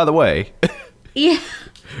 hey, by the way, Yeah.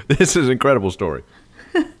 this is an incredible story.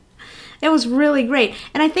 It was really great.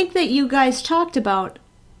 And I think that you guys talked about,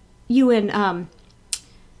 you and,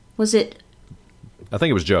 was it I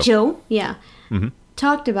think it was Joe. Joe? Yeah. Mm-hmm.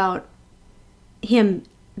 Talked about him,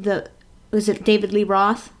 was it David Lee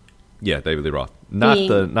Roth? Yeah, David Lee Roth.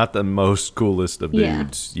 Not the most coolest of Yeah.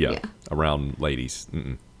 dudes. Yeah. Around ladies.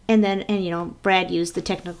 Mm-mm. And then, Brad used the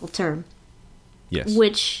technical term. Yes.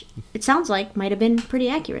 Which, it sounds like, might have been pretty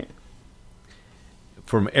accurate.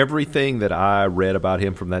 From everything that I read about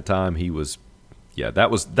him from that time, he was,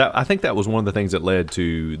 I think that was one of the things that led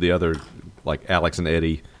to the other, like Alex and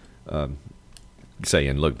Eddie,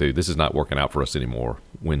 saying, look, dude, this is not working out for us anymore.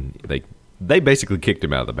 When they basically kicked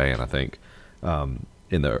him out of the band, I think,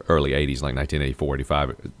 in the early 80s, like 1984,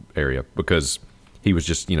 85 area, because he was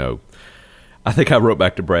just, I think I wrote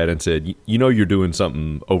back to Brad and said, you're doing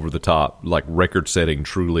something over the top, like record setting,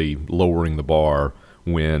 truly lowering the bar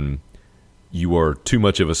when you are too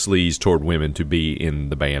much of a sleaze toward women to be in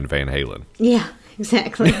the band Van Halen. Yeah,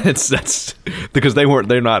 exactly. That's because their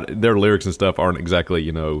lyrics and stuff aren't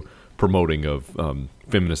exactly, promoting of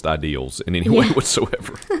feminist ideals in any way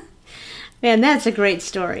whatsoever. Man, that's a great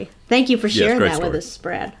story. Thank you for sharing that story with us,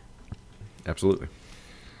 Brad. Absolutely.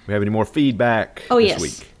 We have any more feedback this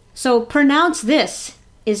week? So pronounce this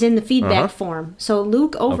is in the feedback form. So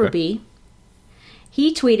Luke Overby,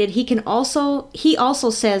 he tweeted he also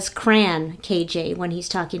says cran, KJ, when he's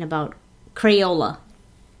talking about Crayola.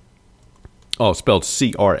 Oh, spelled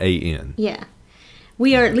C-R-A-N. Yeah.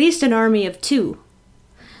 We are at least an army of two.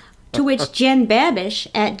 To which Jen Babish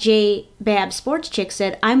at J Bab Sports Chick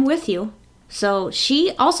said, I'm with you. So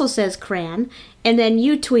she also says cran. And then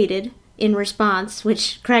you tweeted in response,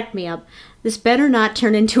 which cracked me up, this better not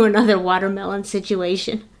turn into another watermelon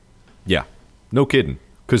situation. Yeah. No kidding.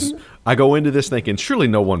 Because I go into this thinking, surely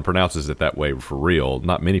no one pronounces it that way for real.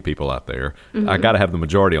 Not many people out there. Mm-hmm. I got to have the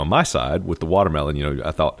majority on my side with the watermelon.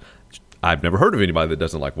 I thought, I've never heard of anybody that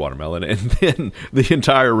doesn't like watermelon. And then the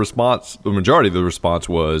entire response, the majority of the response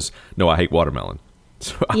was, no, I hate watermelon.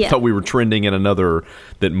 So I thought we were trending in another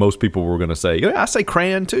that most people were going to say, yeah, I say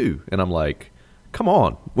crayon too. And I'm like, come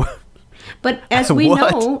on. But as we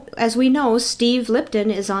know, Steve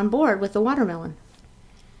Lipton is on board with the watermelon.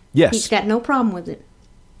 Yes. He's got no problem with it.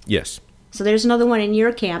 Yes. So there's another one in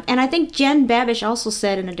your camp. And I think Jen Babish also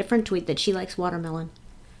said in a different tweet that she likes watermelon.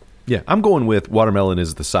 Yeah, I'm going with watermelon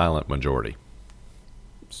is the silent majority.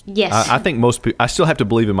 Yes. I think most people, I still have to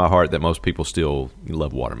believe in my heart that most people still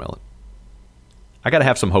love watermelon. I got to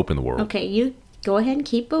have some hope in the world. Okay, you go ahead and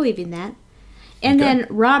keep believing that. And then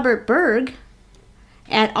Robert Berg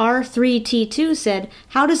at R3T2 said,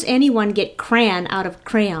 how does anyone get crayon out of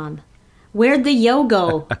crayon? Where'd the yo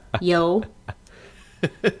go, yo?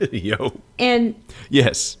 Yo. And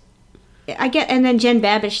yes. And then Jen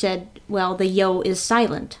Babish said, well, the yo is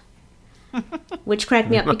silent. Which cracked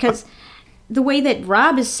me up because the way that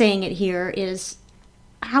Rob is saying it here is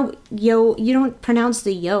how yo, you don't pronounce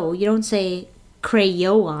the yo. You don't say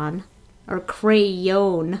crayon or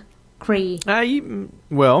crayon. Crayon.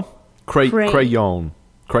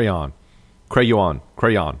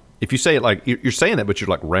 If you say it like, you're saying that, but you're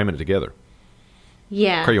like ramming it together.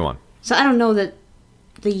 Yeah. Crayon. So I don't know that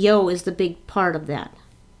the yo is the big part of that.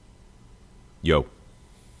 Yo.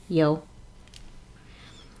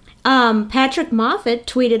 Patrick Moffat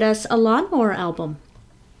tweeted us a lawnmower album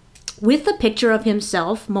with a picture of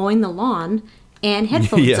himself mowing the lawn and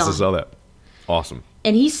headphones on. Yes, I saw that. Awesome.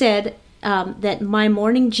 And he said that My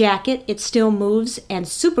Morning Jacket, It Still Moves, and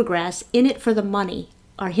Supergrass, In It for the Money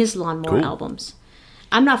are his lawnmower albums.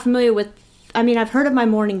 I'm not familiar with, I've heard of My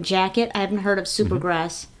Morning Jacket. I haven't heard of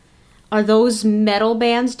Supergrass. Are those metal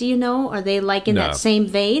bands, do you know? Are they like in that same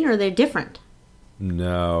vein, or they're different?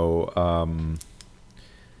 No.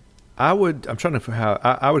 I would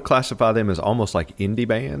classify them as almost like indie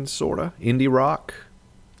bands, sort of. Indie rock.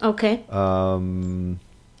 Okay.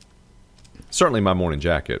 Certainly My Morning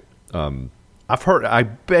Jacket. I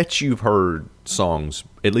bet you've heard songs,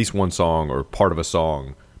 at least one song or part of a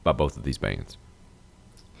song by both of these bands.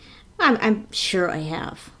 I'm sure I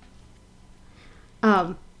have.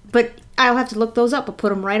 But I'll have to look those up and put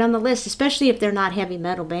them right on the list, especially if they're not heavy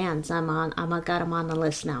metal bands. I've got them on the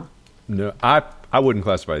list now. No, I wouldn't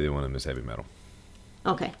classify either one of them as heavy metal.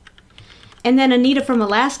 Okay. And then Anita from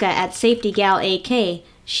Alaska at Safety Gal AK,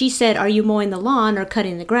 she said, are you mowing the lawn or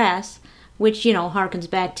cutting the grass? Which, harkens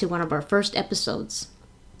back to one of our first episodes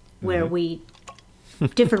where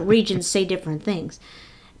different regions say different things.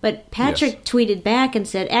 But Patrick tweeted back and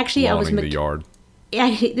said, actually, Lawning the yard.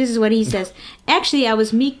 This is what he says. Actually, I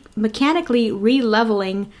was mechanically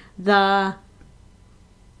re-leveling the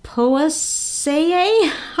Poaceae?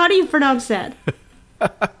 How do you pronounce that?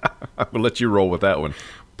 We'll let you roll with that one.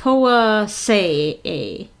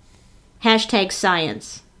 Poaceae. Hashtag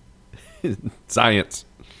science. Science.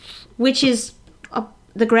 Which is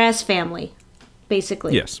the grass family,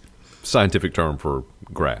 basically. Yes. Scientific term for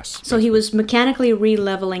grass. So he was mechanically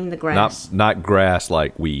re-leveling the grass. Not grass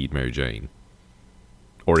like weed, Mary Jane.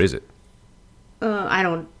 Or is it? I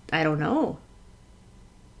don't know.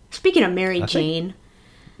 Speaking of Mary Jane,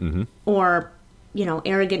 or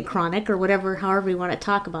arrogant chronic, or whatever, however you want to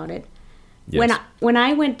talk about it. Yes. When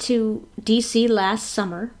I went to DC last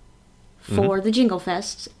summer for the Jingle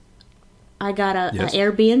Fest, I got an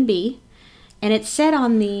Airbnb, and it said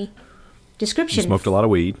on the description. You smoked a lot of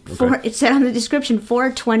weed. Okay. It said on the description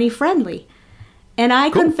 420 friendly, and I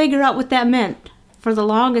couldn't figure out what that meant for the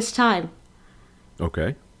longest time.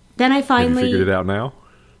 Okay. Then I finally Have you figured it out now?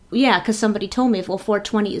 Yeah, because somebody told me,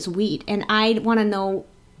 420 is weed, and I want to know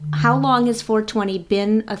how long has 420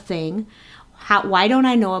 been a thing. Why don't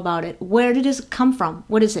I know about it? Where did it come from?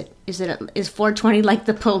 What is it? Is 420 like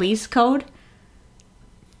the police code?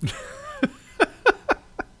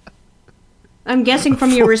 I'm guessing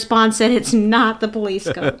from your response that it's not the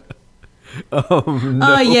police code.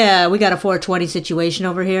 No. Yeah, we got a 420 situation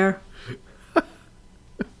over here.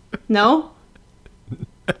 No?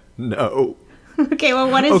 No. Okay, well,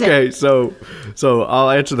 what is it? Okay, so I'll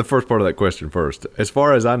answer the first part of that question first. As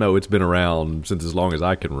far as I know, it's been around since as long as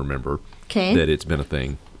I can remember. Okay. That it's been a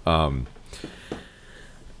thing.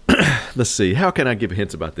 Let's see. How can I give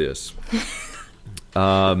hints about this?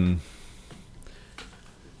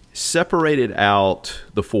 Separated out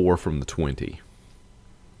the 4 from the 20.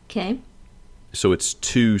 Okay. So it's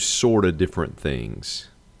two sort of different things.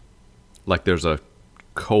 Like there's a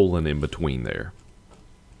colon in between there.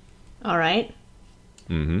 All right.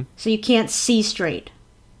 Mm-hmm. So you can't see straight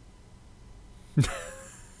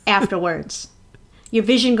afterwards. Your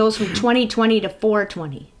vision goes from 20/20 to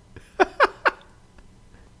 4/20.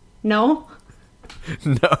 No?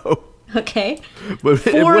 No. Okay. But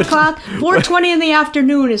 4 o'clock, 4:20 in the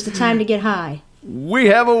afternoon is the time to get high. We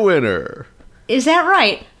have a winner. Is that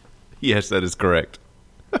right? Yes, that is correct.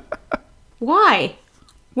 Why?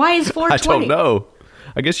 Why is 4:20? I don't know.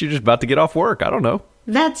 I guess you're just about to get off work. I don't know.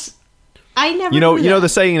 I never You knew know that. the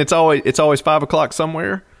saying, it's always 5 o'clock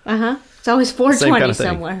somewhere? Uh-huh. It's always 4:20 Same kind of thing.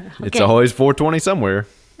 somewhere. Okay. It's always 4:20 somewhere.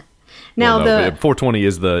 Now well, no,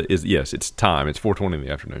 4:20 is yes, it's time. It's 4:20 in the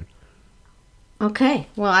afternoon. Okay.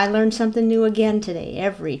 Well, I learned something new again today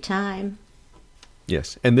every time.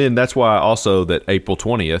 Yes. And then that's why also that April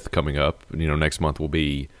 20th coming up, next month will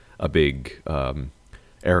be a big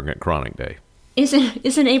arrogant chronic day.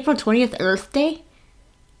 Isn't April 20th Earth Day?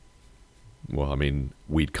 Well, I mean,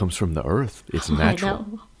 weed comes from the earth. It's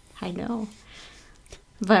natural. I know.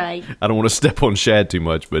 But I don't want to step on Shad too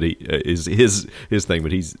much, but he is his thing.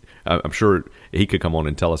 But I'm sure he could come on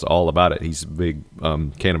and tell us all about it. He's a big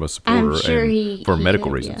cannabis supporter, I'm sure for he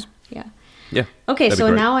medical did, reasons. Yeah. Okay, that'd be so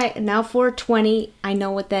great. now 420, I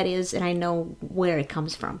know what that is, and I know where it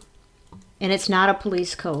comes from, and it's not a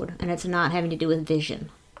police code, and it's not having to do with vision.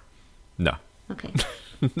 No, Okay.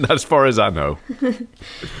 not as far as I know.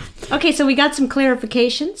 Okay, so we got some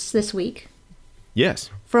clarifications this week Yes.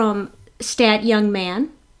 from Stat Young Man.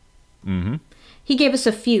 Mm-hmm. He gave us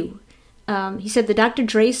a few. He said the Dr.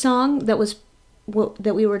 Dre song that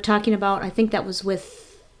we were talking about. I think that was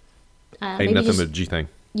with. Ain't nothing but a G thing.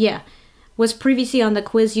 Yeah, was previously on the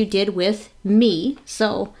quiz you did with me.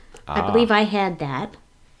 So I believe I had that.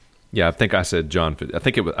 Yeah, I think I said John. I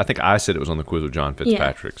think I said it was on the quiz with John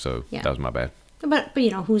Fitzpatrick. So Yeah. that was my bad. But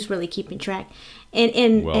who's really keeping track? Well,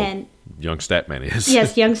 And young Statman is.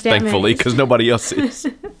 Yes, young Statman Thankfully, is. because nobody else is.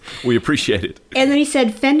 We appreciate it. and then he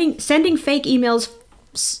said sending fake emails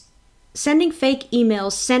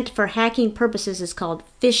sent for hacking purposes is called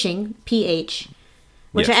phishing, PH,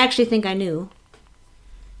 which Yes. I actually think I knew.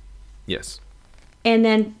 Yes. And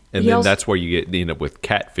then And he then also- that's where you end up with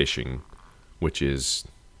catfishing, which is,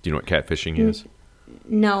 do you know what catfishing is?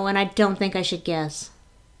 No, and I don't think I should guess.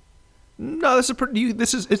 No,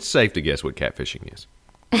 it's safe to guess what catfishing is.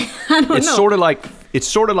 I don't It's know. sort of like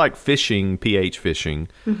phishing, PH phishing.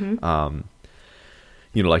 Mm-hmm.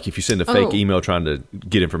 Like if you send a fake Oh. email trying to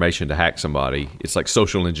get information to hack somebody, it's like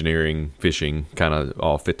social engineering, phishing, kind of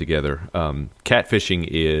all fit together. Catfishing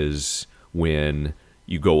is when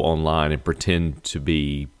you go online and pretend to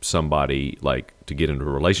be somebody, like to get into a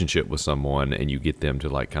relationship with someone, and you get them to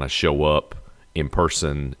like kind of show up in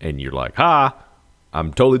person, and you're like, "Hi,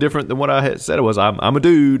 I'm totally different than what I had said it was. I'm a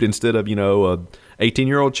dude instead of, a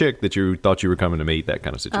 18-year-old chick that you thought you were coming to meet, that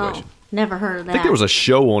kind of situation. Oh, never heard of that. I think there was a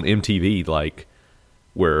show on MTV,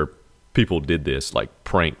 where people did this,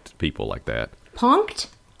 pranked people like that. Punked?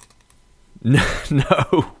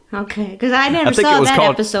 No. Okay, because I never saw that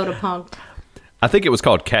episode of Punked. I think it was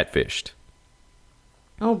called Catfished.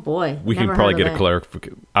 Oh boy, we can probably get a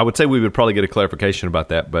clarification. I would say we would probably get a clarification about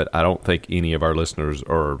that, but I don't think any of our listeners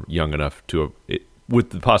are young enough to,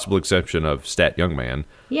 with the possible exception of Stat Youngman,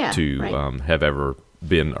 have ever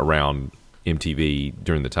been around MTV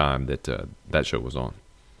during the time that that show was on.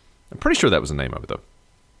 I'm pretty sure that was the name of it, though.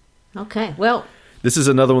 Okay, well, this is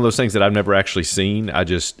another one of those things that I've never actually seen.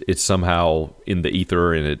 It's somehow in the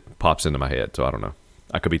ether and it pops into my head, so I don't know.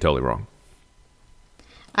 I could be totally wrong.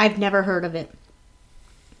 I've never heard of it.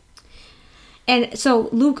 And so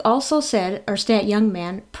Luke also said, or Stat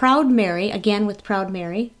Youngman, Proud Mary, again with Proud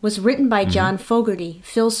Mary, was written by John Fogerty.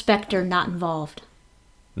 Phil Spector not involved.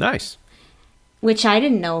 Nice. Which I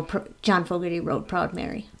didn't know John Fogerty wrote Proud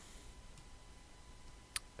Mary.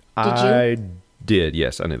 Did you? I did,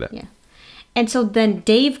 yes, I knew that. Yeah. And so then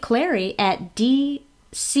Dave Clary at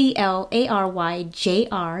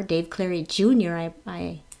DCLARYJR, Dave Clary Jr.,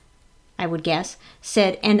 I would guess,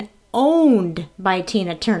 said, and owned by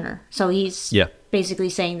Tina Turner. So he's basically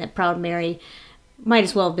saying that Proud Mary might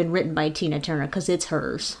as well have been written by Tina Turner because it's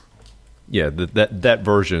hers. Yeah, that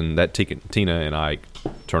version, that Tina and Ike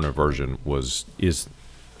Turner version is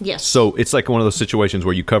yes. So it's like one of those situations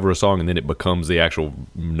where you cover a song and then it becomes the actual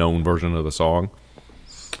known version of the song.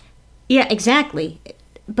 Yeah, exactly.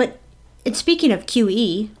 But speaking of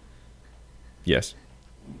QE, yes.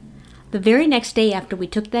 The very next day after we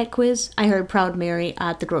took that quiz, I heard Proud Mary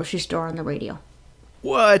at the grocery store on the radio.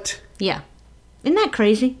 What? Yeah. Isn't that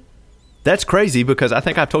crazy? That's crazy because I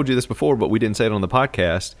think I've told you this before, but we didn't say it on the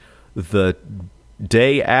podcast. The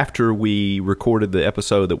day after we recorded the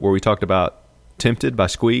episode where we talked about Tempted by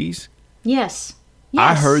Squeeze. Yes.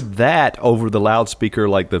 I heard that over the loudspeaker,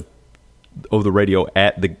 over the radio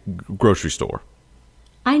at the grocery store.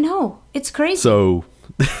 I know. It's crazy. So,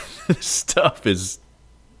 this stuff is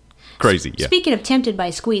crazy, yeah. Speaking of Tempted by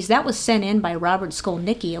Squeeze, that was sent in by Robert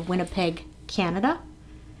Skolnicki of Winnipeg, Canada.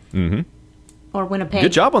 Mm-hmm. Or Winnipeg.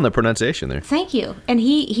 Good job on the pronunciation there. Thank you. And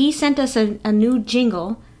he sent us a new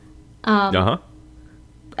jingle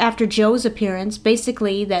after Joe's appearance,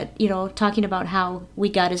 basically that, talking about how we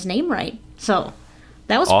got his name right. So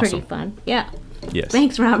that was awesome. Pretty fun. Yeah. Yes.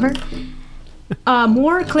 Thanks, Robert.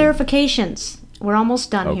 More clarifications. We're almost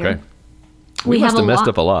done here. We must have messed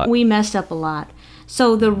up a lot. We messed up a lot.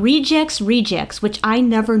 So the Rejects, which I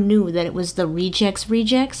never knew that it was the Rejects.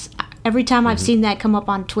 Every time I've seen that come up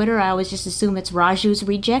on Twitter, I always just assume it's Raju's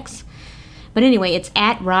Rejects. But anyway, it's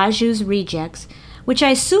at Raju's Rejects, which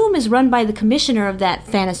I assume is run by the commissioner of that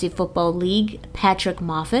fantasy football league, Patrick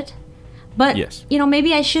Moffat. But,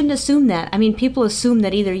 maybe I shouldn't assume that. I mean, people assume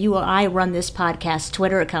that either you or I run this podcast's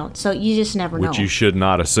Twitter account, so you just never know. Which you should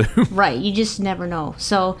not assume. Right, you just never know.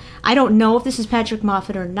 So I don't know if this is Patrick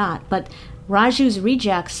Moffat or not, but Raju's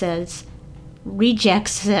Rejects says,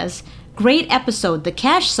 great episode. The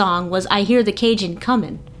Cash song was I Hear the Cajun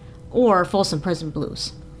Comin', or Folsom Prison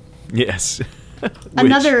Blues. Yes.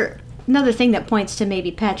 Another thing that points to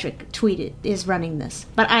maybe Patrick tweeted is running this,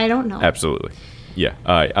 but I don't know. Absolutely. Yeah.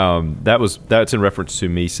 That's in reference to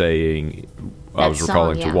me saying I was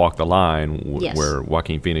recalling to Walk the Line, where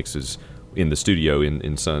Joaquin Phoenix is in the studio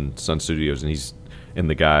in Sun Studios, and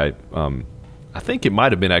the guy, I think it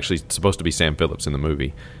might have been actually supposed to be Sam Phillips in the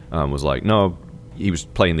movie, was like, no, he was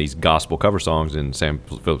playing these gospel cover songs, and Sam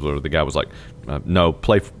Phillips, or the guy, was like, no,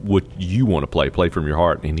 play what you want to play from your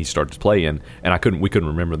heart, and he started playing, and we couldn't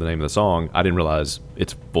remember the name of the song. I didn't realize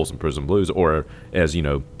it's Folsom Prison Blues, or as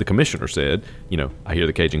the commissioner said, I Hear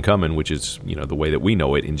the Cajun Comin', which is the way that we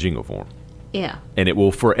know it in jingle form. Yeah. And it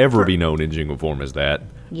will forever be known in jingle form as that.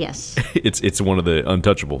 Yes. It's one of the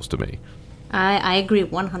untouchables to me. I agree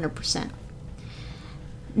 100%.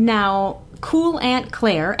 Now, Cool Aunt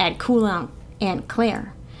Claire at Cool Aunt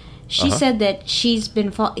Claire, she said that she's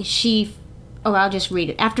been I'll just read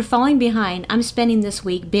it. After falling behind, I'm spending this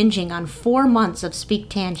week binging on 4 months of Speak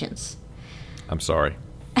Tangents. I'm sorry.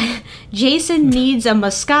 Jason needs a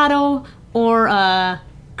Moscato or a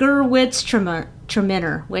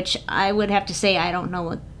Gewürztraminer, which I would have to say I don't know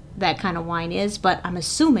what that kind of wine is, but I'm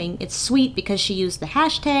assuming it's sweet because she used the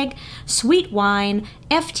hashtag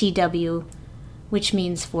 #SweetWineFTW, which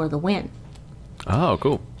means for the win. Oh,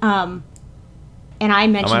 cool. And I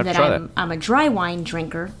mentioned that I'm a dry wine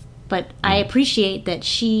drinker, but I appreciate that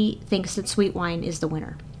she thinks that sweet wine is the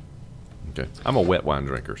winner. Okay. I'm a wet wine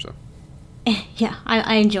drinker, so. Yeah,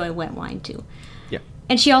 I enjoy wet wine too. Yeah.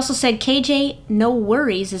 And she also said, KJ, no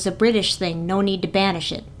worries is a British thing. No need to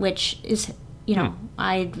banish it, which is,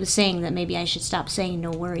 I was saying that maybe I should stop saying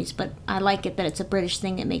no worries, but I like it that it's a British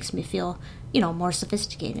thing. It makes me feel, more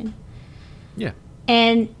sophisticated. Yeah.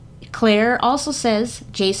 And Claire also says,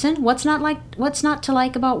 Jason, what's not to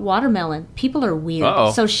like about watermelon? People are weird.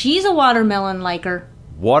 Uh-oh. So she's a watermelon liker.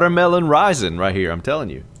 Watermelon rising right here, I'm telling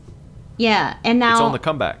you. Yeah, and now... It's on the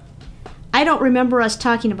comeback. I don't remember us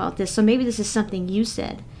talking about this, so maybe this is something you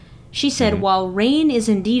said. She said, while rain is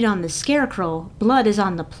indeed on the scarecrow, blood is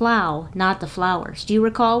on the plow, not the flowers. Do you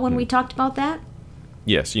recall when we talked about that?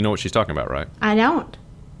 Yes, you know what she's talking about, right? I don't.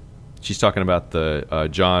 She's talking about the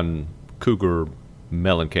John Cougar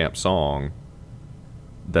Mellencamp song.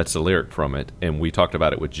 That's the lyric from it, and we talked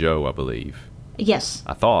about it with Joe, I believe. Yes.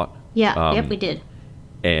 I thought. Yeah, yep, we did.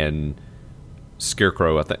 And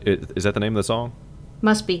Scarecrow, is that the name of the song?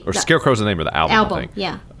 Must be. Or Scarecrow's the name of the album, I think.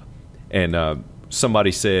 Yeah. And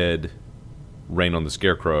somebody said Rain on the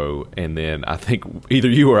Scarecrow, and then I think either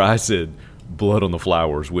you or I said Blood on the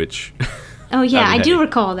Flowers, which... Oh, yeah, I do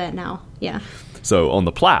recall that now. Yeah. So on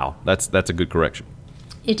the plow, that's a good correction.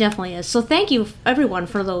 It definitely is. So thank you, everyone,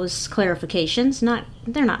 for those clarifications.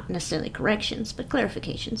 They're not necessarily corrections, but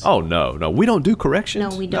clarifications. Oh, no, we don't do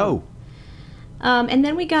corrections. No, we don't. No. And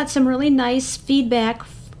then we got some really nice feedback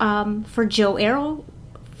for Joe Arrow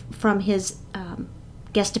from his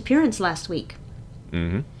guest appearance last week.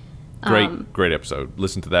 Mm-hmm. Great episode.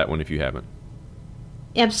 Listen to that one if you haven't.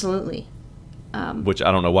 Absolutely. Which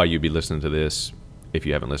I don't know why you'd be listening to this if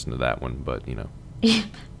you haven't listened to that one, but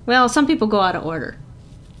Well, some people go out of order.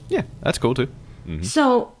 Yeah, that's cool too. Mm-hmm.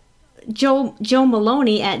 So Joe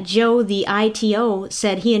Maloney at Joe the ITO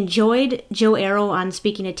said he enjoyed Joe Arrow on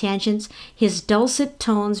Speaking of Tangents. His dulcet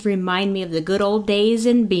tones remind me of the good old days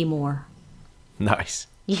in B-more. Nice.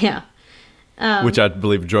 Yeah. Which I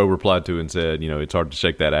believe Joe replied to and said, it's hard to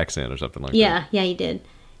shake that accent or something like that. Yeah, he did.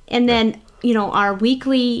 And then, our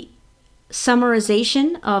weekly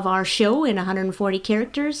summarization of our show in 140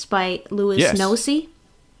 characters by Louis Nosey.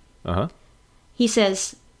 Uh-huh. He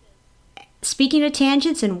says, Speaking of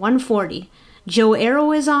Tangents in 140, Joe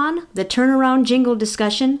Arrow is on, the turnaround jingle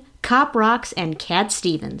discussion, Cop Rocks, and Cat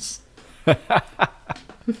Stevens.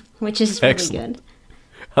 Which is really good.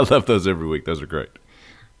 I love those every week. Those are great.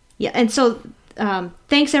 Yeah, and so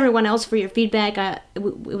thanks everyone else for your feedback. It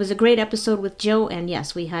was a great episode with Joe, and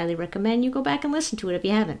yes, we highly recommend you go back and listen to it if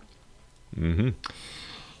you haven't. Mm-hmm.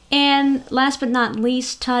 And last but not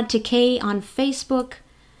least, Todd Takei on Facebook,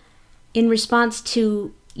 in response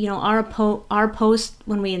to our post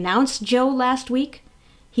when we announced Joe last week,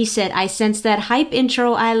 he said, I sense that hype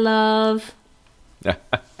intro I love.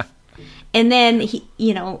 And then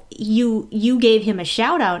you gave him a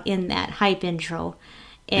shout out in that hype intro,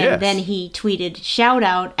 and then he tweeted, shout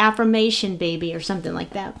out, affirmation baby, or something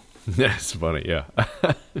like that. That's funny, yeah.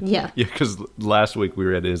 Yeah. Yeah, because last week we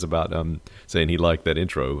read his about saying he liked that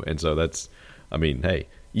intro, and so that's, hey,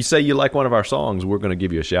 you say you like one of our songs, we're going to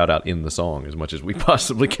give you a shout out in the song as much as we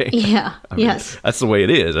possibly can. Yeah, yes. That's the way it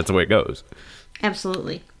is. That's the way it goes.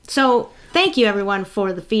 Absolutely. So thank you, everyone,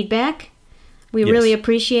 for the feedback. We really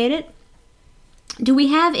appreciate it. Do we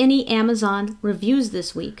have any Amazon reviews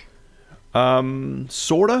this week?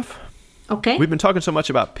 Sort of. Okay. We've been talking so much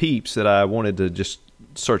about Peeps that I wanted to just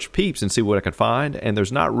search Peeps and see what I could find, and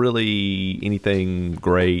there's not really anything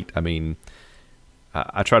great.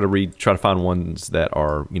 I try to find ones that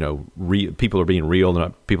are, people are being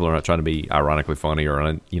real, people are not trying to be ironically funny, or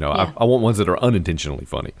I want ones that are unintentionally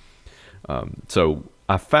funny. So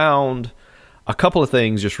I found a couple of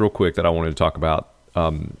things just real quick that I wanted to talk about.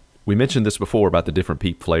 We mentioned this before about the different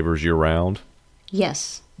Peep flavors year round.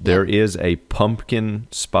 Yes. There is a pumpkin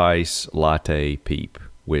spice latte Peep,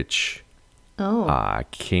 which I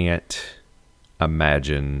can't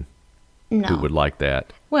imagine who would like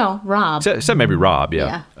that. Well, Rob. Except maybe Rob,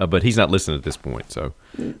 yeah. But he's not listening at this point, so.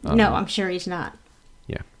 No, I'm sure he's not.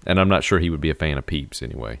 Yeah, and I'm not sure he would be a fan of Peeps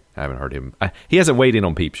anyway. I haven't heard him. He hasn't weighed in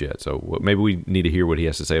on Peeps yet, so maybe we need to hear what he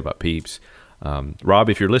has to say about Peeps. Rob,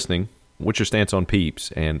 if you're listening, what's your stance on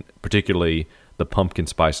Peeps, and particularly the pumpkin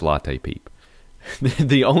spice latte Peep?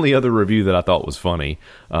 The only other review that I thought was funny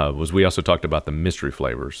was we also talked about the mystery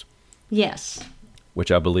flavors. Yes.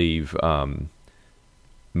 Which I believe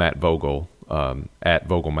Matt Vogel, at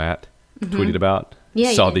VogelMatt, tweeted about.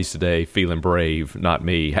 Yeah, Saw these today, feeling brave, not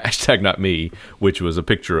me, hashtag not me, which was a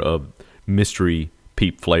picture of mystery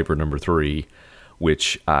Peep flavor number 3,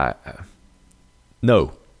 which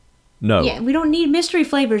no. Yeah, we don't need mystery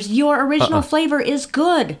flavors. Your original flavor is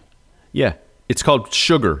good. Yeah, it's called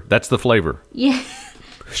sugar. That's the flavor. Yeah.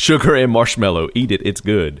 Sugar and marshmallow. Eat it. It's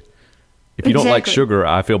good. If you don't like sugar,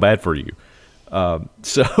 I feel bad for you. I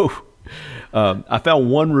found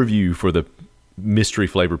one review for the mystery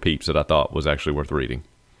flavor Peeps that I thought was actually worth reading.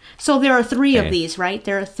 So there are 3 of these, right?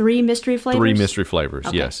 There are 3 mystery flavors? 3 mystery flavors,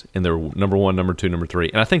 Okay. yes. And they're number 1, number 2, number 3.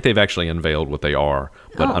 And I think they've actually unveiled what they are,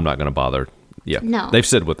 but I'm not going to bother. Yeah, No. They've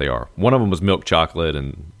said what they are. One of them was milk chocolate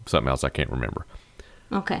and something else I can't remember.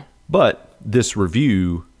 Okay. But this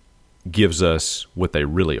review gives us what they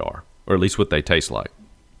really are, or at least what they taste like.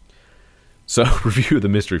 So, review of the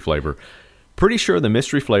mystery flavor. Pretty sure the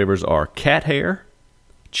mystery flavors are cat hair,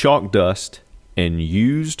 chalk dust, and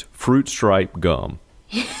used fruit stripe gum.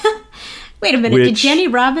 Wait a minute. Did Jenny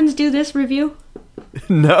Robbins do this review?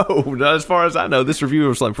 No, not as far as I know. This review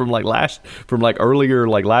was from earlier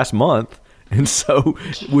last month. And so,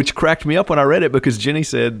 which cracked me up when I read it because Jenny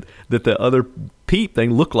said that the other Peep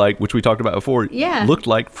thing looked like, which we talked about before, looked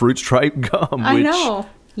like fruit stripe gum. I know.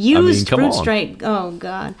 Used fruit stripe. Oh,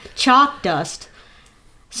 God. Chalk dust.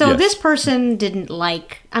 So Yes. this person didn't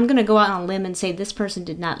like, I'm going to go out on a limb and say this person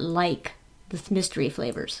did not like the mystery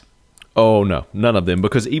flavors. Oh, no, none of them.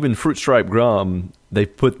 Because even fruit stripe gum, they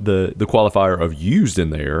put the qualifier of used in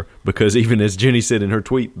there because even as Jenny said in her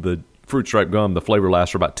tweet, the fruit stripe gum, the flavor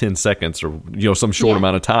lasts for about 10 seconds or some short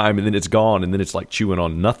amount of time, and then it's gone, and then it's like chewing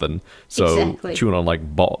on nothing. So Exactly. chewing on like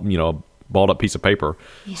balled up piece of paper.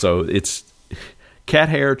 Yeah. So it's cat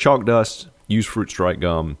hair, chalk dust, used fruit stripe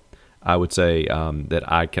gum. I would say that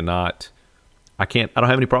I don't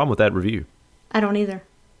have any problem with that review. I don't either.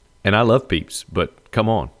 And I love Peeps, but come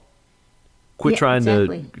on. Quit trying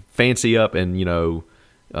exactly. to fancy up and,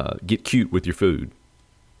 get cute with your food.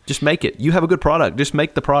 Just make it. You have a good product. Just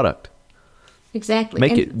make the product.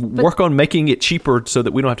 Exactly. Work on making it cheaper so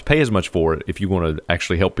that we don't have to pay as much for it if you want to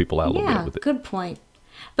actually help people out a little bit with it. Good point.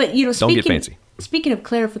 But, don't get fancy. Speaking of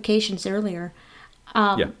clarifications earlier,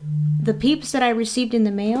 the Peeps that I received in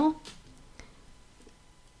the mail,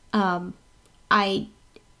 I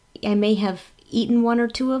may have eaten 1 or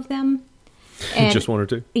 2 of them. And, just 1 or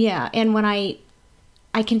 2? Yeah, and when I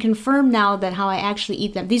can confirm now that how I actually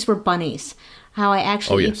eat them, these were bunnies, how I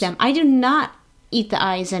actually eat them. I do not eat the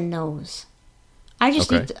eyes and nose. I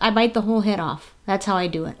just I bite the whole head off. That's how I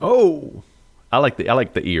do it. Oh, I like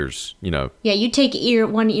the ears, Yeah, you take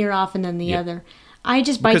one ear off and then the other. I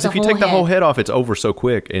just bite because the whole head. Because if you take the whole head off, it's over so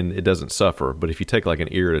quick and it doesn't suffer. But if you take like an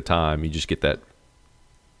ear at a time, you just get that.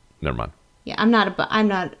 Never mind. Yeah, I'm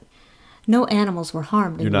not. No animals were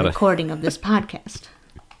harmed in the recording of this podcast.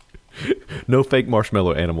 No fake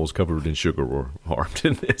marshmallow animals covered in sugar were harmed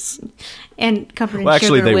in this. And covered in sugar. Well,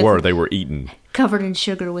 actually, they were. They were eaten. Covered in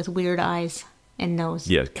sugar with weird eyes and nose.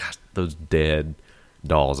 Yeah, gosh, those dead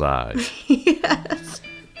doll's eyes. Yes.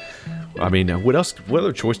 I mean, what else? What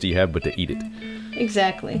other choice do you have but to eat it?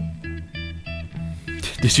 Exactly.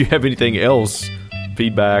 Did you have anything else,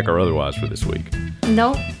 feedback or otherwise, for this week?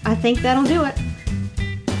 Nope. I think that'll do it.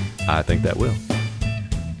 I think that will.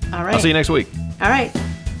 All right. I'll see you next week. All right.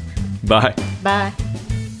 Bye. Bye.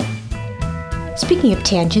 Speaking of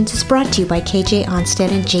Tangents is brought to you by KJ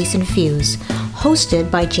Onstead and Jason Fuse.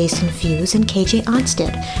 Hosted by Jason Fuse and KJ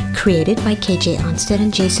Onstead. Created by KJ Onstead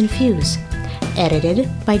and Jason Fuse. Edited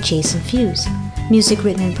by Jason Fuse. Music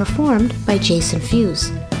written and performed by Jason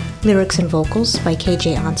Fuse. Lyrics and vocals by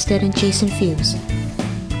KJ Onstead and Jason Fuse.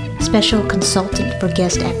 Special consultant for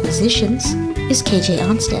guest acquisitions is KJ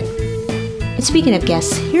Onstead. And speaking of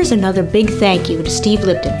guests, here's another big thank you to Steve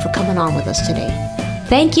Lipton for coming on with us today.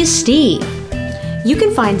 Thank you, Steve. You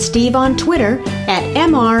can find Steve on Twitter at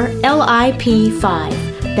MRLIP5.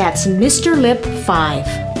 That's Mr. Lip 5.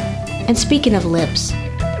 And speaking of lips,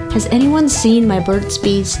 has anyone seen my Burt's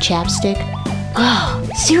Bees chapstick? Oh,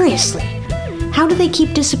 seriously. How do they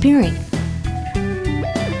keep disappearing?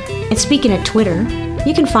 And speaking of Twitter,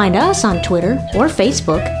 you can find us on Twitter or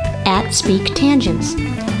Facebook at Speak Tangents.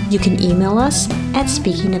 You can email us at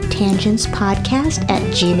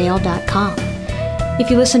speakingoftangentspodcast@gmail.com. If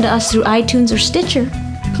you listen to us through iTunes or Stitcher,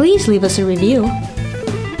 please leave us a review.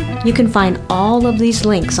 You can find all of these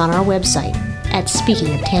links on our website at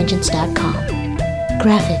speakingoftangents.com.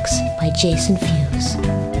 Graphics by Jason Fuse.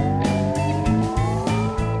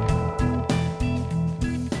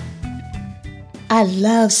 I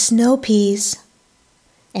love snow peas,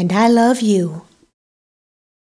 and I love you.